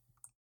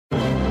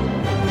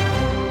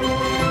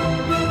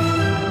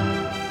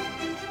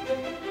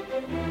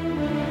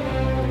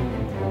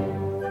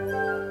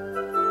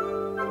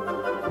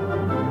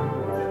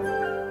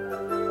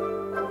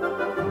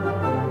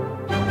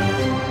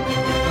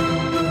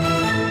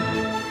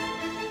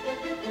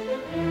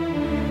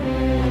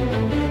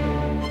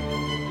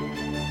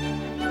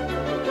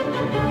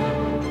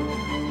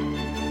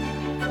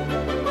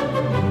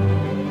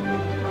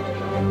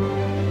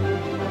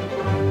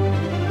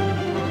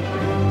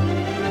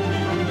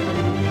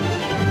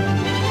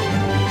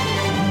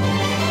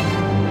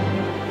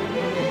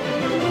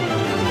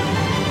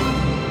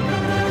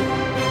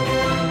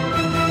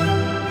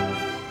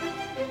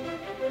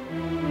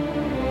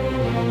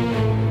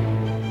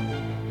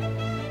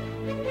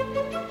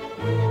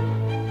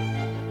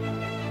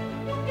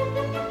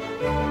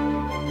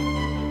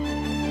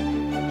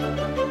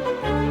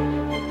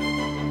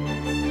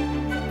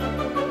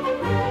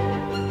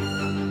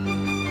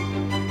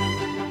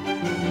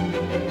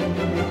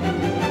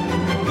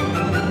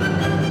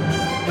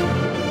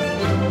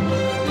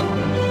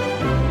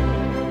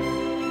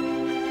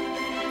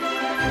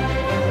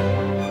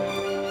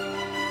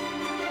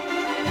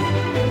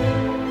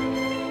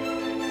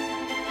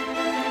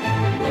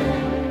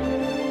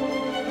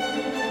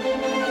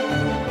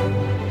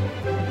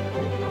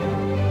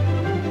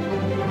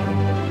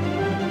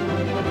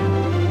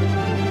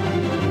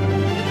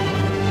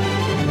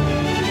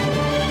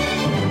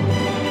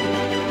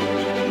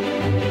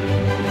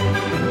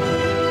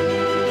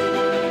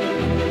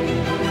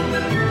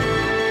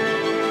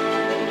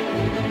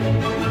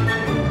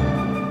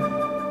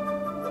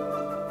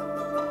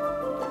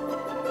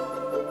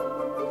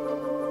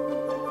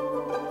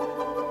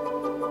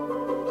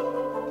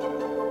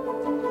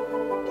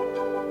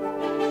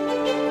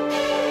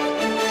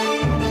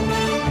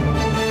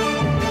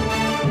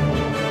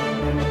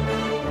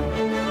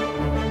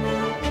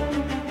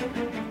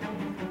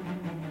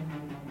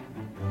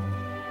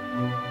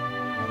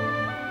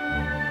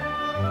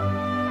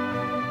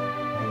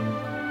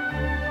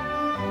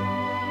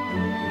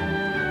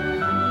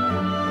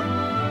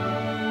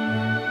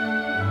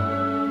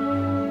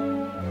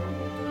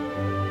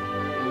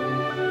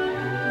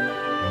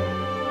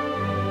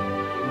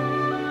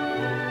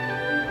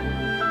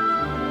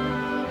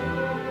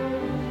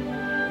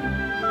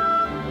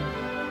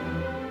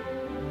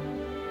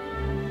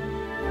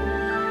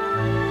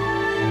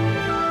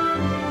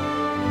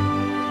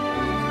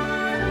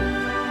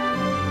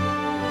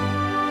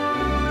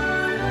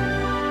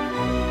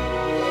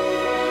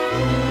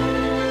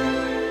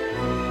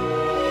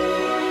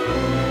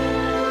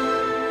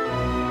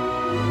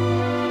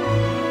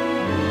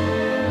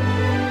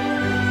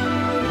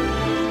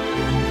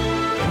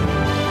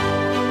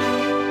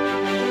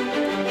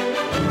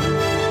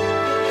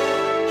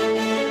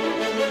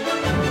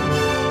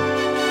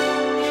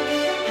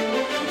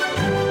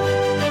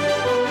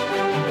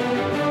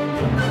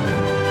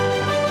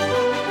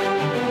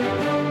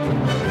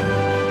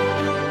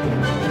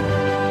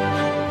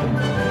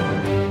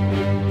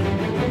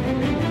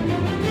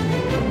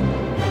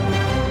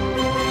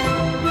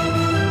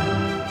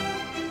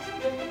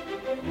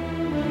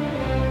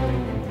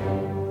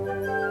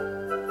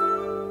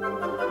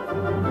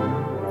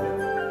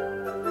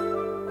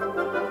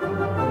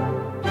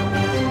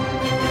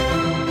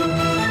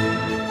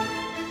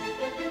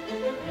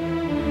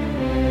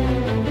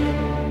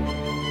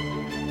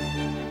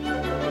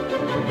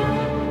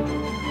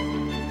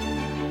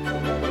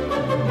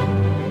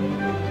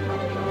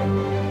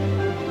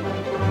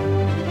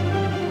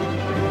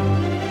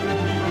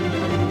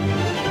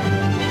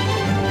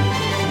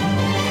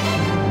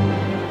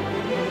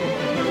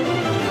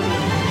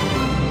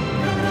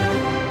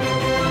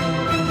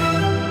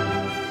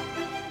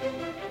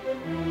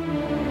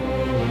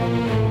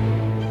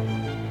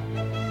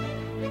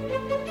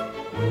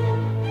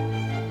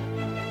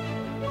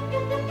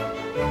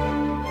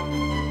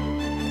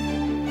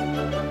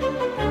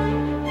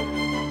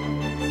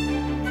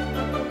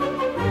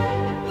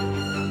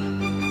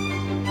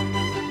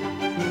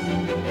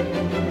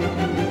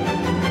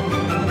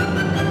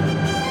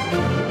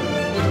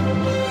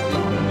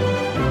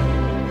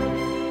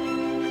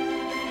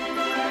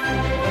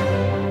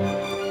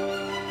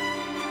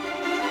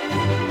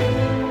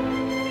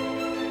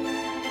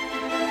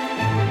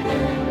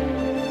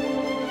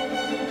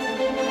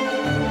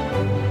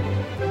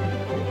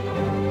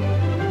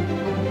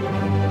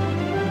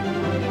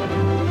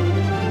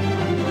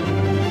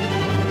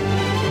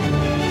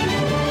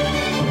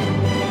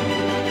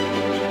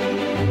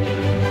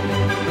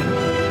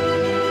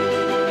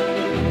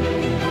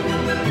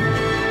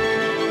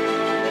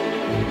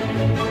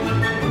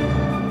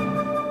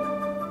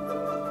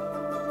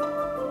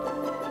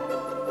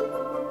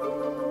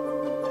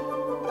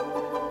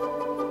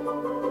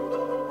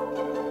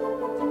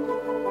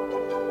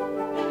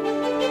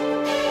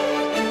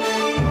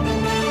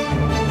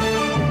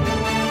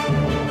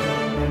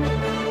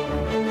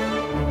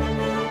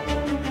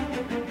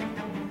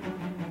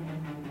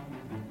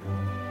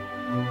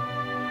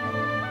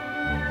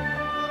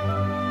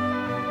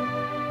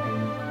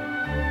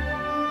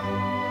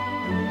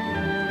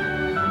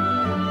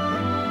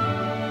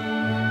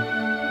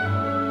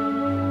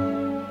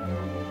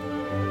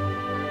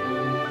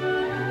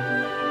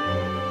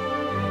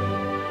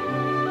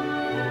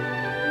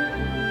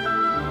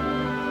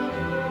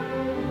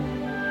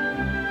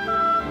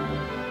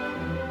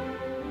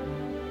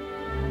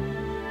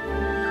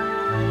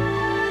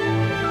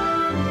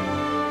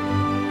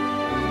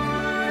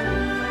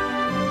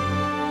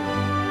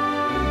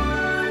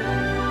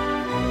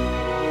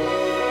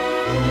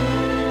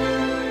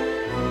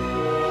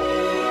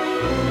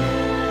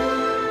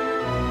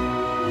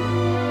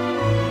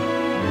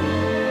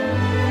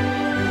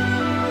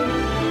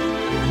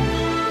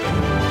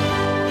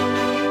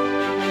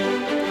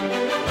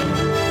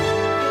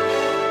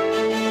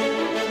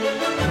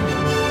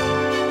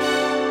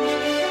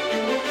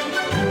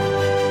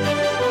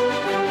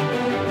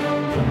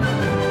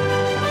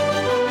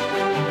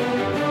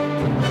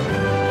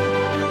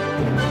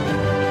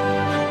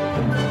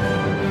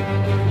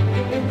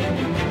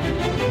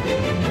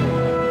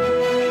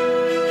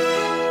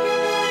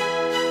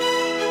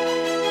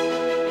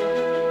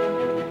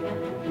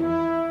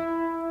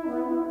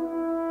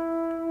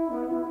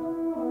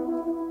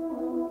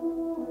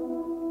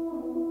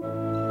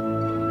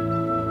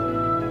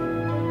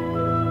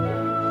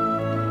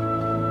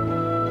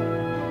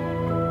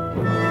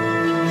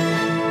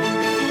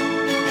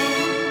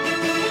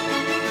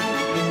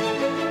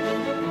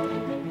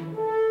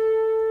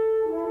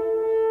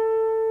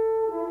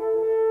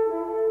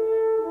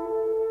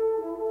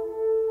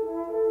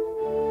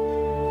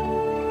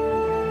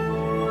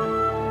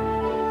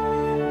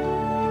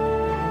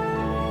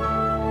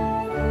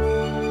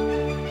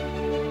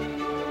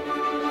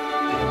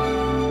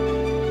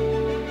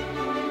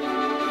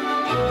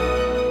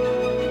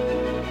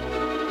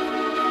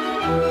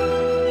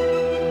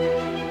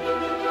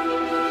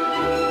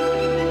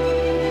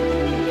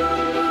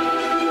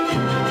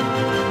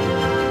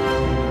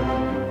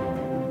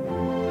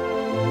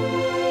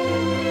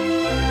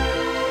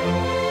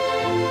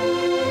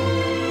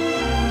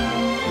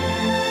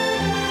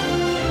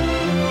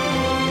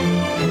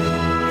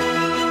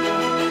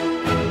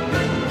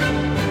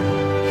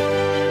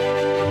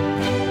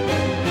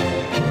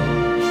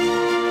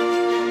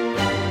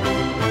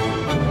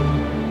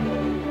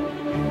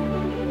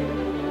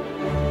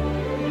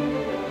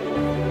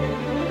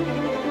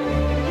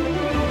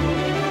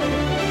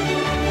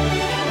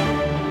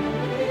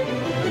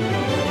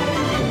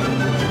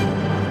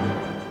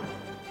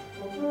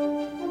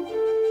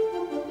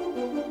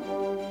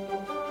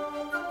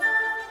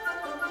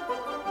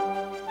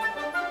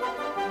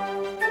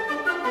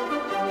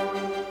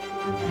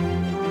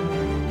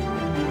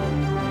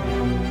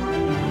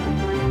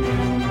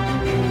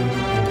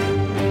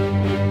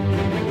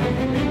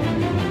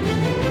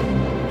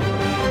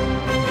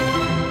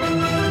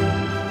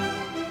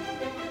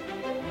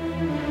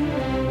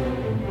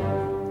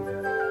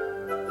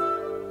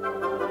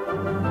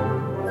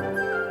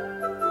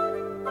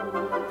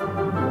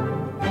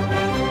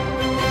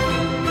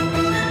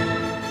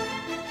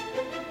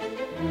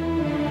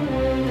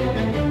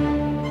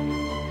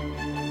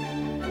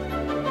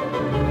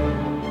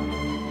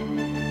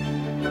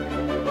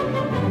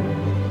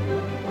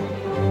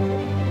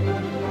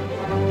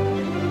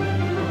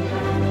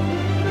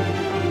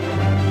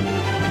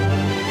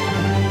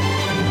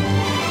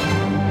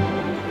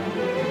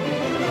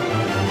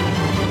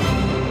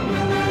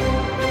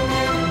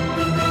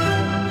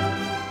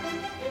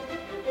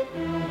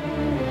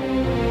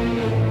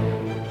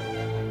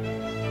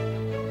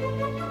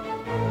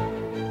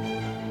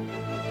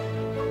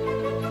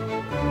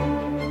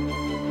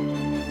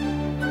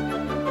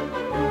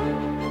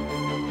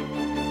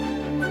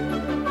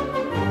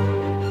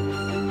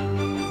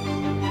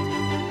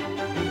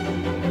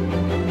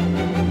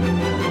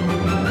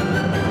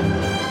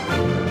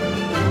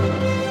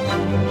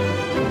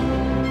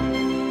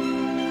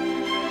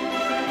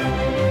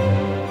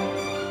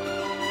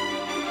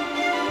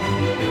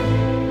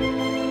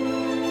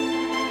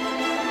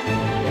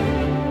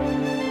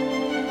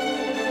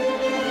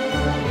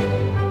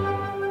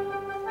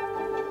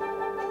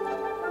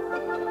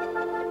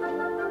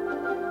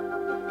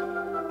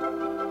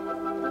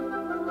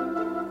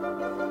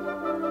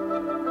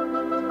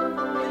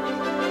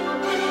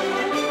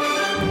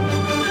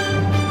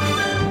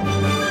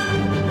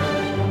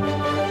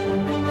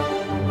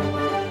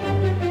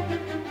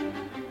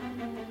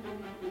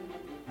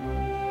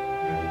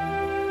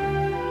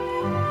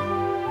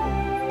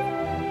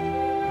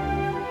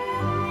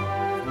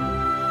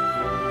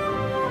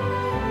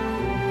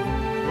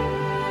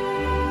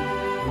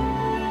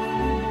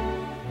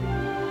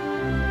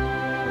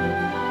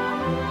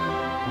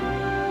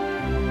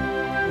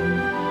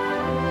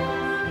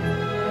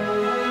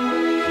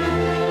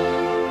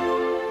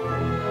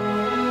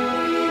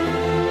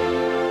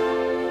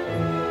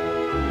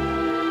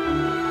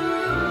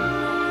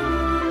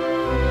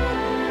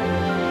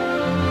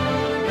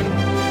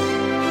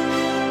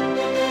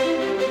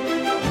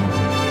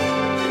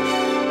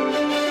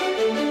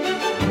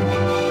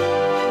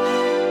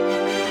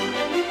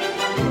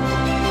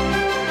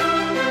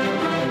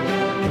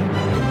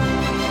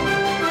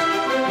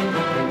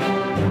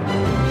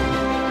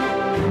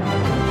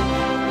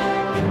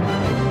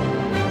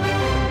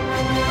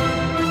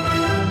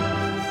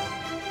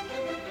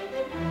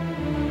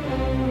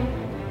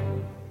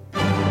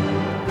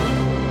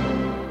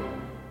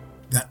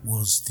 That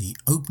was the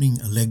opening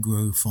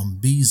allegro from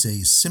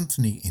Bizet's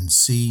Symphony in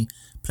C,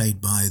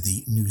 played by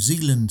the New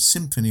Zealand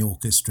Symphony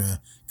Orchestra,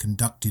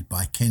 conducted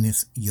by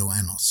Kenneth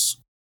Ioannos.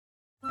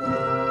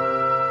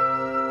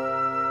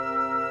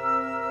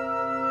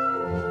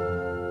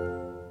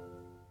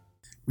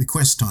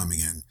 Request time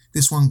again.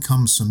 This one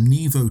comes from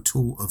Nevo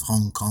Tour of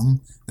Hong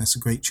Kong. That's a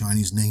great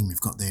Chinese name you've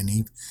got there,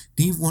 Neve.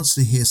 Neve wants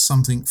to hear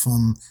something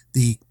from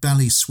the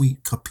ballet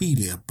suite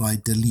Coppelia by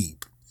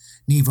Delibes.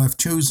 Neve, I've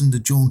chosen the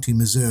jaunty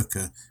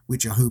mazurka,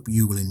 which I hope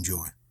you will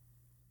enjoy.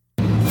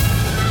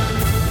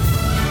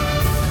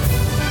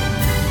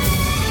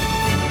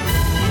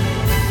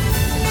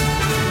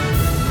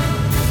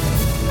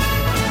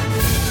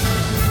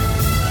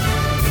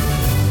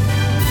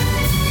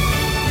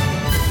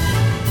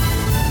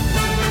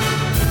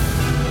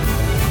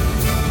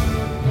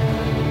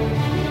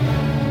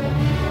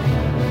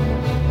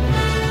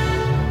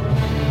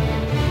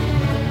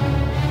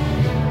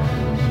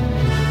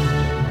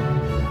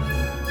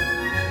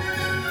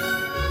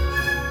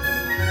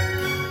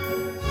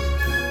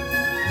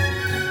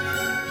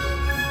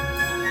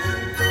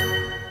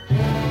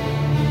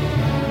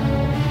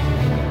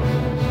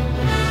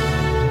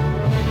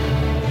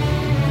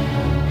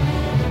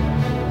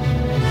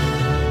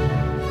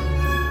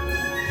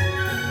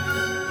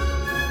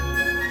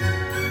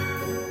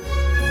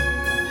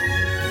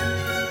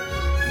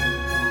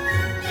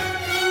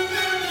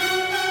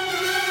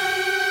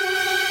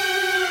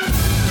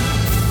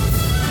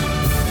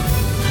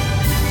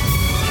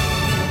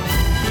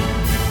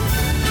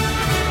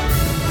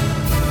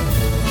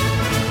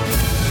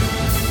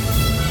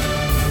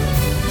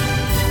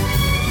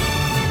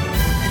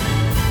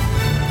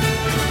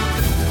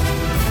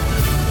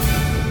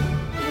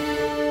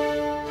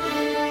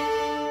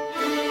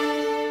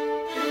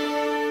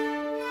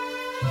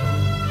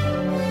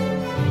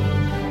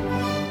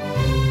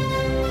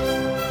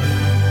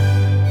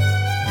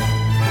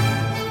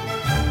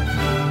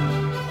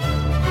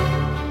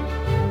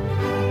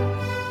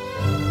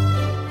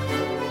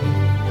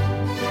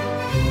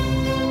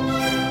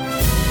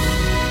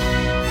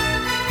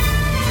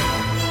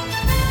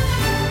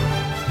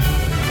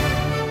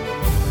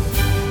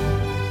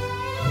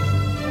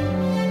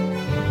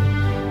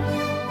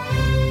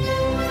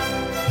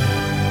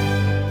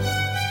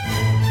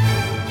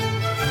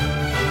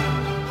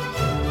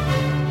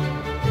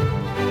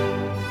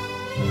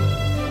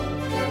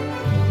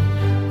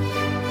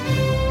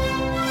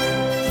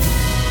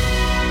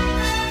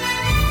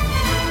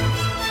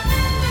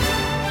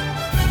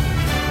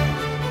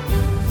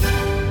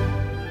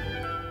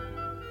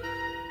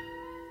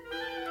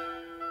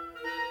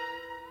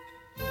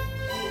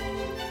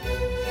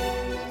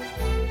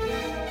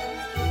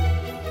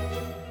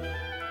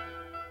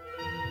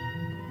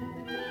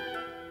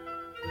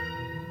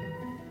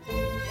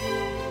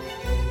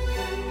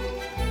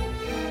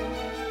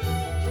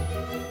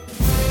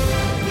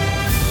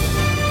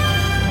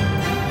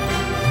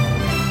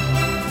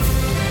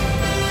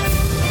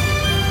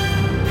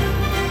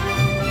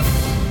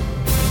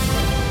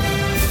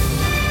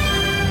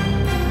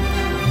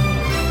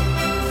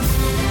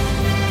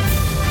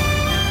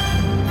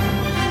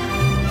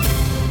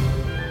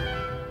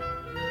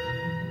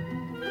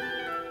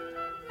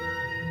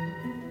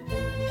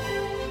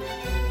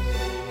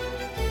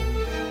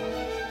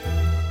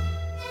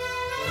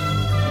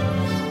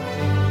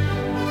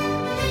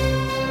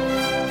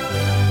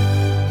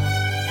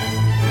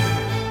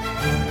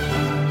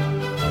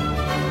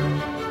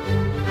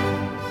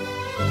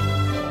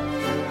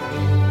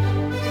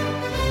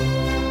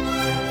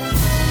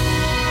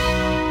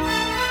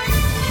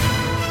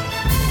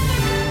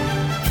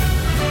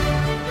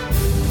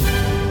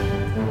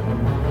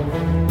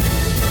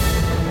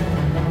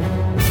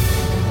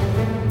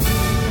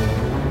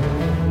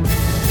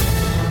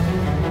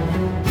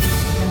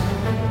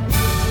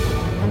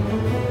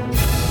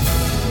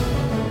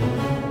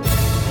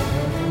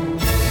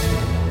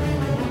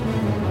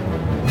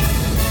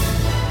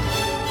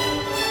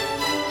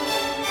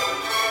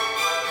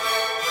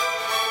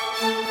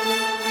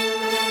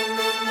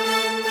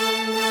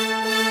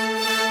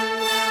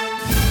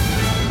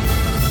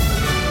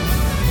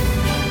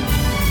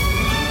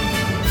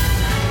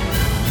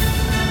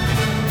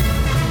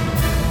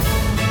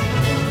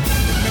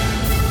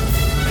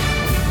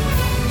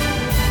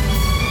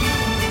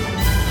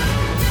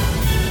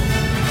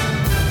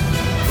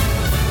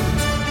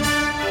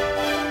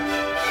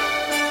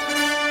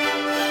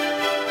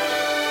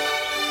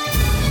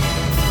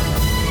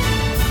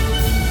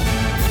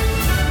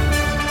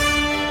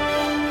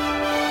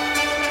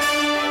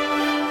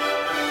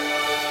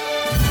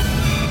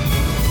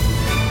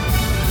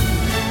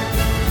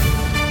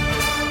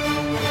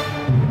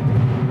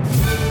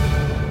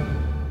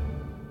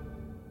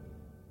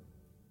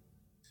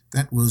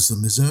 That was the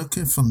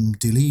mazurka from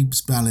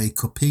Delibes' ballet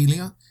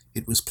Coppelia.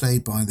 It was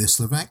played by the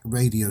Slovak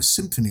Radio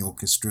Symphony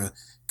Orchestra,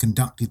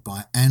 conducted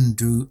by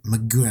Andrew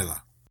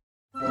Magriela.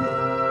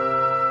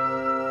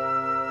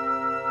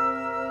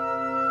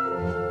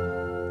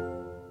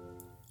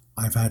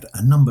 I've had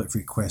a number of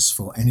requests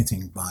for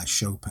anything by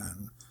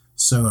Chopin,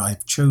 So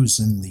I've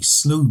chosen the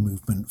slow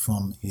movement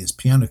from his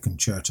Piano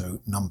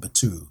Concerto No.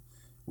 2,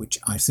 which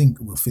I think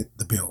will fit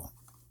the bill.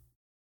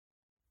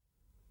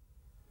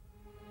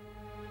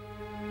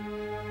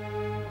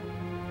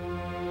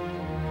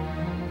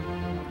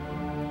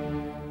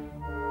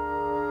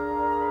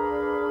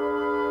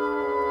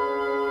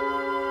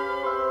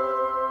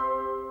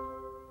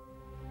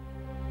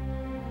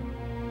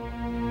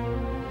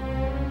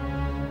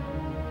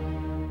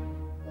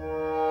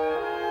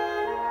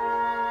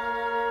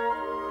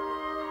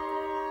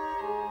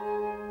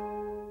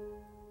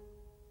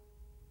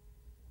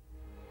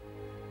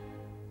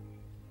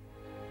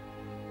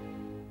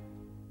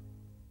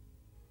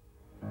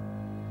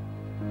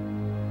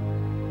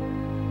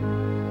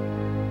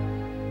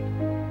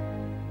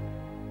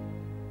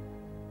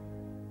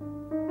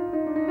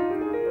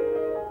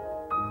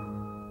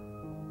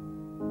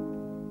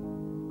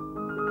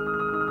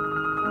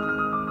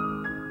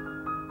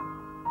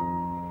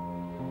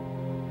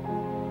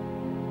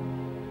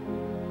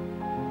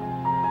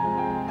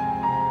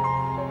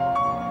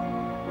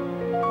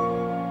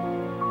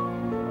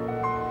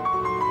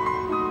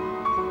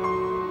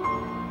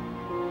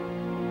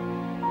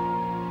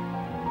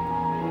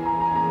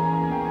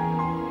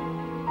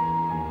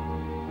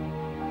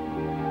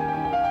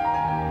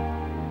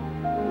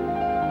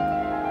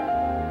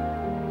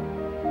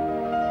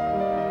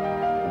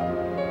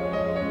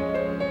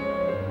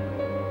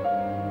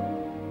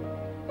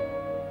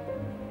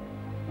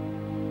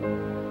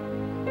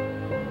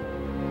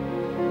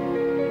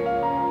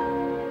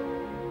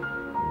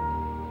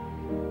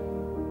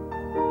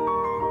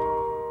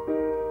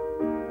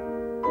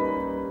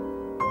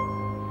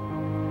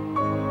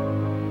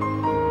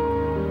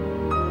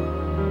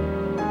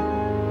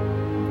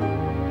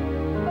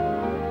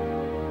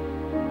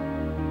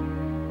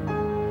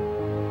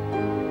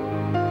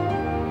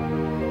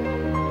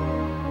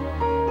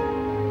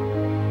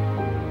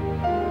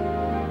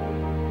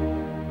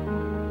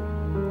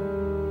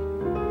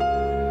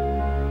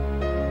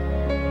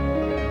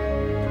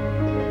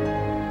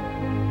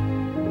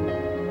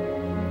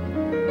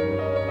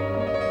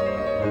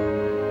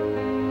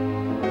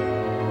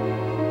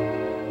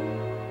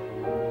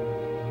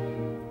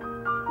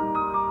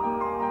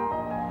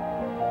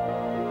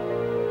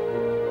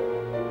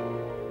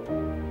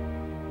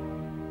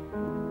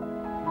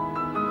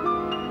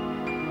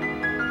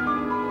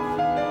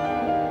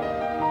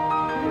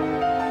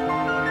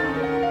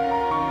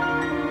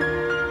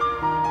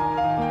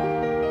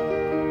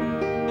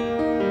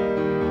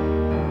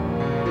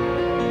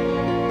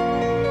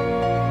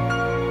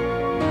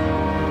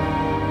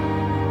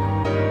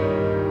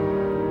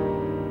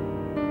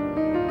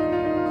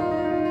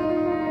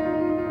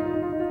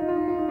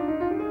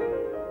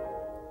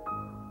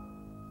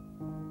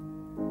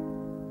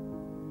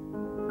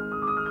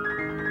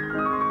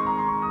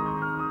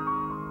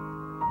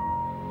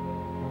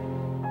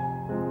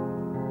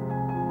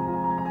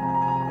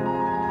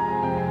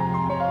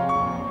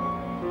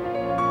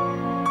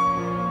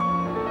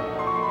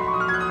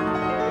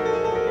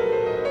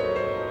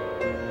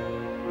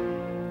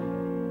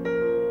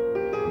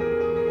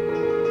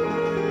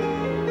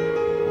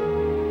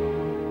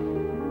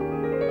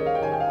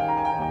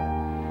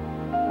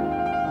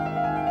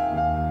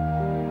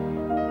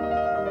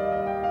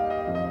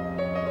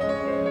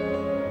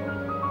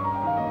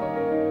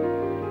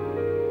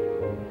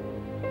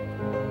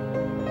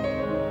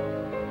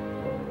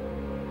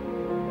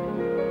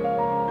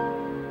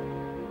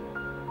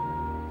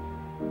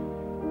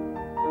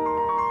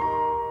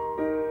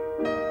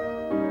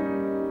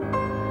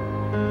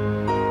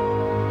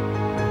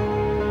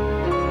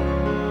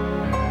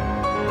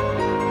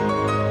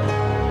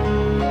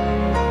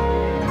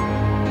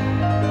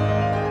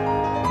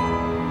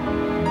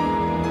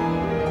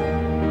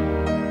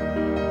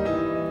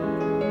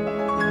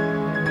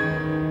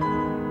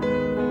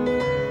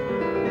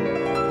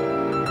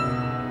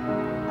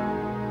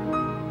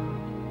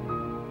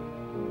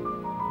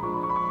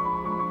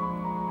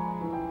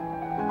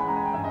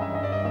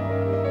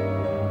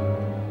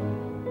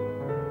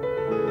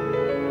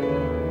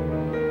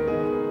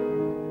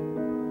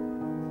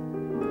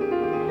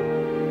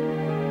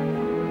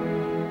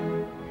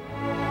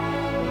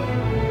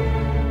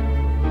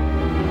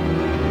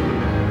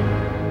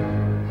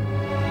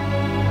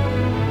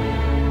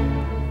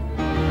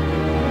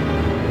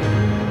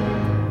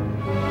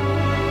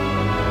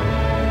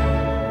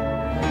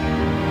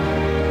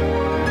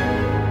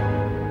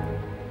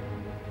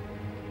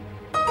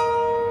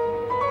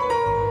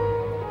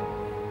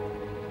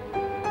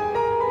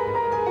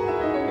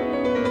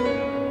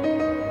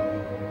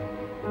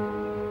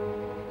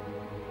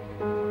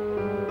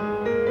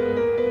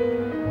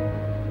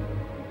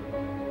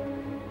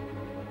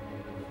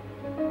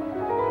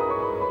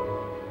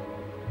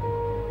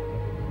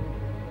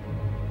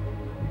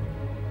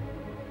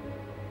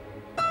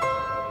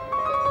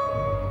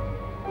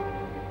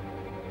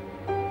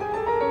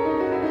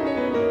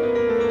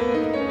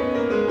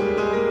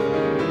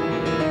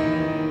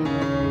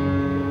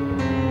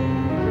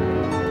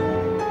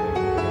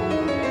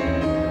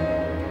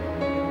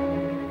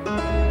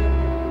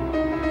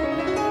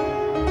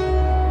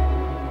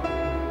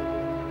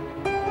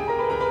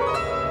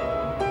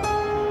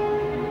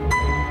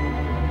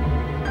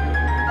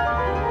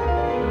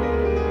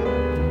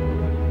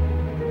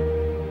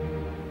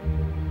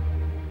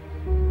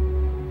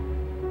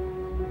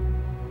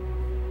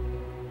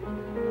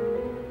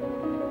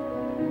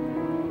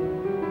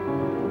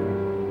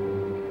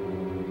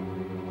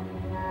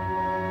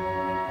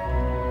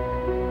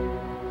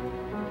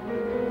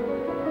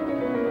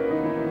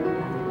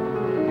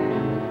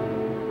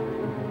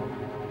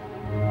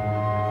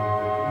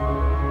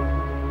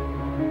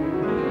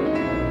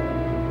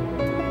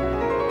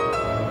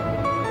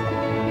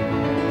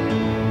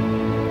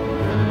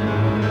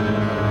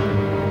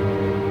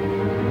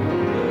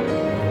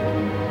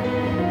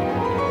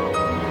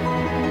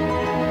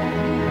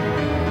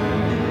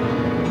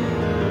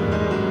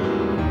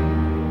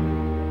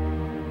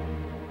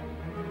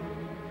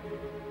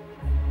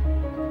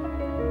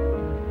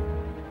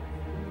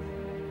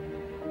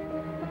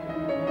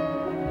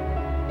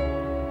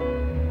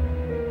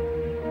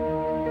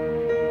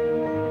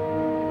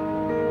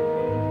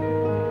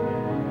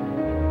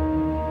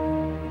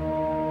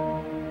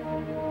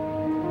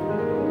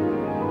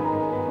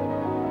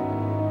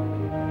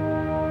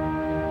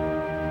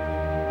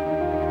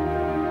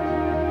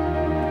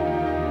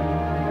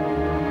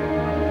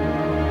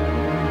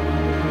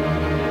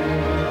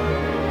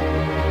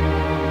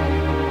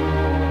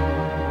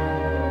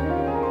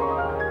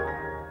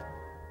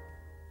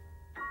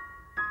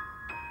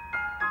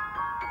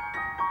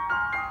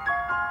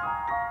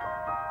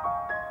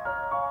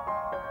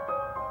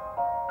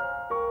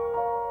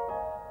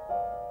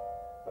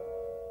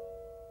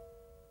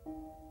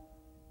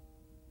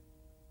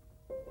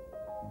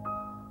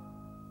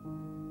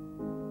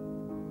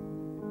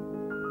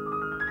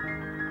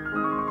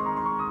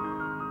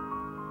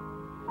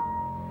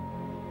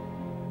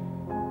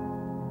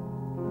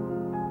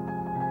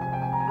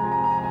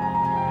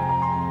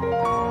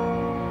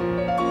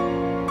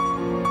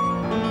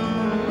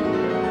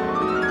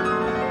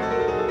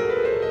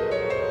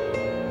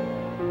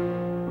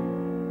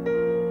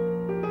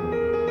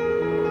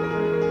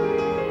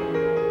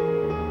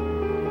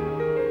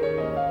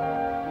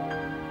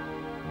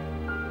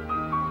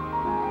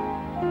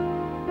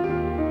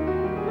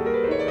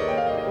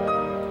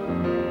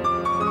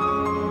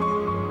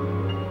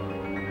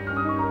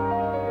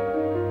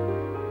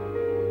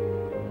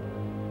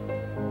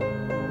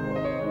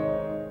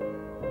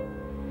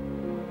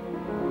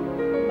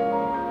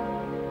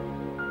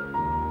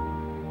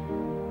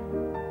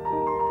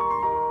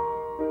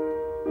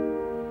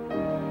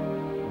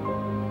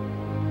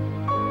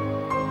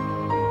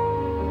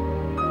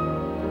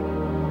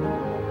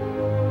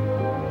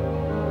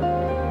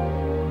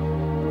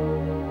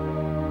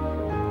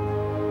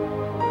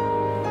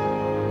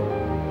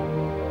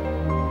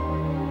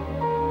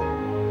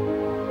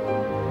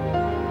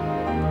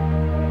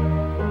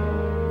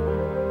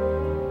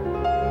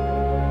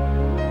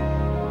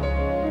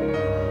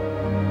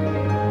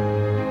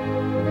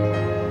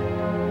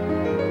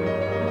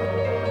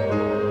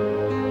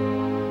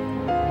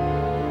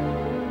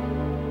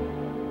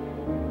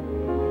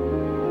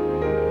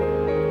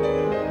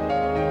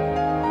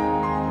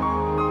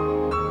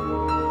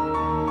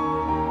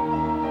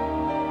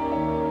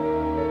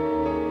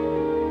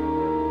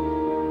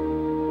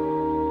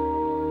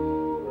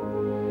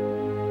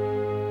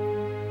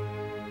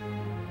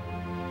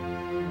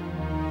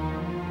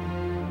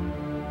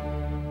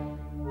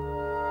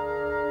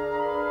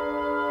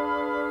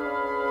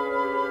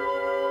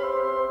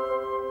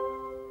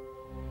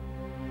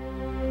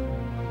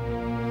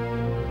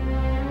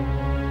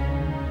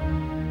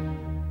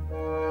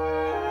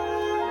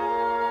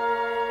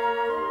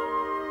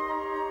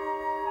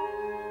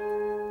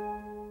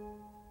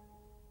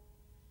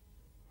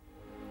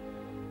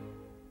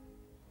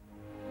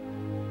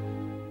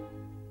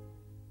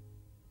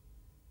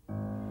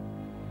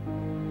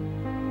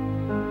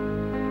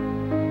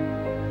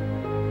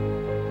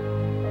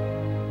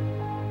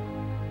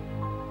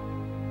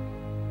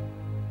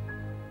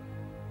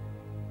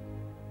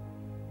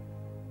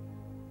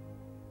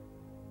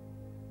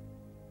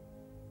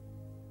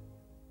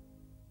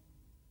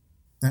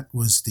 That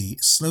was the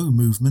slow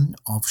movement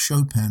of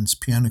Chopin's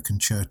Piano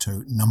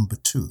Concerto No.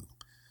 2.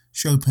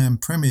 Chopin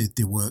premiered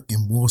the work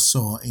in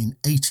Warsaw in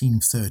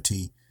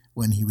 1830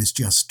 when he was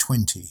just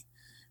 20.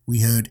 We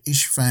heard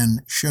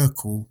Istvan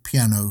Scherkl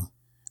piano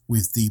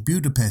with the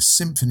Budapest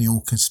Symphony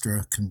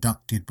Orchestra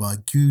conducted by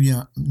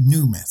Gyula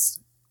Numeth.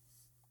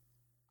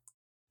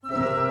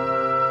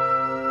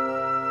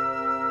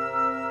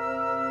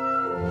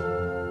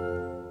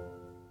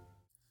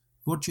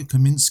 Roger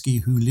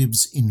Kaminsky, who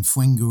lives in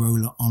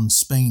Fuengirola on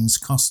Spain's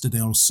Costa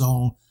del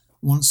Sol,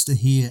 wants to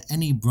hear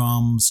any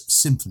Brahms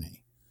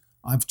symphony.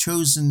 I've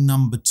chosen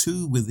No.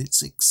 2 with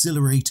its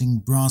exhilarating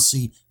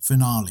brassy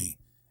finale,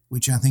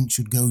 which I think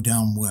should go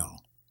down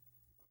well.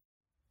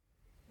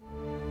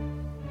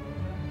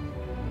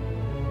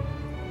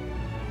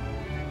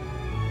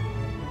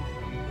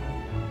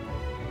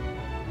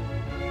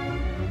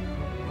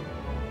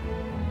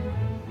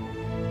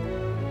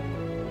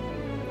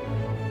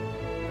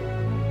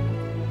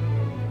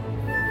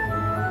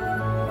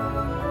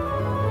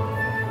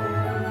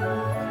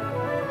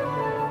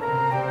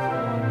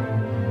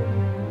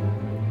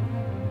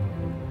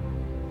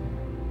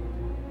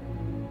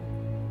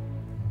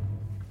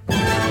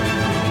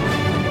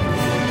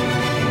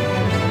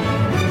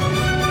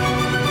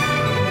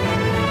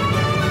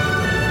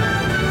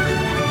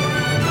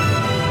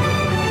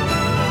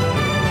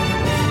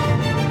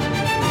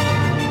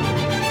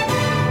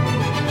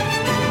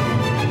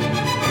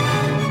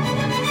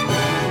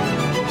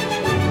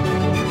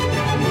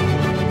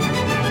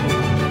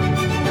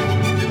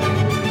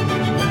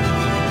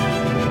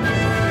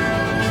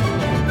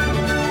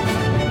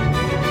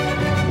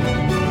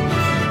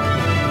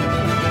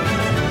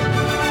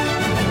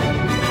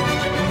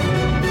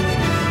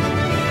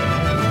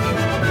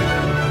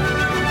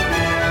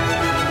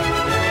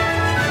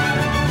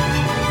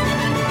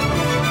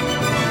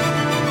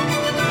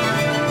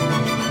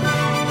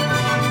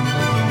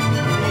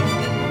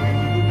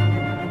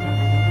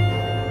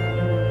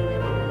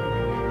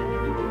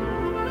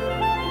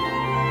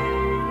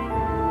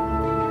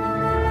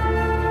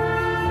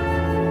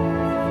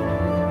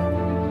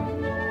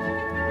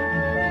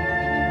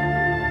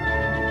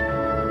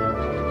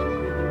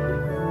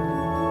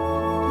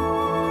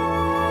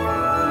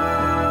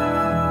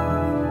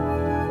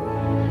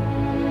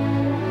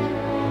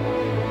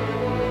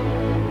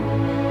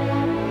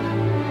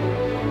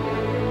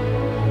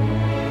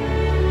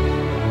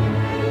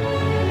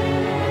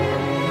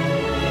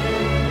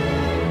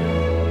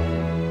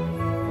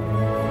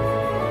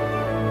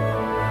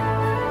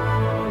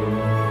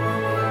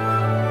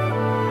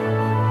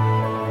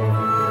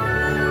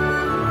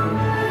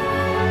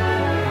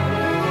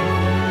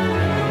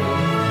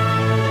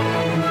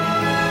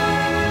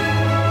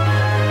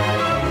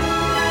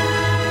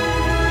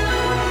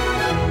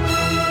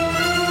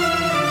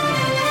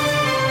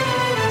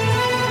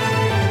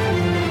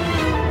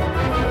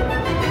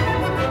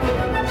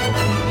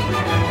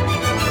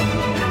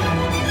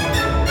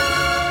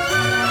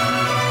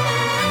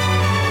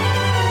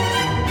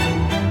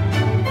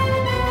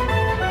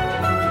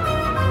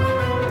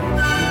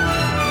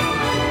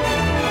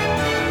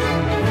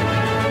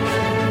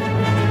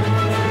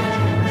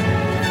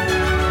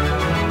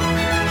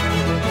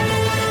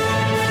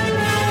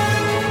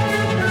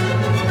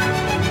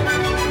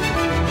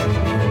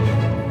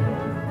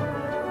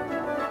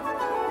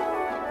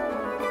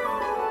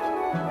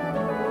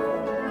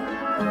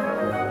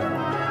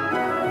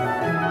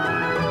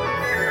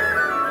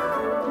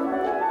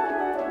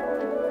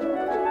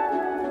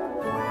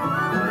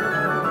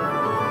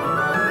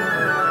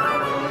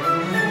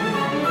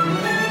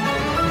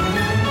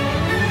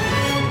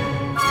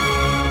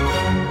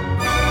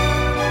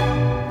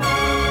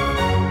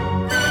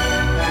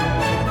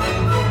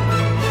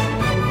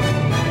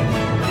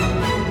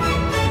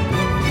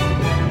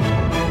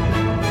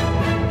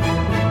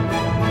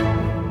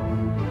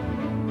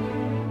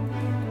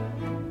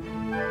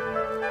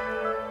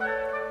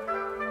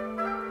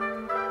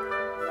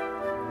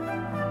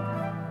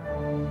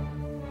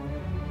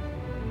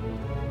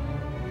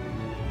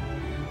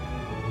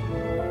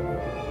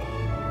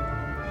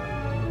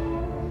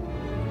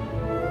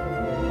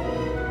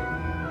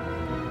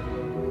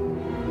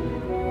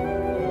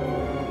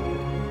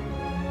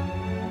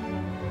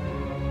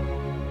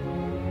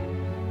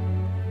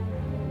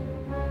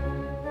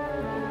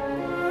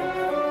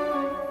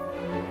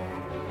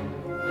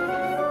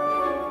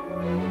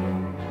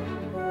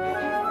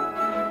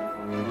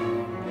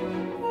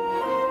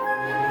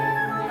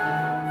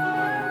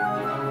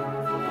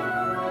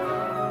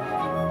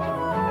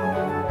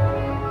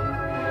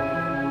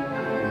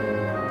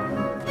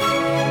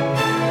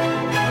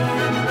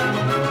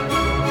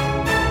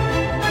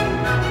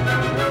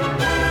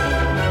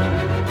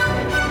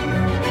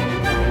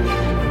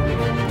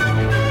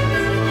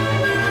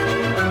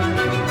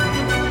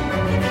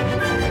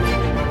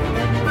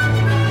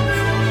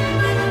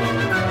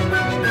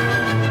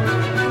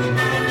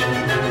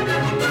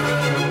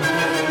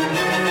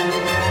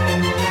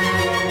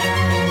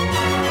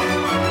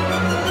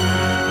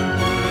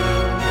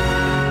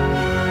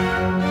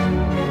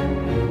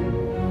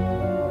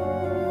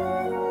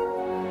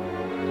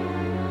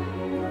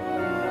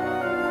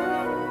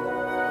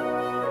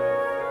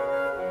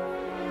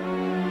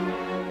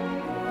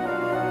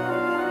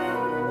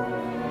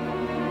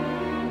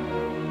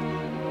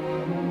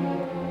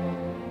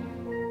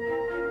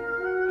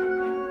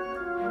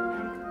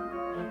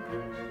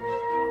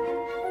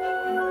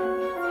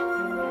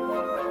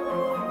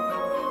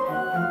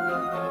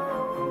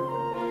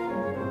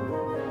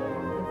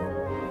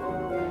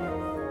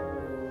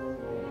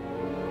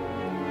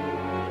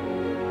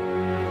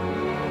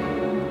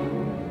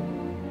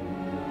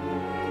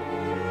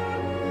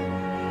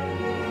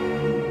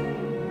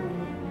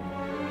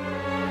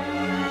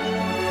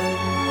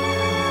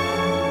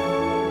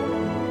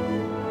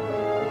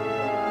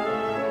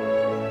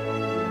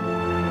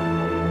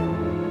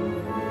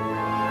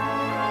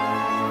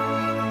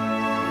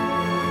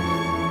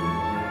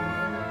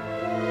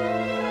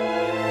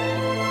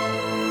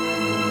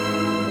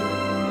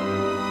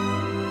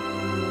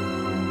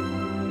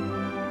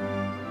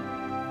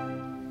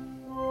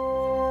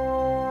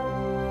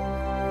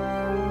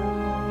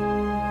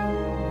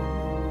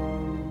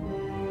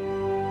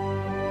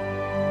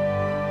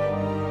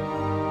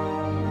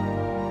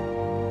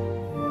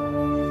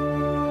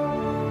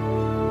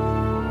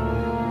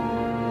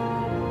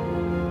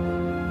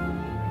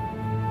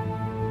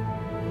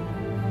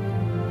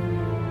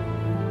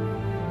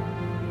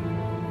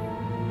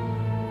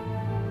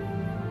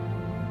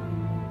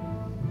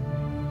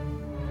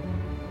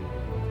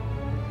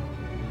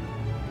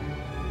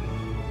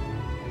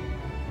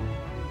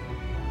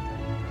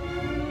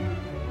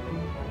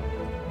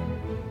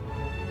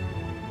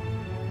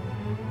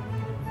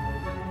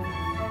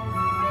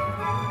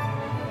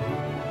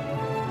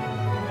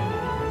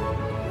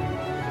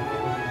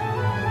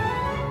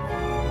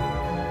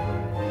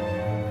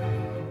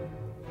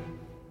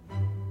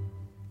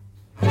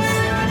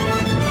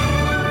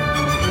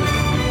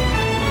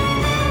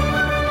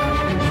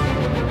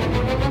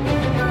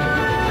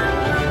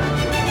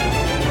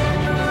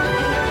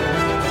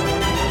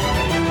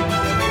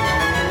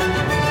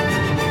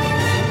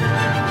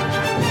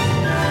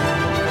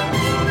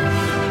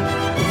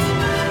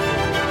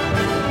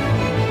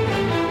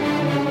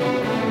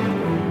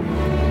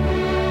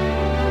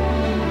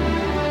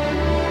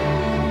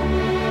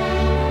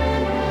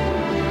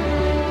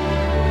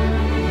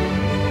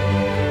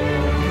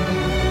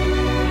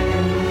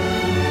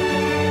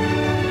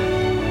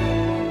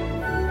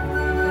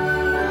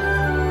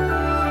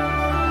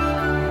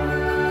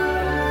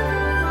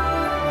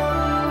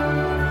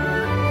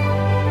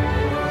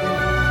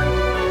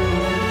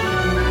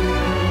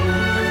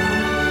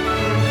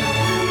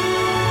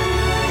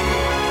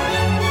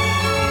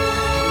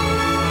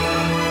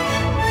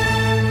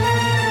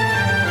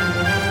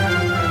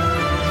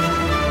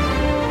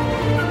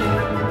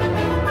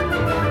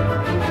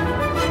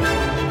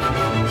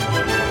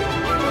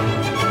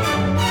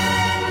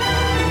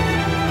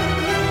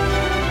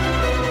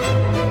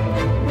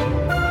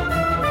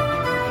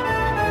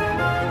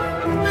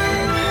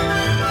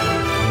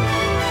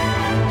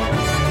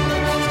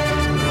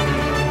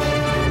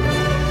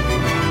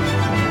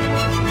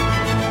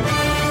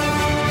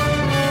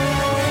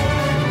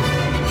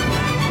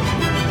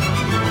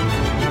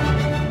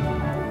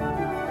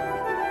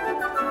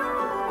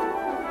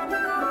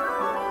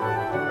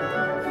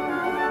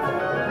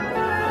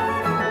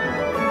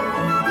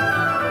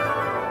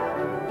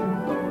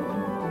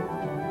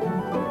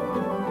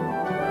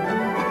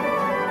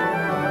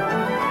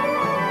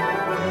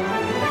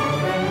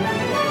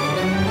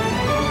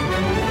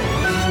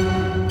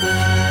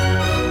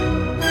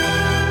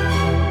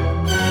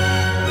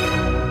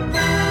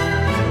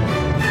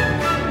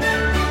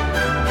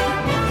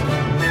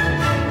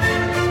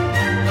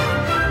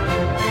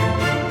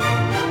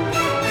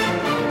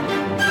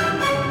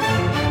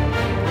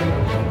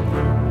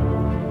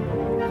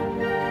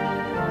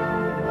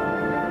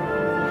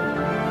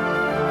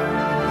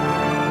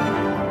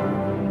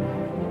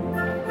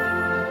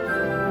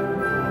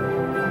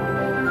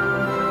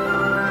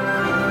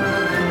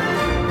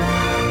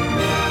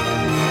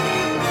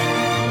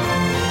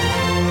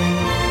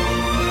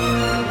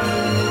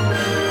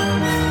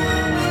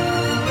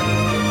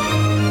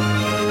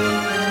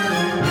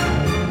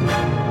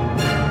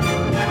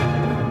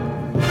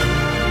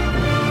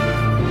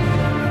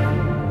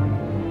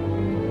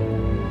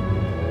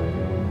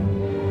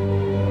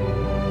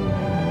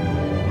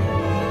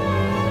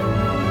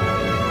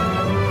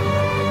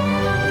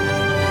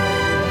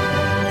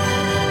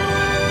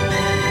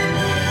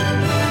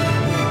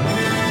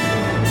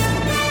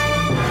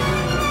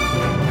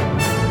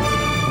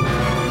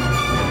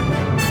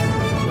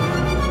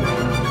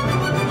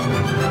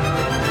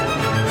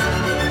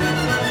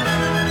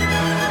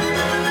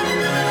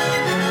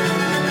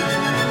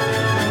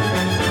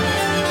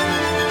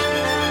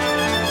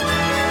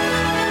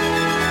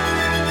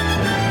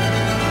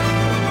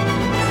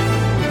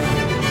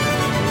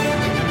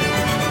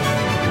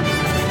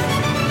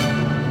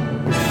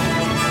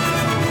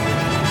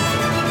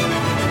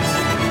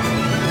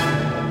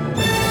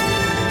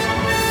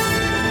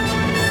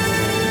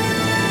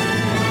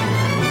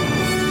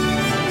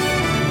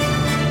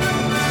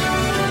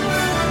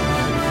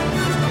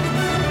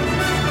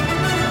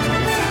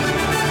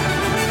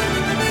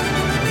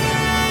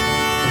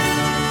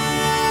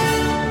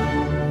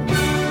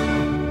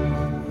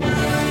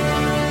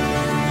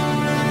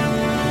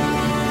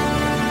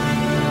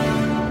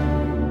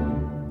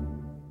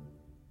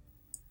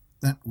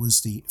 That was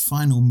the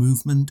final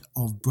movement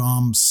of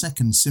Brahms'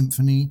 Second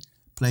Symphony,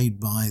 played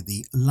by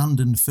the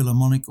London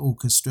Philharmonic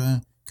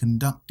Orchestra,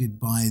 conducted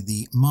by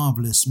the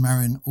marvellous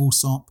Marin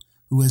Alsop,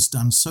 who has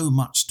done so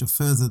much to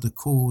further the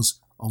cause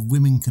of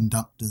women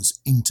conductors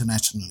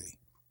internationally.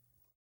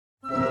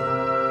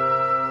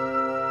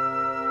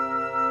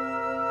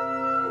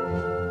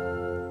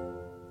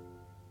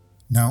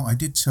 Now, I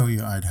did tell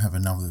you I'd have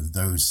another of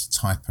those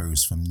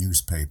typos from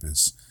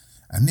newspapers,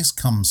 and this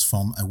comes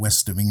from a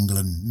West of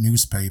England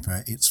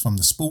newspaper. It's from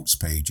the sports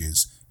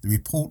pages. The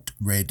report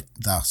read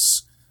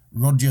thus: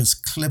 Rodgers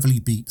cleverly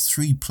beat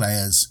 3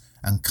 players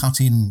and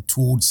cut in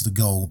towards the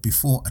goal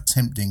before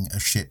attempting a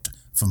shit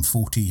from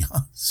 40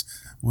 yards.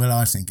 Well,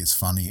 I think it's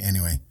funny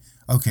anyway.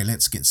 Okay,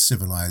 let's get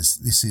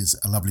civilised. This is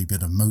a lovely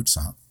bit of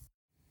Mozart.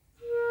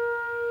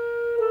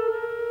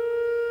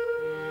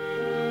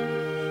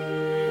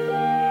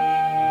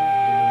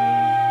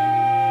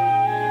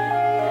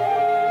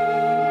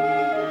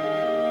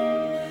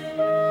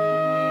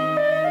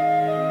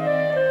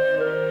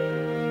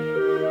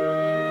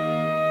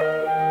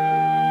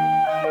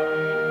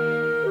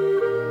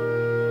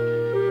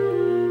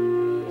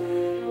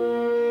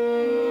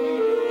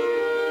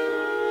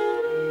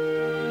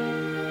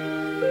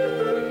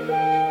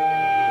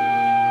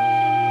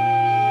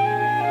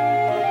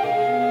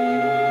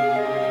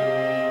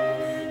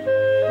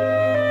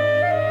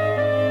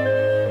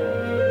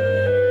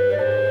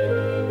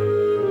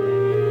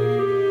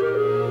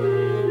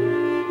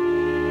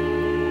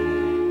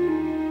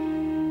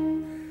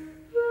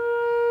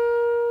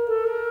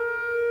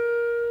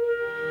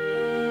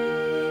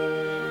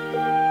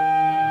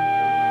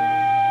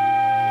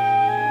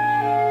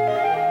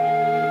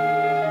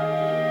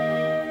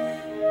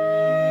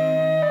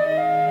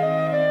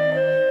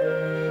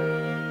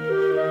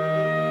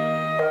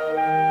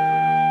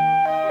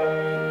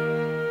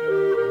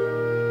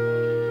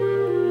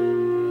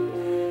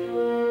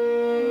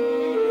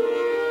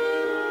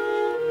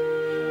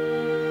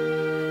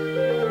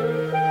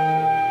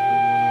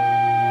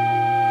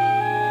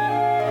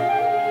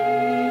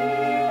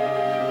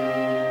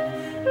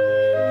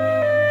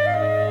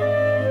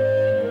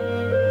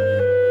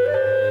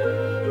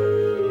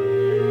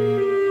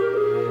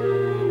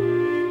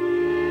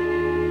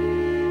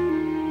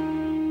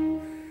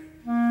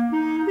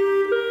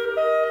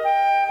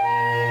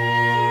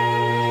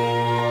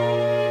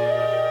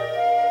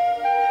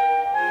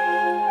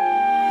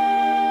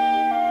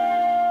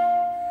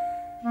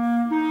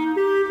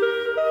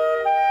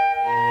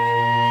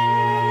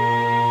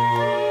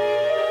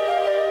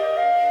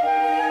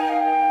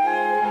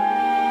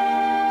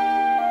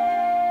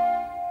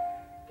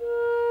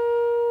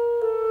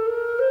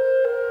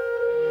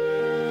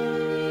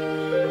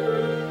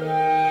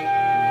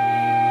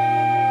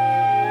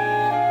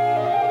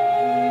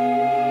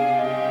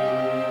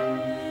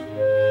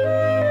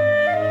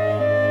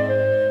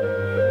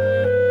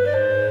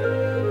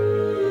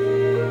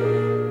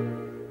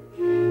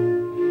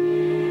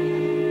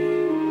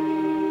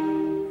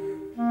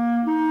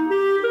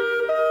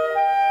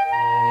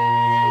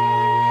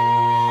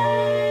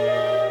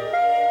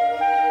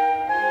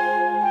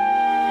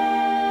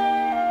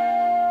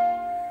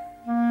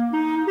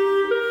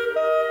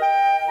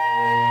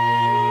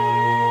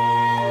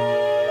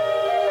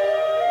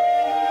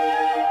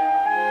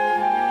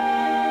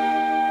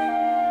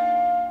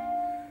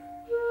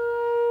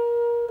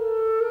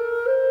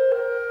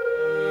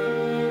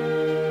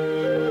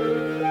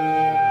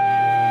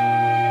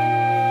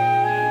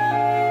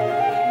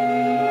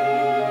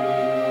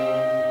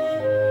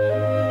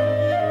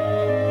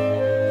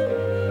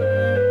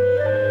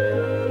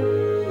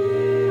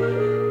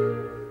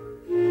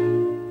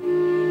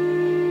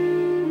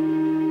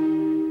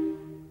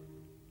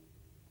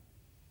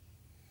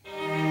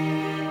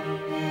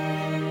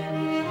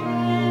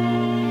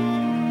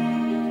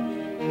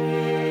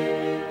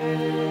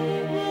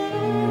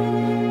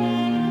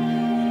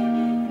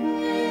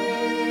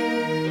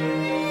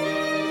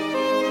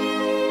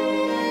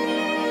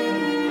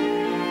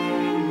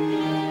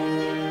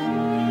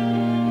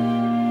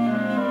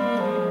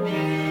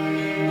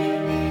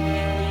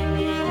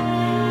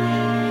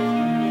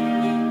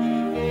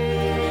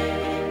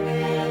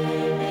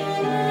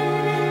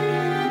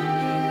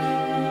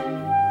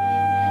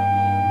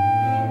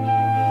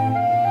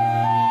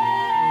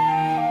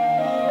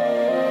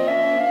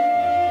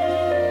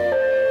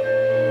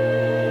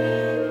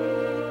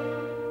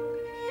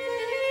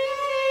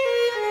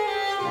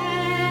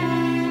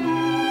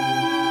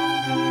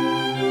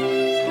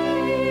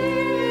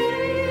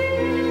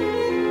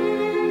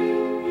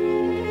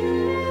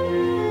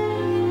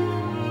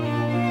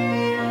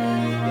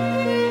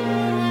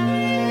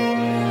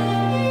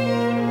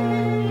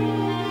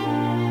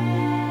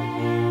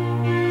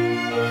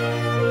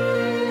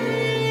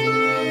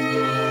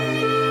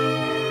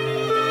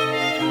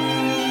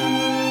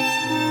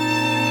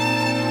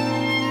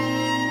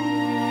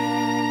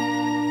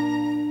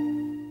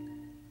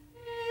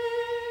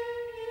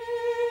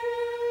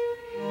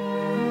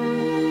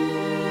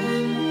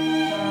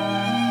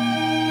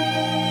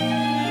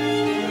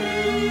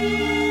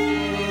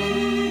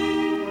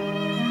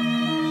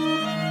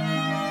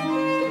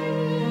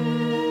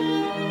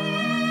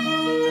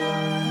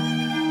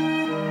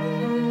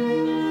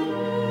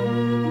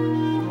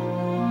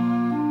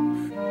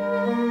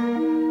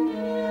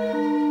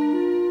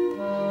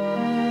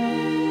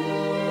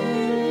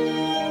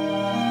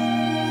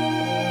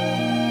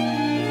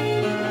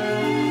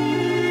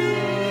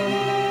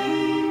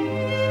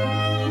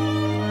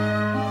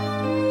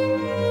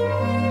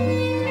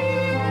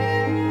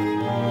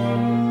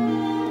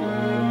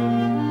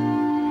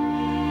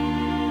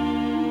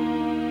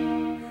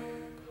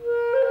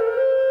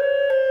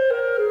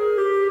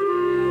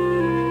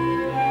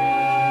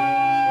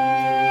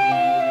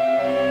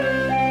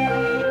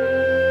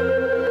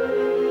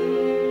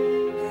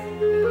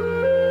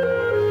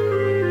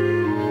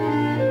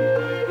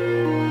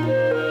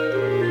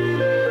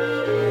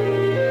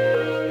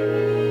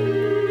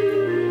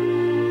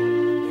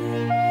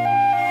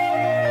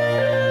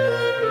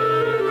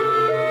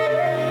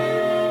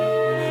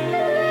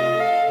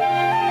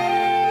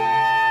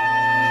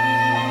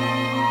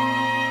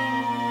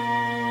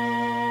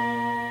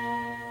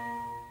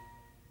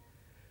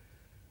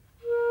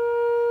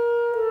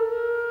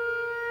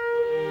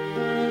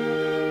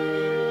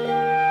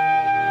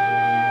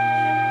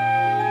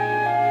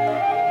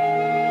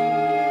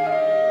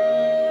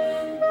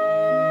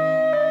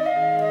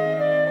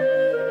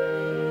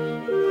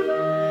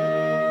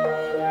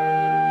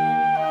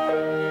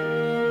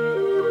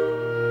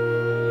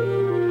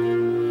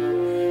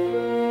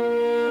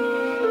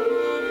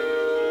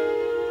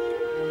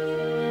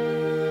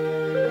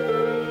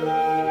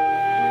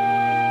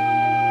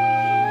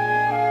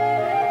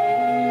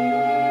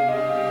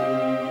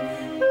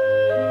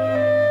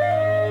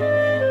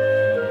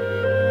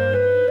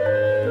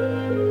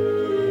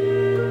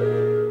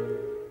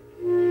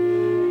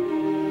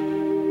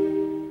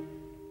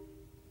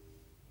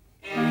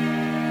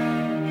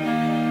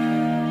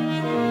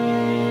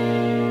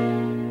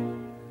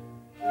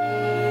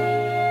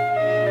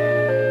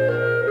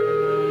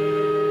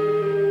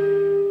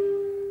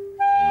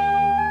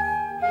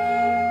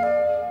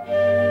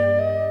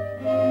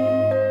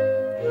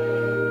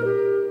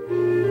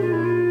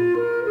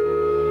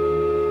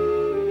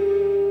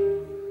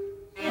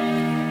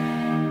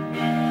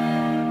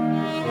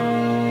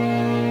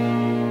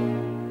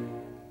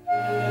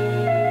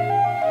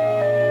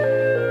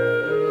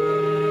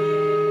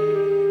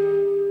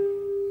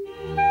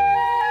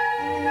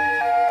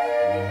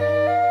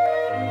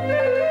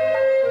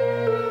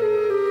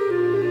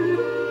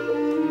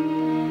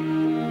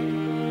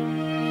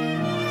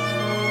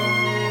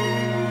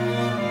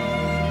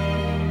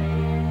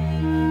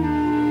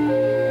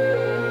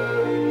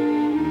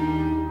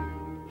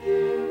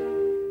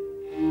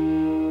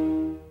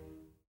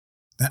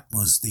 That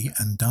was the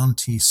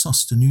Andante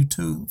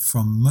Sostenuto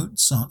from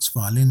Mozart's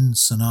Violin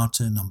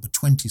Sonata No.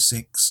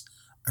 26,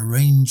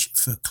 arranged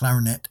for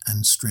clarinet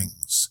and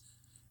strings.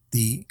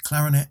 The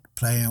clarinet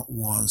player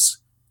was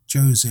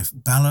Joseph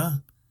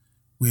Baller,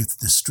 with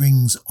the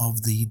strings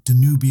of the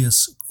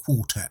Danubius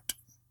Quartet.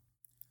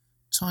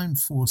 Time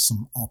for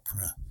some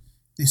opera.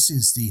 This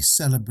is the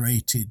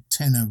celebrated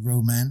tenor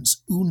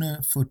romance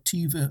Una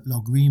furtiva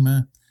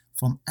lagrima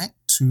from Act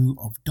 2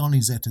 of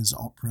Donizetti's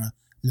opera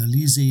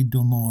L'Elise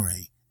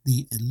d'Amore,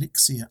 The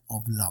Elixir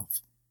of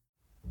Love.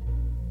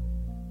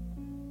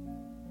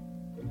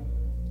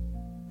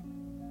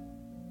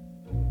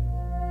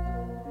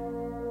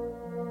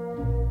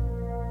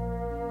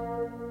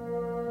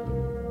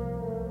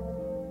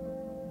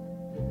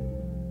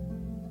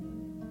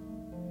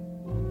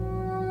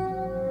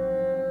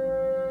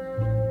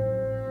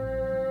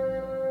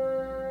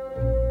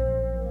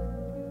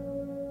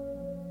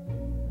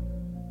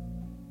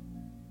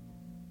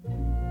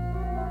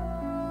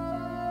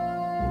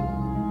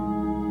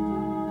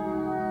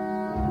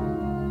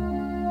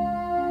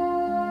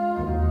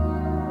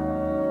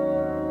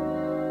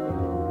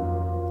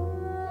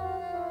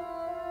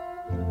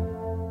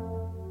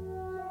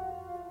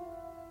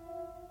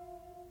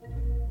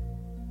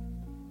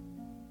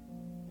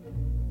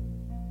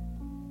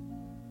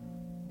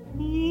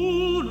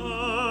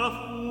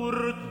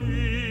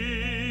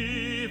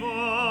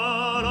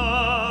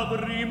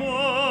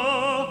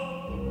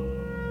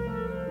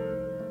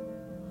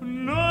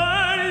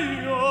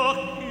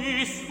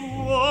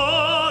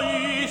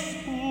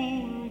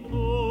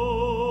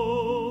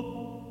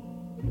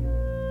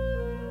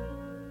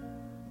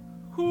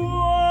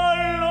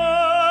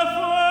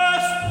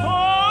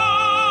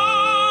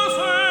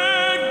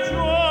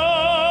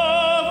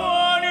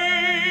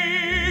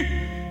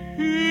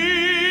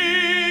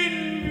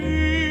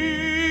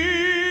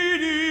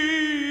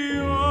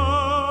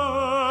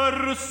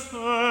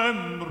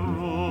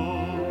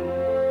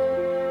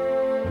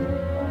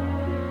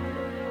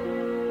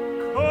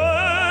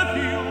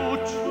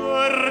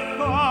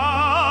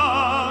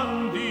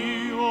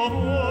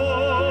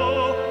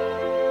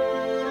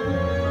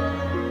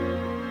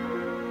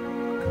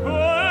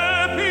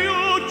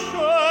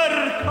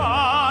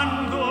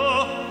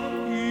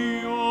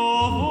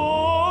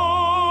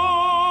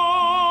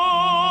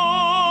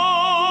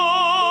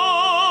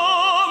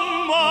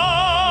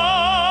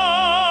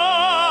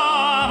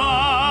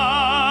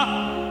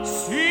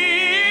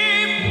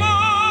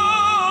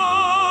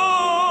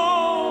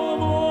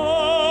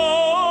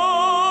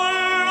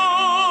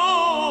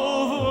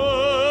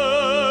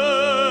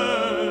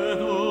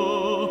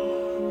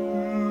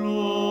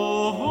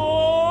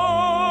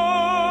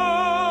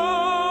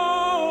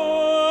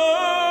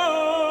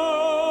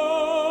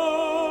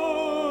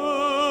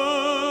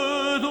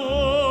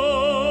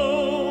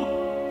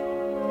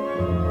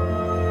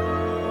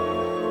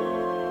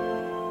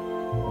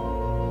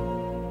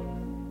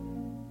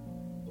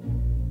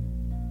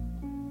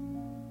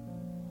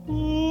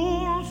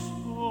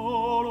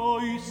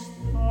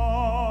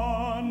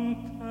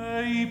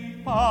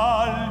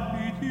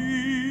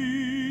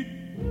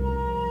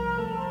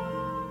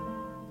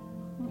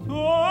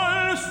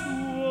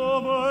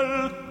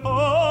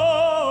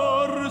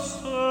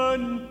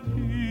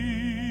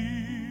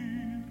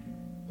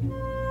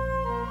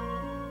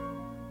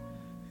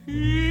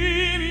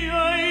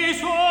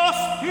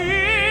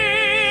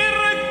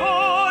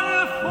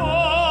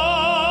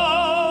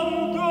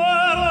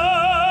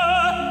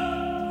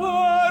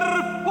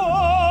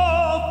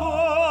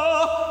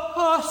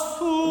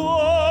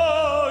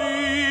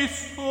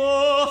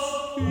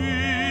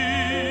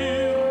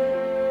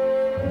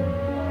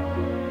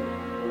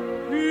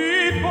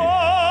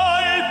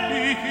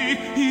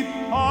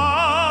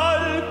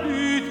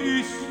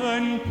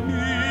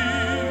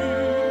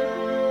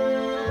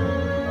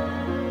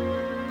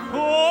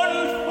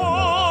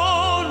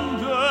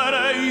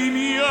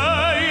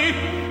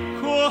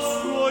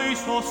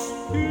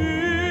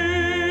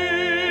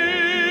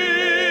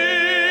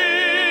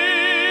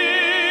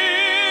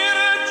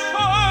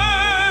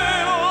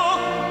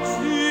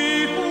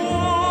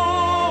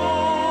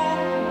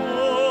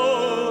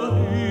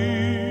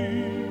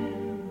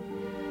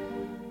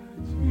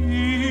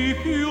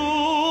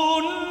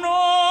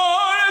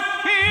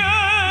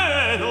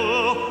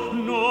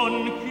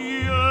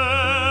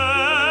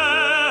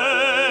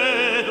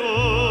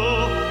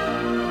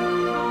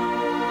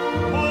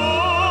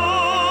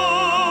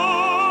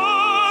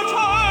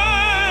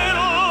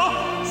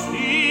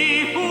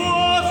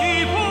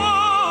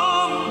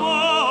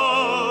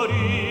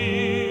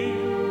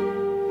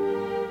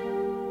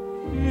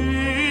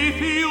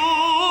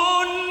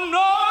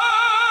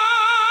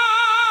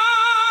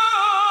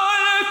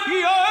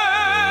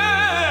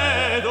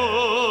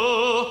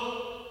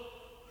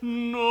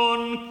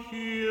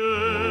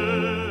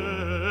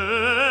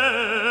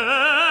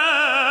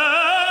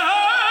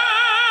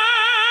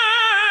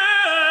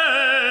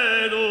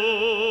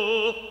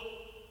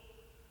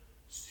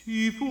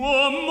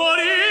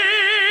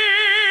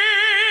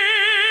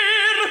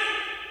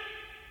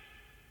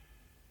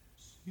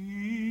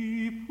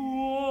 Si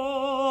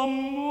può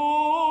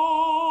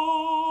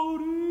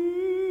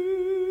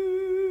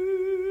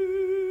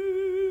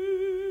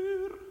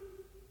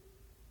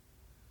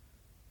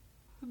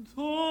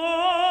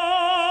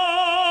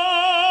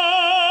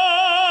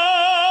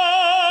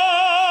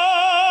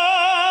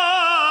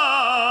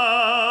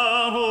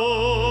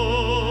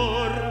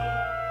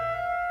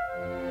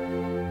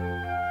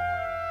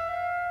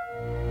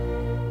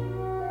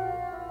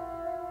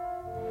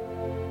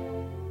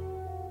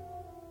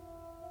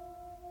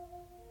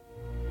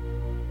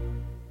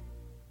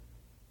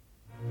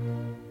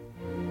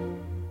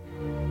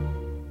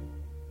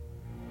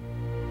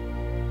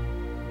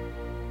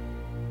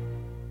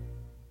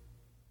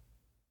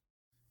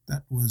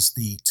was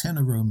the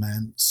tenor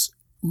romance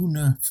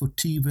Una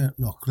furtiva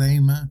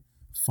lacrima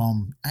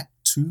from Act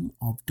 2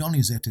 of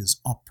Donizetti's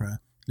opera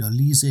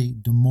L'Elise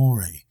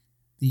d'Amore,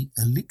 The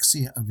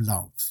Elixir of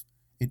Love.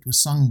 It was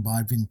sung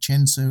by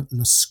Vincenzo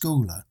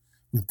Lascola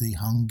with the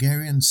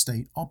Hungarian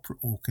State Opera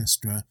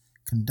Orchestra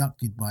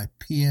conducted by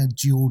Pier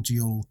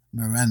Giorgio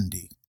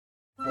Morandi.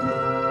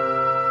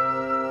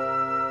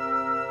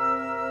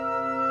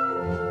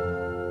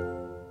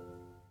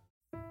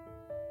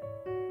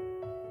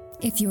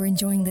 If you're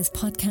enjoying this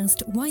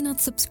podcast, why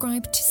not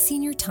subscribe to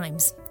Senior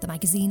Times, the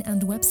magazine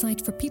and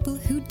website for people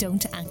who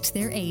don't act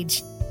their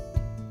age?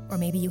 Or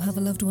maybe you have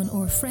a loved one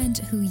or a friend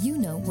who you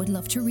know would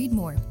love to read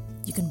more.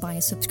 You can buy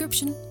a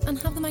subscription and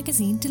have the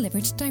magazine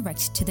delivered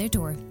direct to their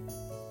door.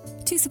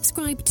 To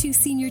subscribe to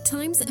Senior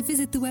Times,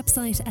 visit the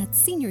website at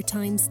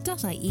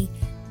seniortimes.ie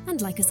and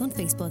like us on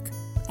Facebook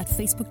at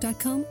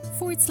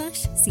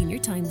facebook.com/Senior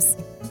Times.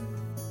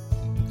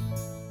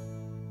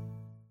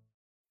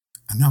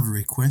 Another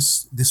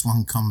request, this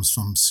one comes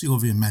from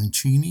Silvia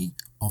Mancini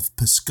of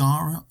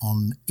Pescara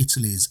on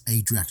Italy's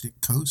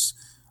Adriatic coast.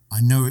 I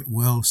know it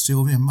well,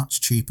 Silvia, much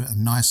cheaper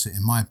and nicer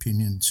in my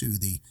opinion to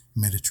the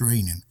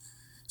Mediterranean.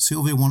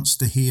 Silvia wants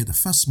to hear the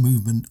first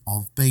movement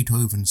of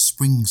Beethoven's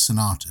Spring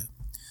Sonata.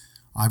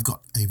 I've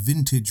got a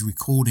vintage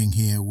recording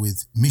here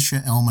with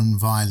Misha Elman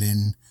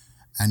violin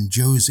and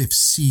Joseph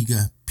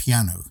Seeger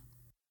piano.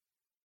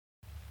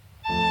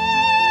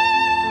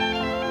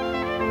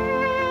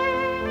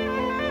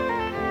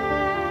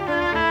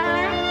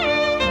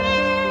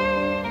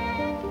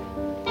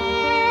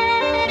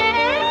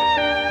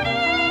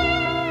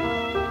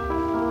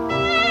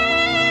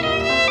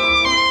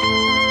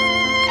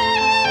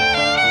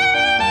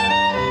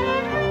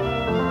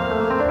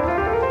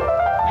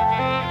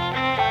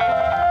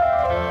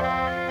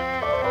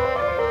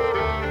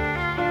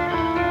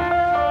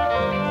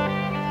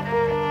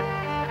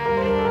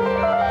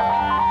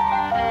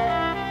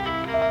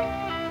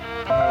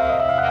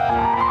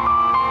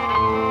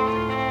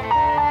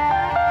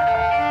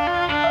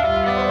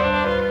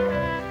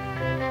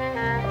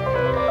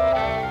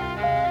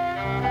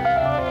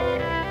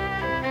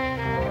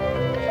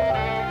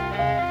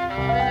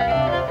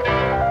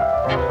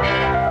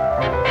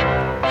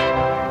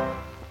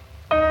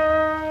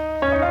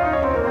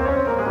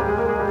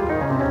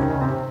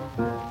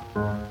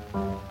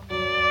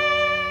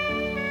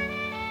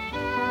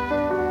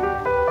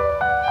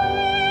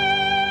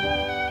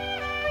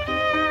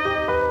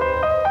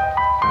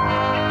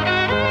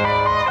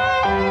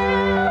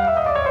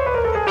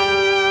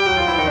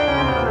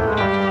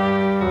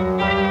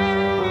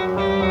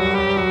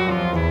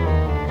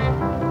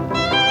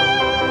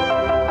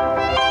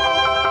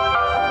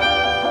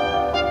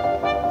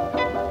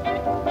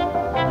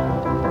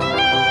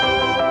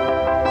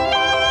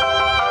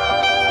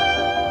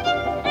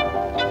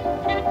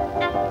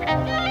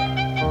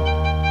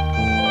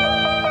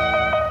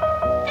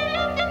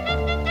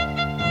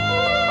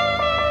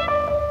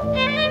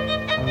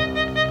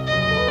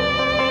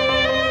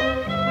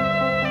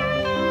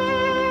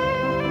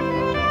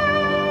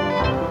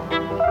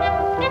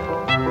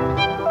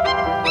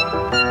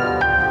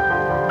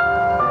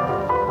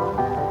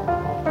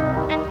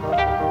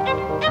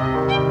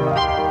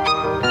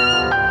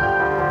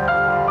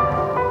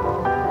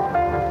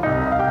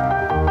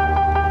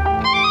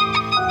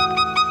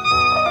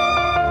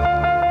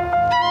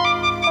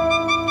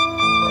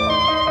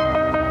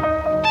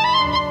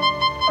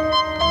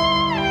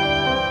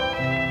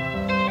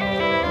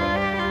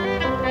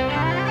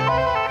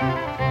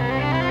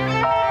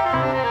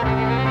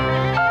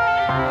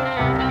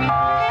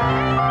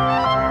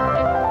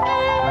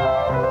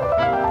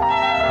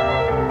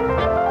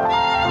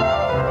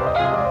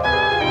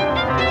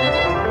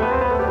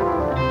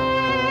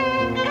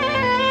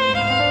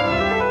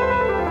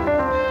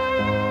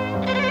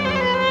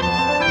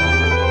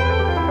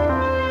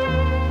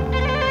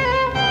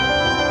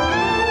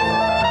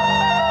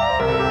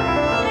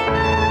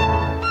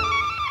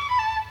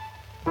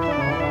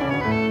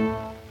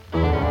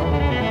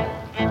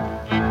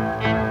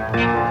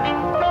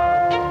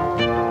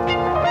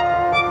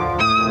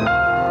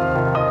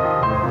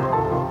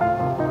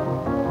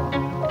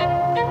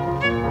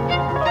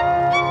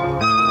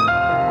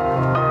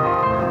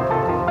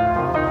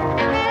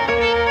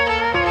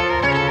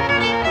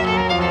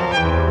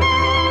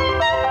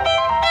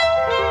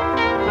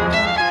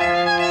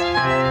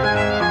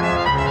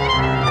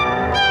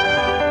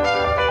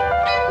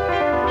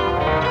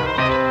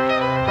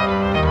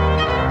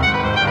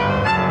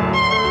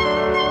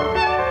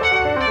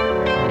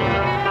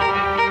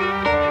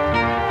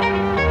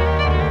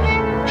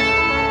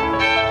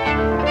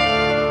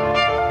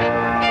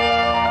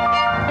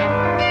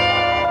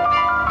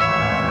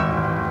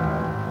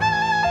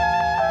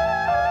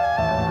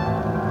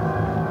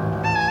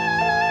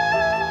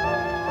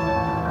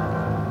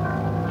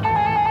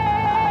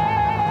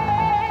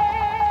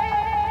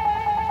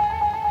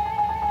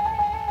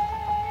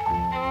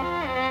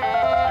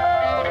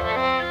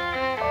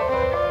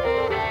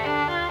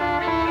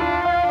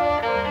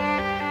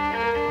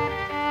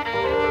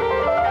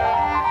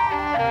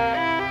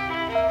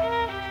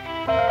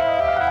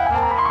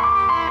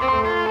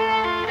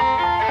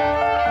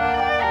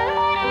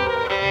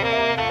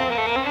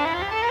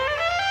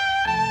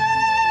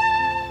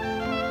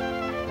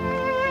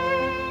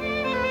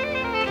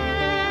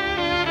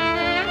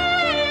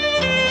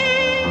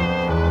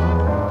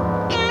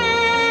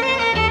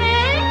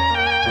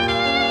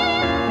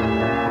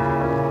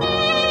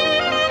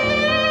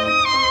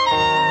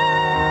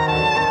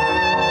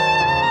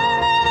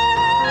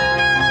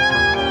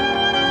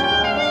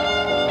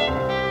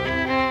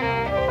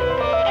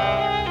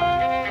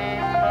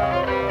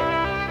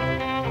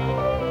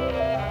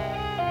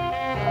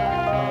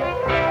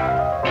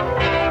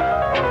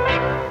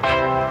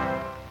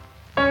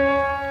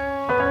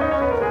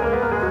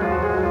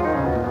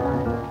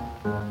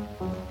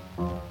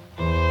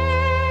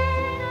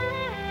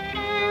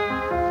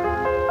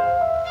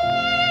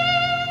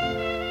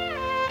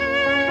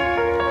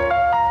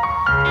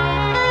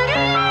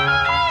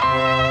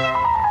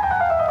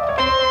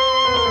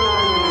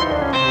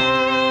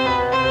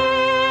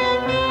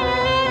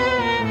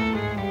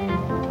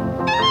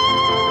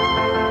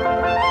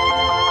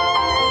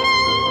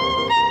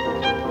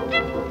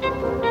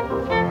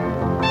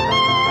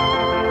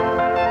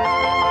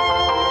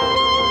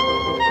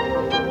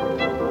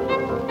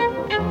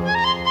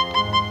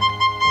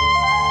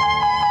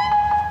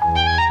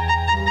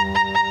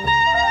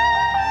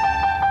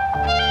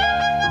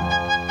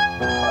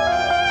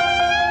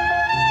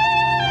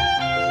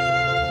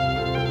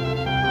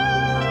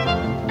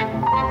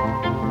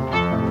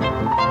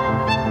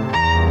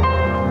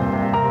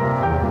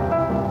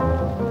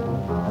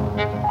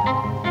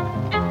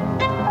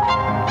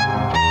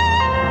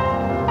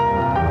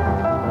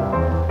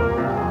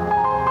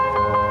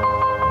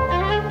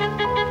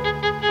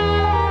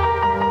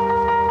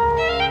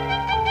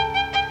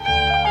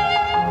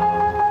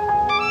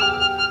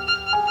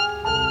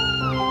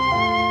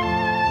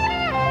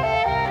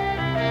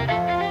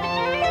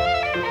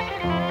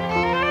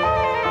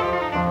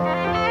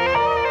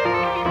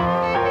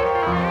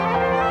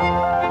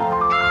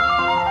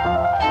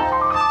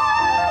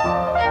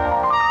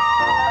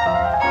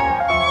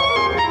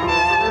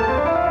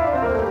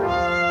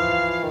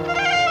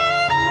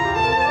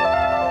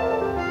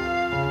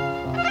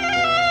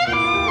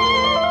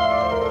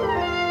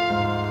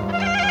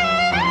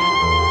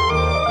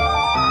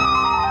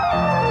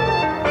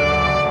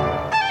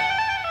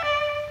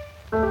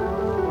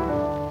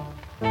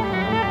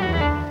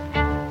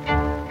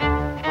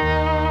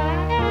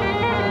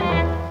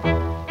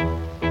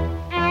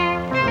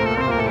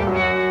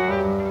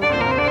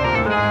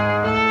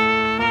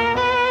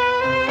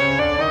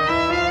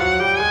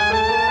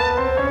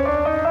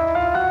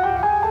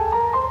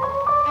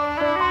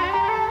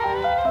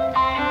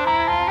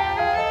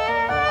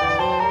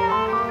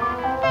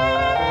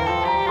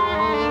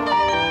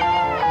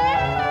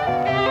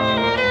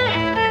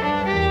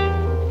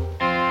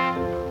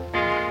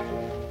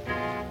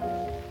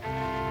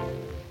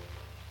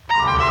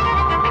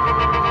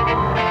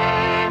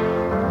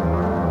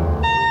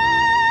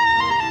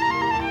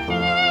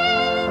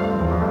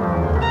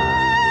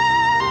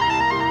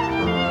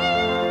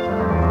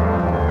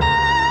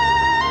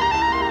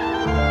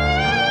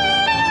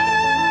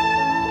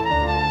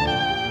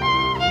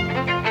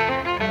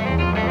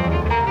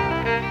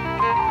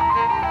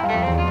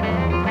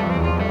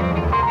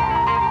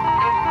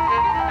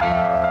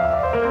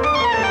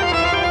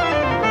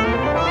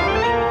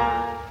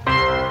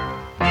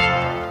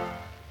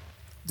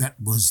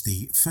 was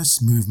the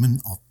first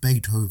movement of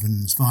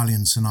Beethoven's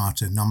Violin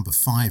Sonata No.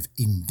 5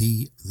 in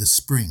D, The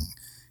Spring.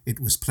 It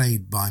was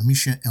played by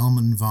Mischa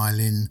Elman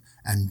violin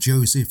and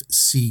Joseph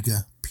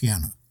Seeger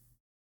piano.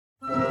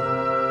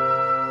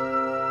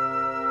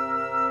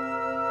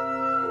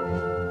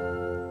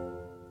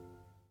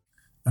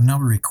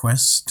 Another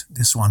request,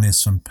 this one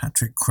is from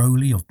Patrick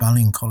Crowley of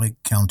Ballincollig,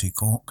 County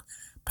Cork.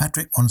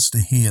 Patrick wants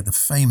to hear the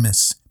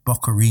famous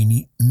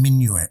Boccherini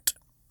Minuet.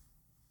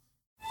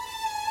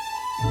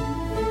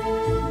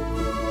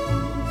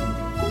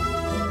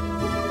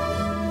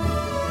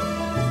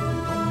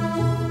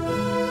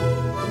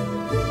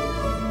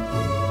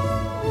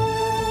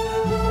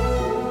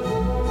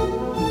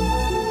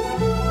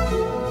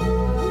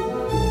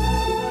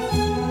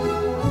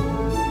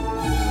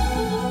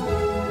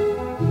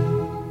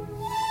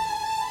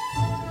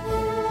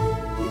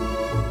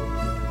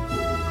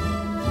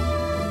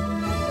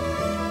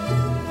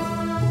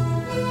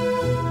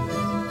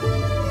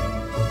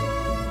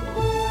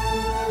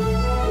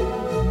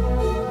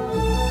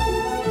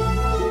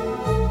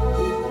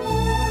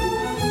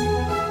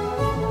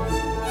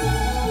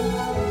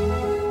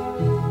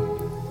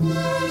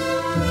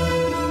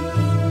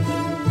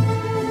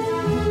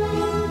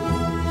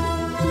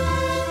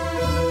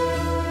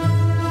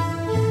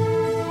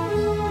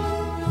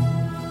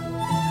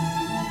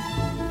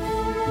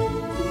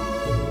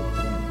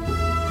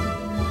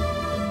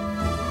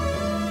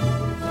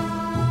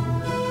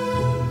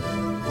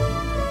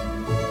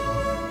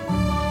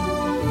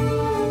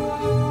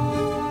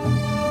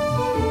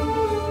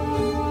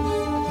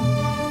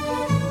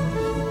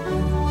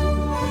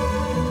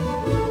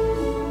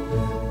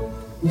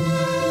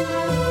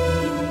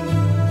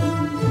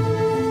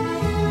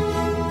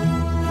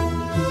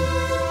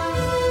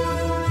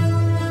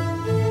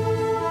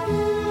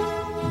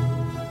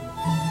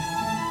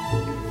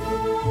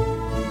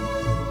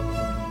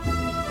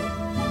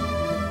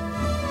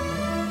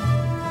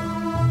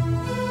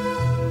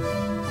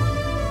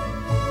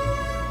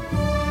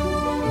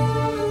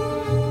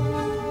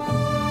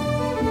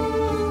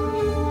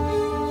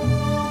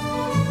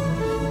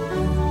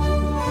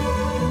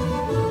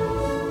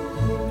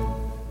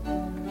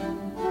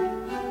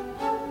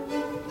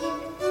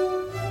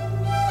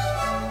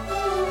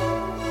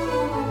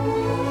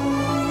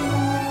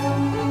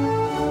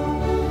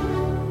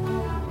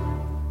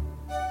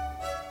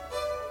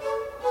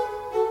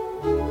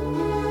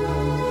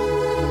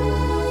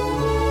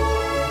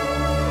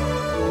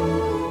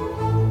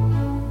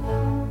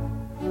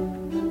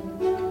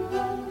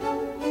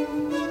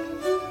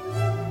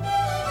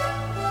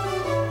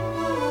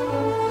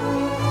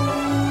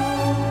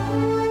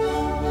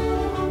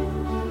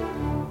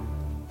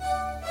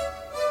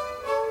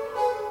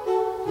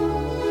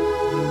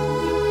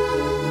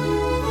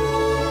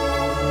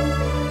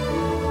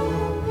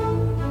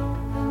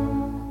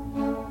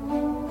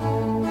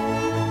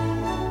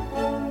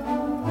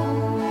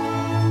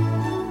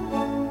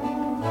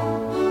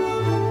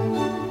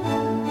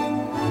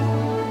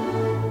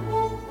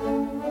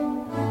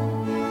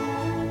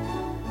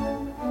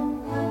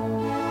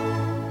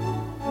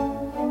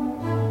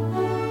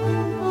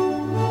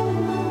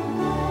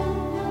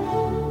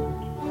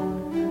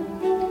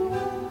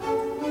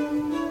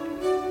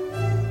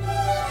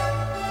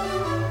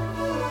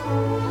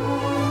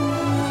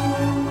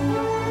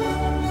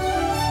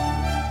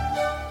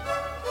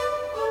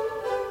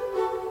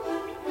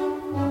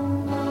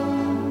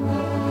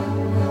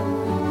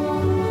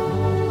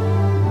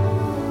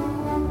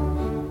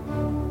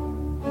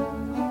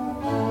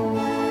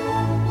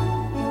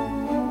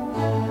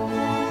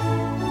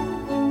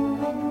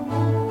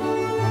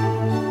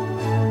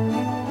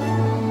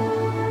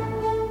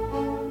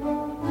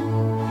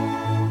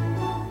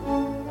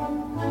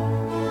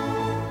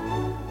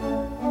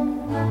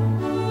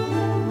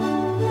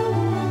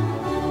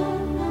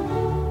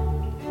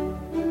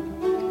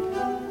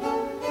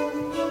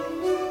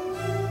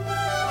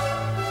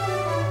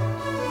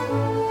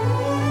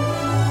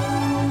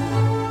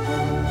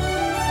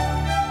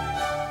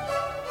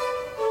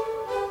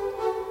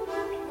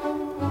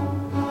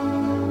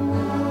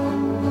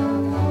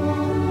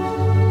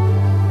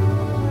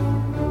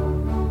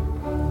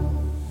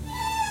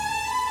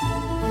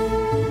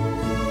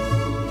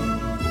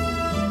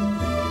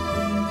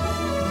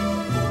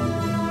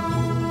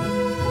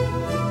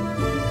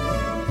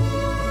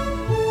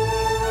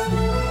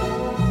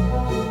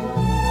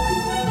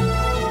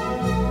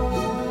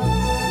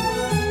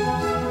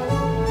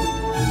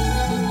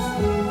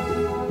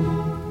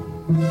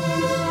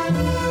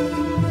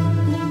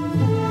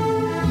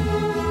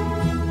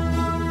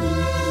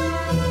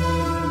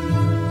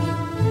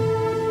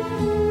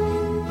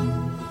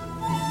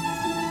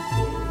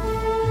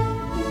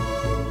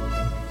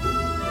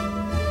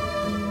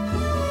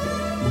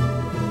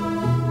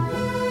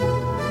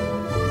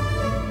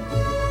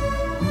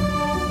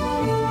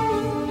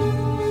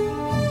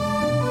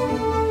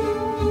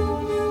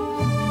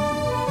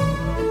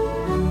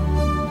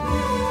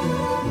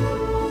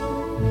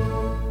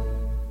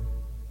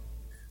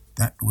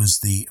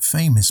 the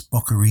famous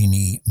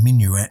Boccherini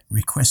Minuet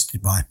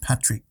requested by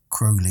Patrick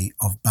Crowley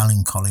of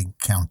Ballincollig,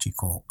 County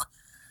Cork.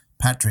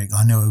 Patrick,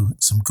 I know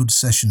some good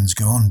sessions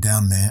go on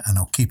down there and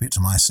I'll keep it to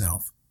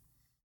myself.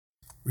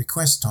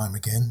 Request time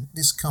again.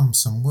 This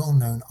comes from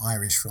well-known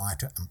Irish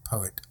writer and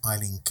poet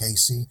Eileen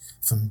Casey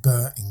from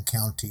Birr in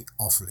County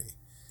Offaly.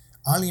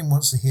 Eileen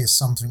wants to hear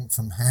something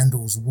from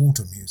Handel's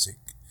Water Music.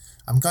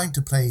 I'm going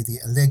to play the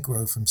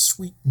Allegro from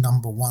Suite No.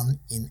 1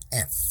 in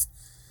F.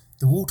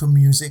 The water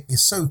music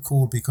is so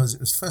called because it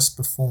was first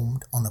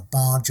performed on a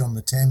barge on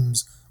the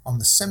Thames on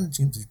the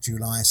 17th of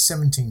July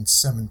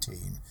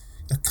 1717,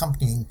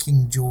 accompanying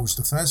King George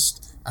I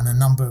and a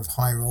number of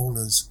high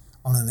rollers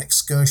on an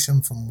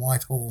excursion from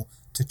Whitehall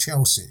to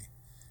Chelsea.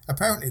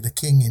 Apparently the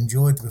king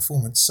enjoyed the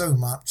performance so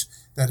much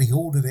that he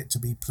ordered it to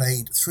be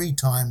played 3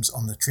 times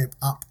on the trip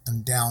up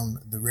and down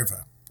the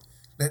river.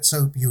 Let's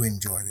hope you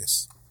enjoy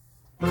this.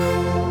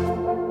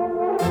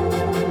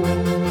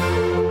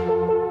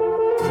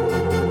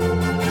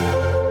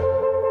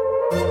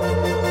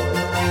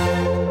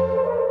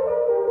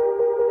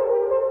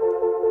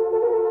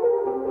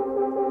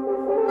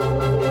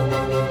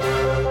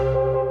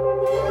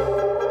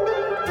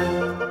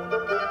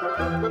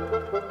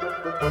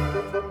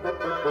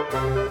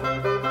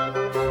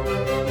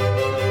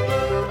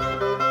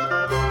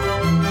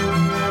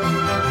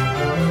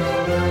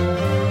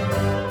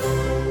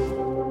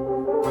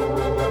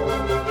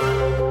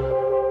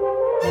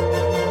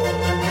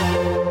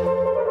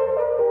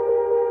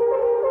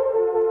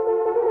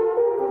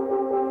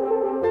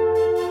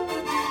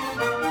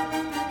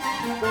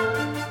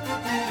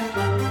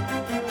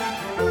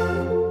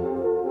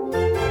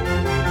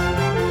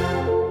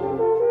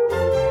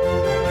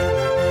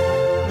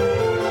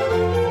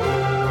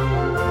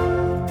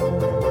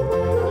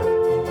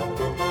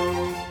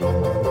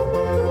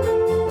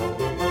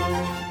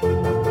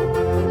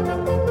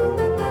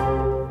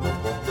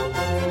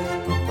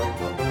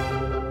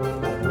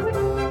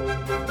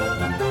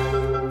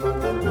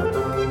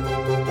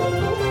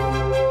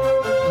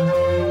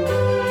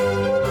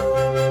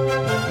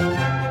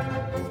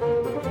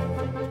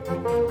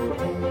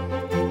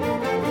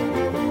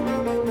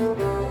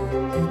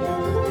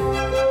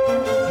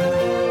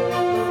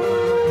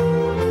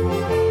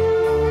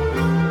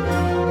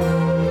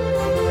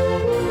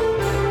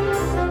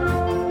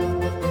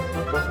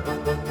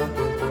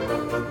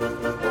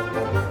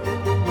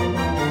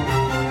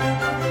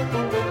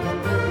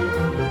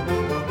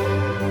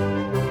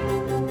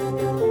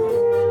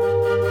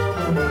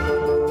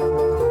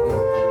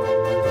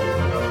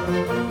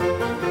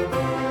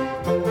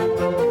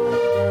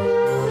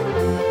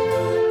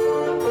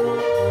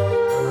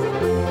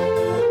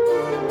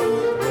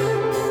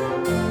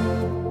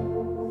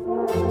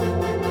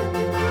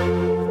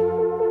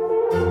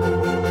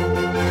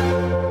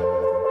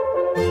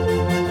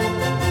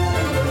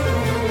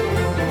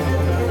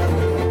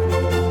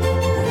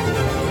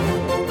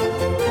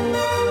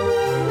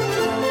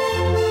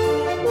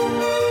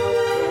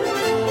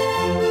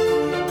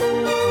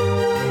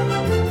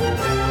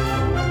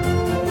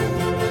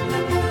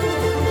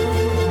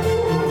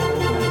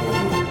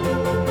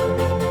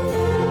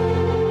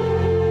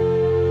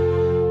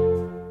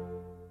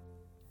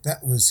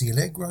 That was the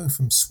Allegro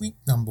from Suite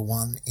No.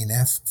 1 in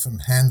F from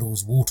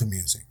Handel's Water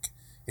Music.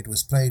 It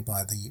was played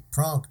by the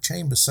Prague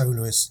Chamber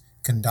Soloists,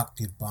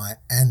 conducted by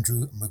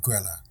Andrew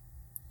McGrella.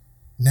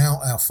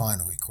 Now our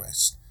final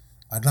request.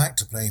 I'd like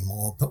to play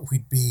more, but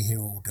we'd be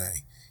here all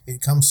day.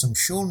 It comes from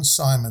Sean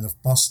Simon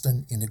of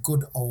Boston in the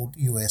good old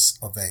US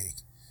of A.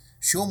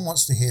 Sean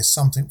wants to hear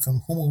something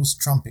from Hummel's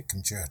Trumpet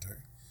Concerto.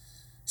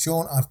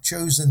 Sean, I've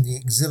chosen the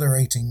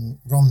exhilarating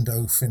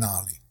Rondo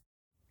Finale.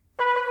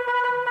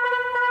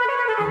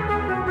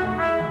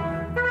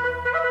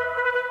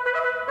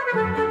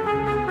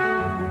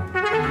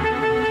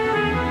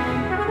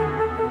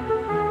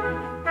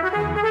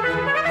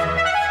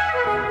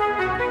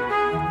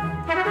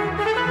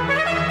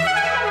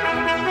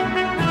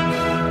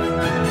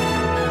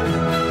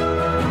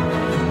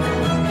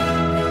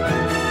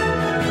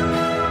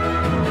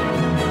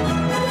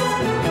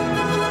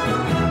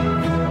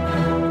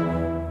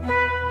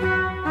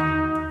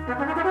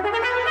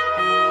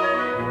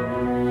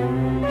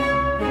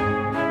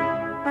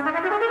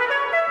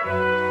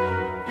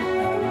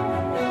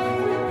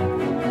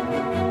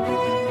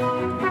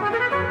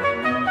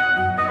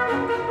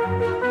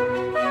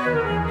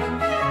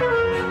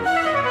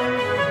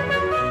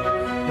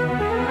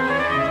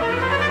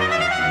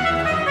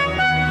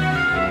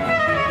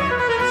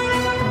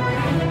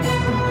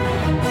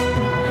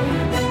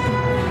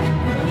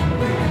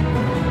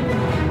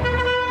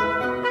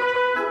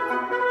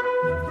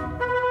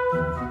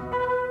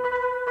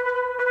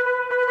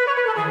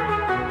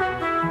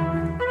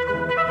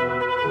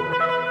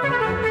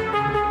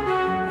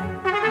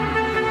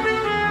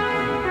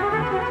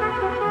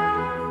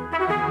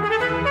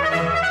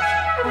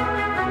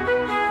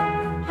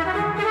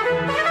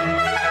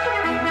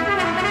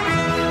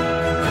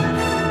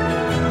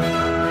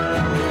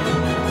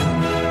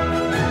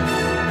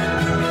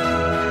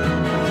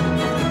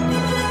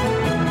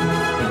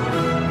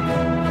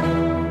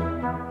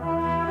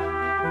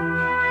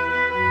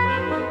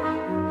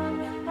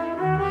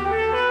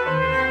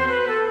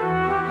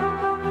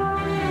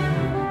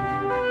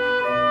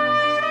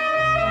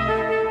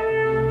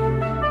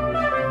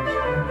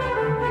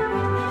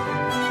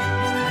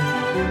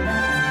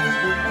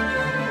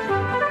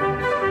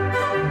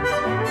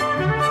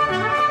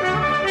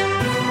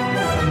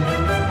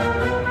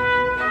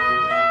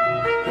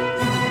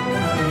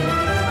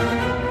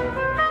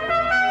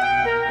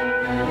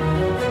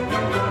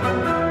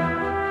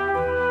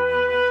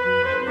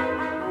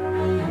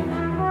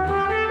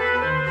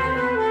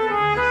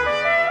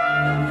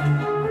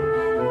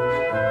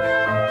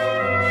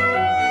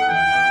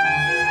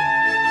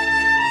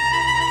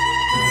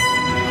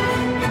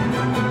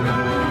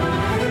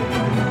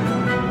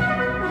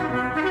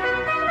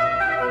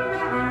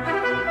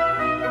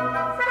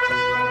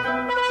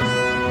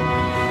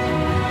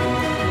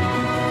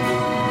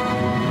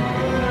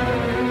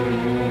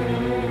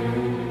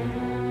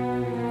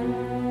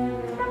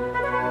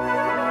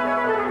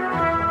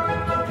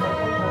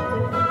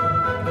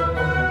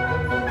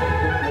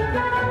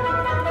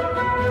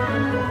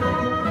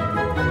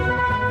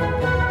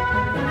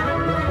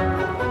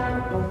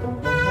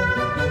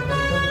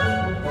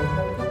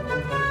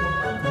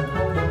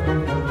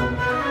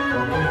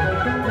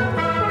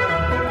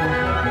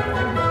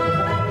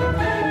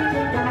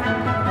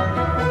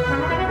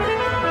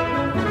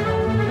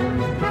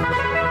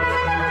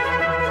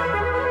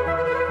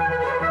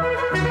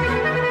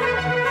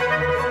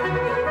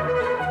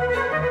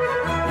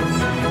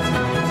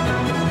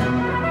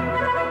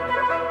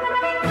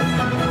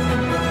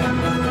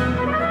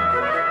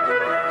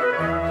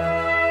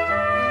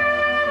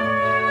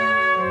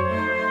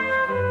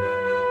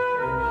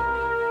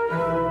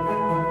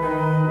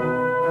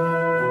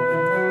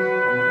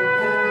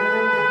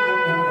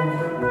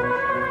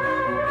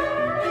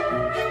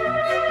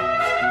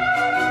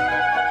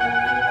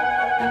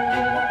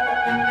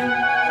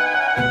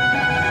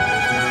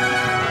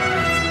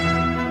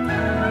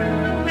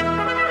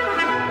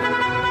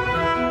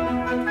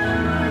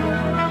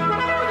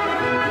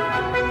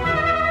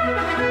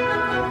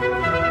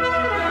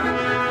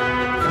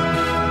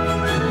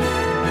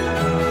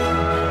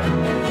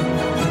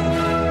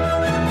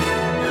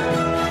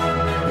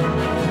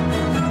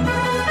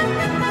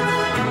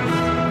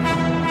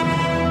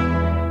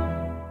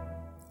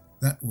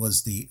 That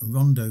was the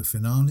rondo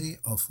finale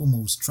of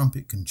Hummel's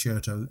Trumpet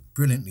Concerto,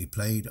 brilliantly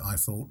played, I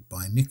thought,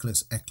 by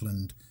Nicholas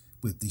Eklund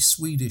with the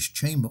Swedish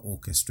Chamber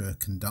Orchestra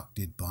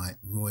conducted by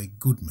Roy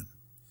Goodman.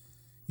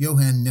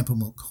 Johann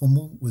Nepomuk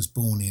Hummel was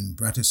born in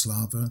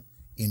Bratislava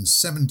in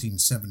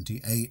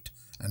 1778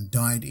 and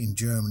died in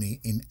Germany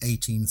in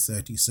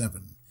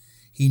 1837.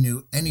 He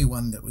knew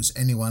anyone that was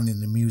anyone in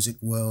the music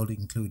world,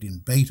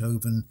 including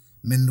Beethoven,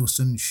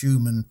 Mendelssohn,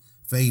 Schumann,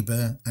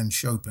 Weber and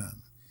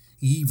Chopin.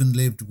 He even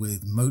lived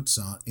with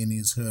Mozart in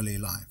his early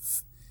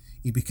life.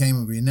 He became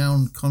a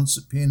renowned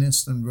concert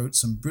pianist and wrote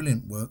some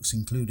brilliant works,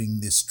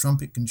 including this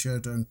trumpet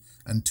concerto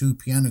and 2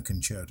 piano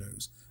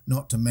concertos,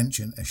 not to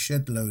mention a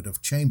shed load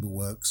of chamber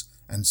works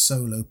and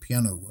solo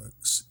piano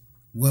works.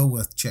 Well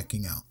worth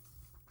checking out.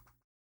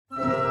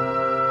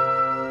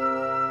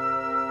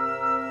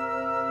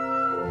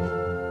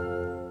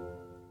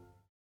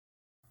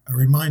 A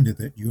reminder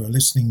that you are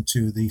listening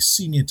to the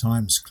Senior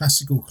Times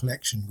Classical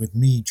Collection with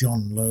me,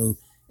 John Lowe,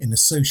 in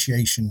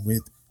association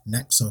with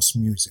Naxos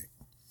Music.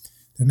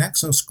 The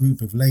Naxos group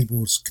of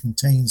labels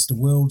contains the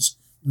world's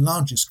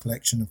largest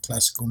collection of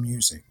classical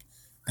music,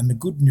 and the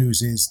good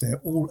news is they're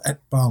all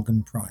at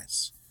bargain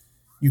price.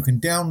 You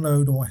can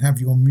download or have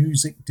your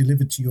music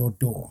delivered to your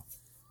door.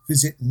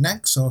 Visit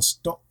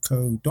naxos.co.uk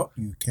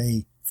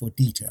for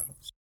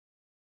details.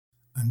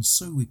 And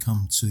so we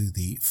come to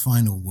the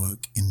final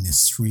work in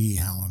this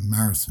 3-hour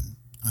marathon.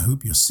 I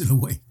hope you're still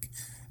awake.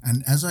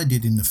 And as I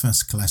did in the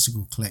first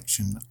classical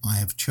collection, I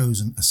have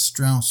chosen a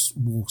Strauss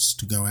waltz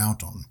to go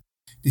out on.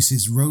 This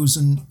is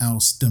Rosen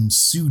aus dem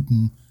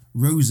Süden,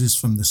 Roses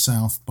from the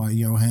South by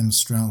Johann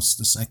Strauss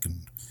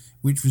II,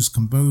 which was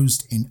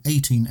composed in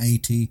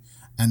 1880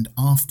 and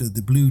after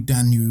the Blue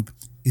Danube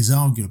is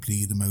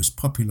arguably the most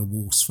popular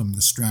waltz from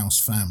the Strauss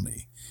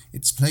family.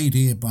 It's played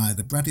here by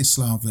the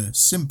Bratislava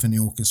Symphony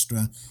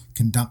Orchestra,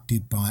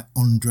 conducted by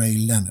Andre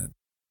Leonard.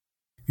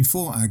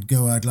 Before I'd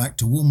go, I'd like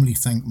to warmly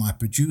thank my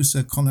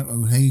producer Conor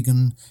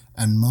O'Hagan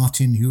and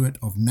Martin Hewitt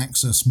of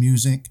Naxos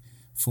Music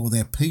for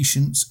their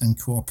patience and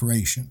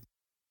cooperation.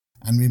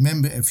 And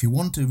remember, if you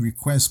want a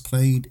request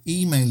played,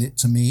 email it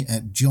to me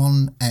at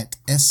john@slp.ie.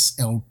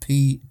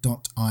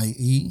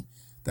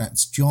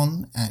 That's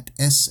john@slp.ie.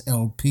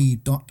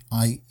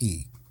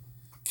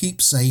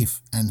 Keep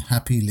safe and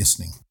happy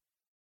listening.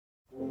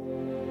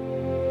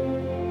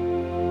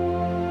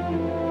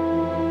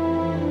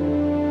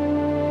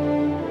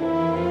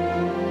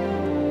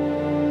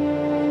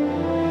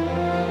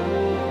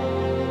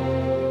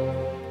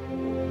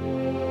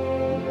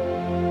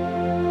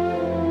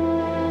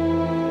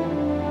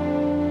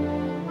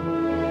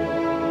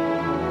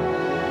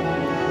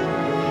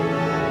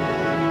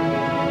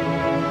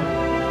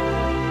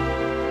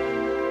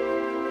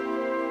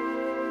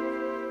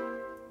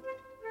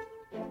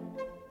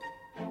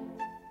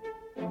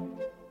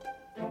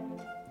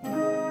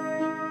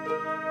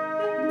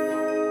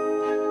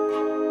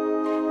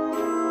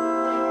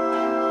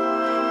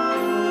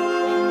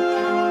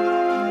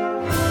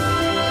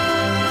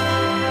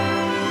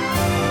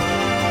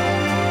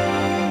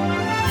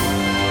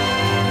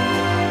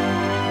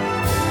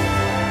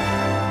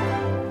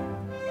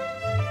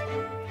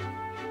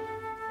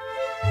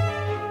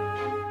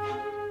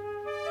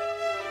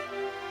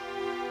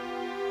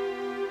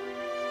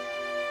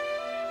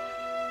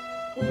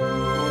 Thank you.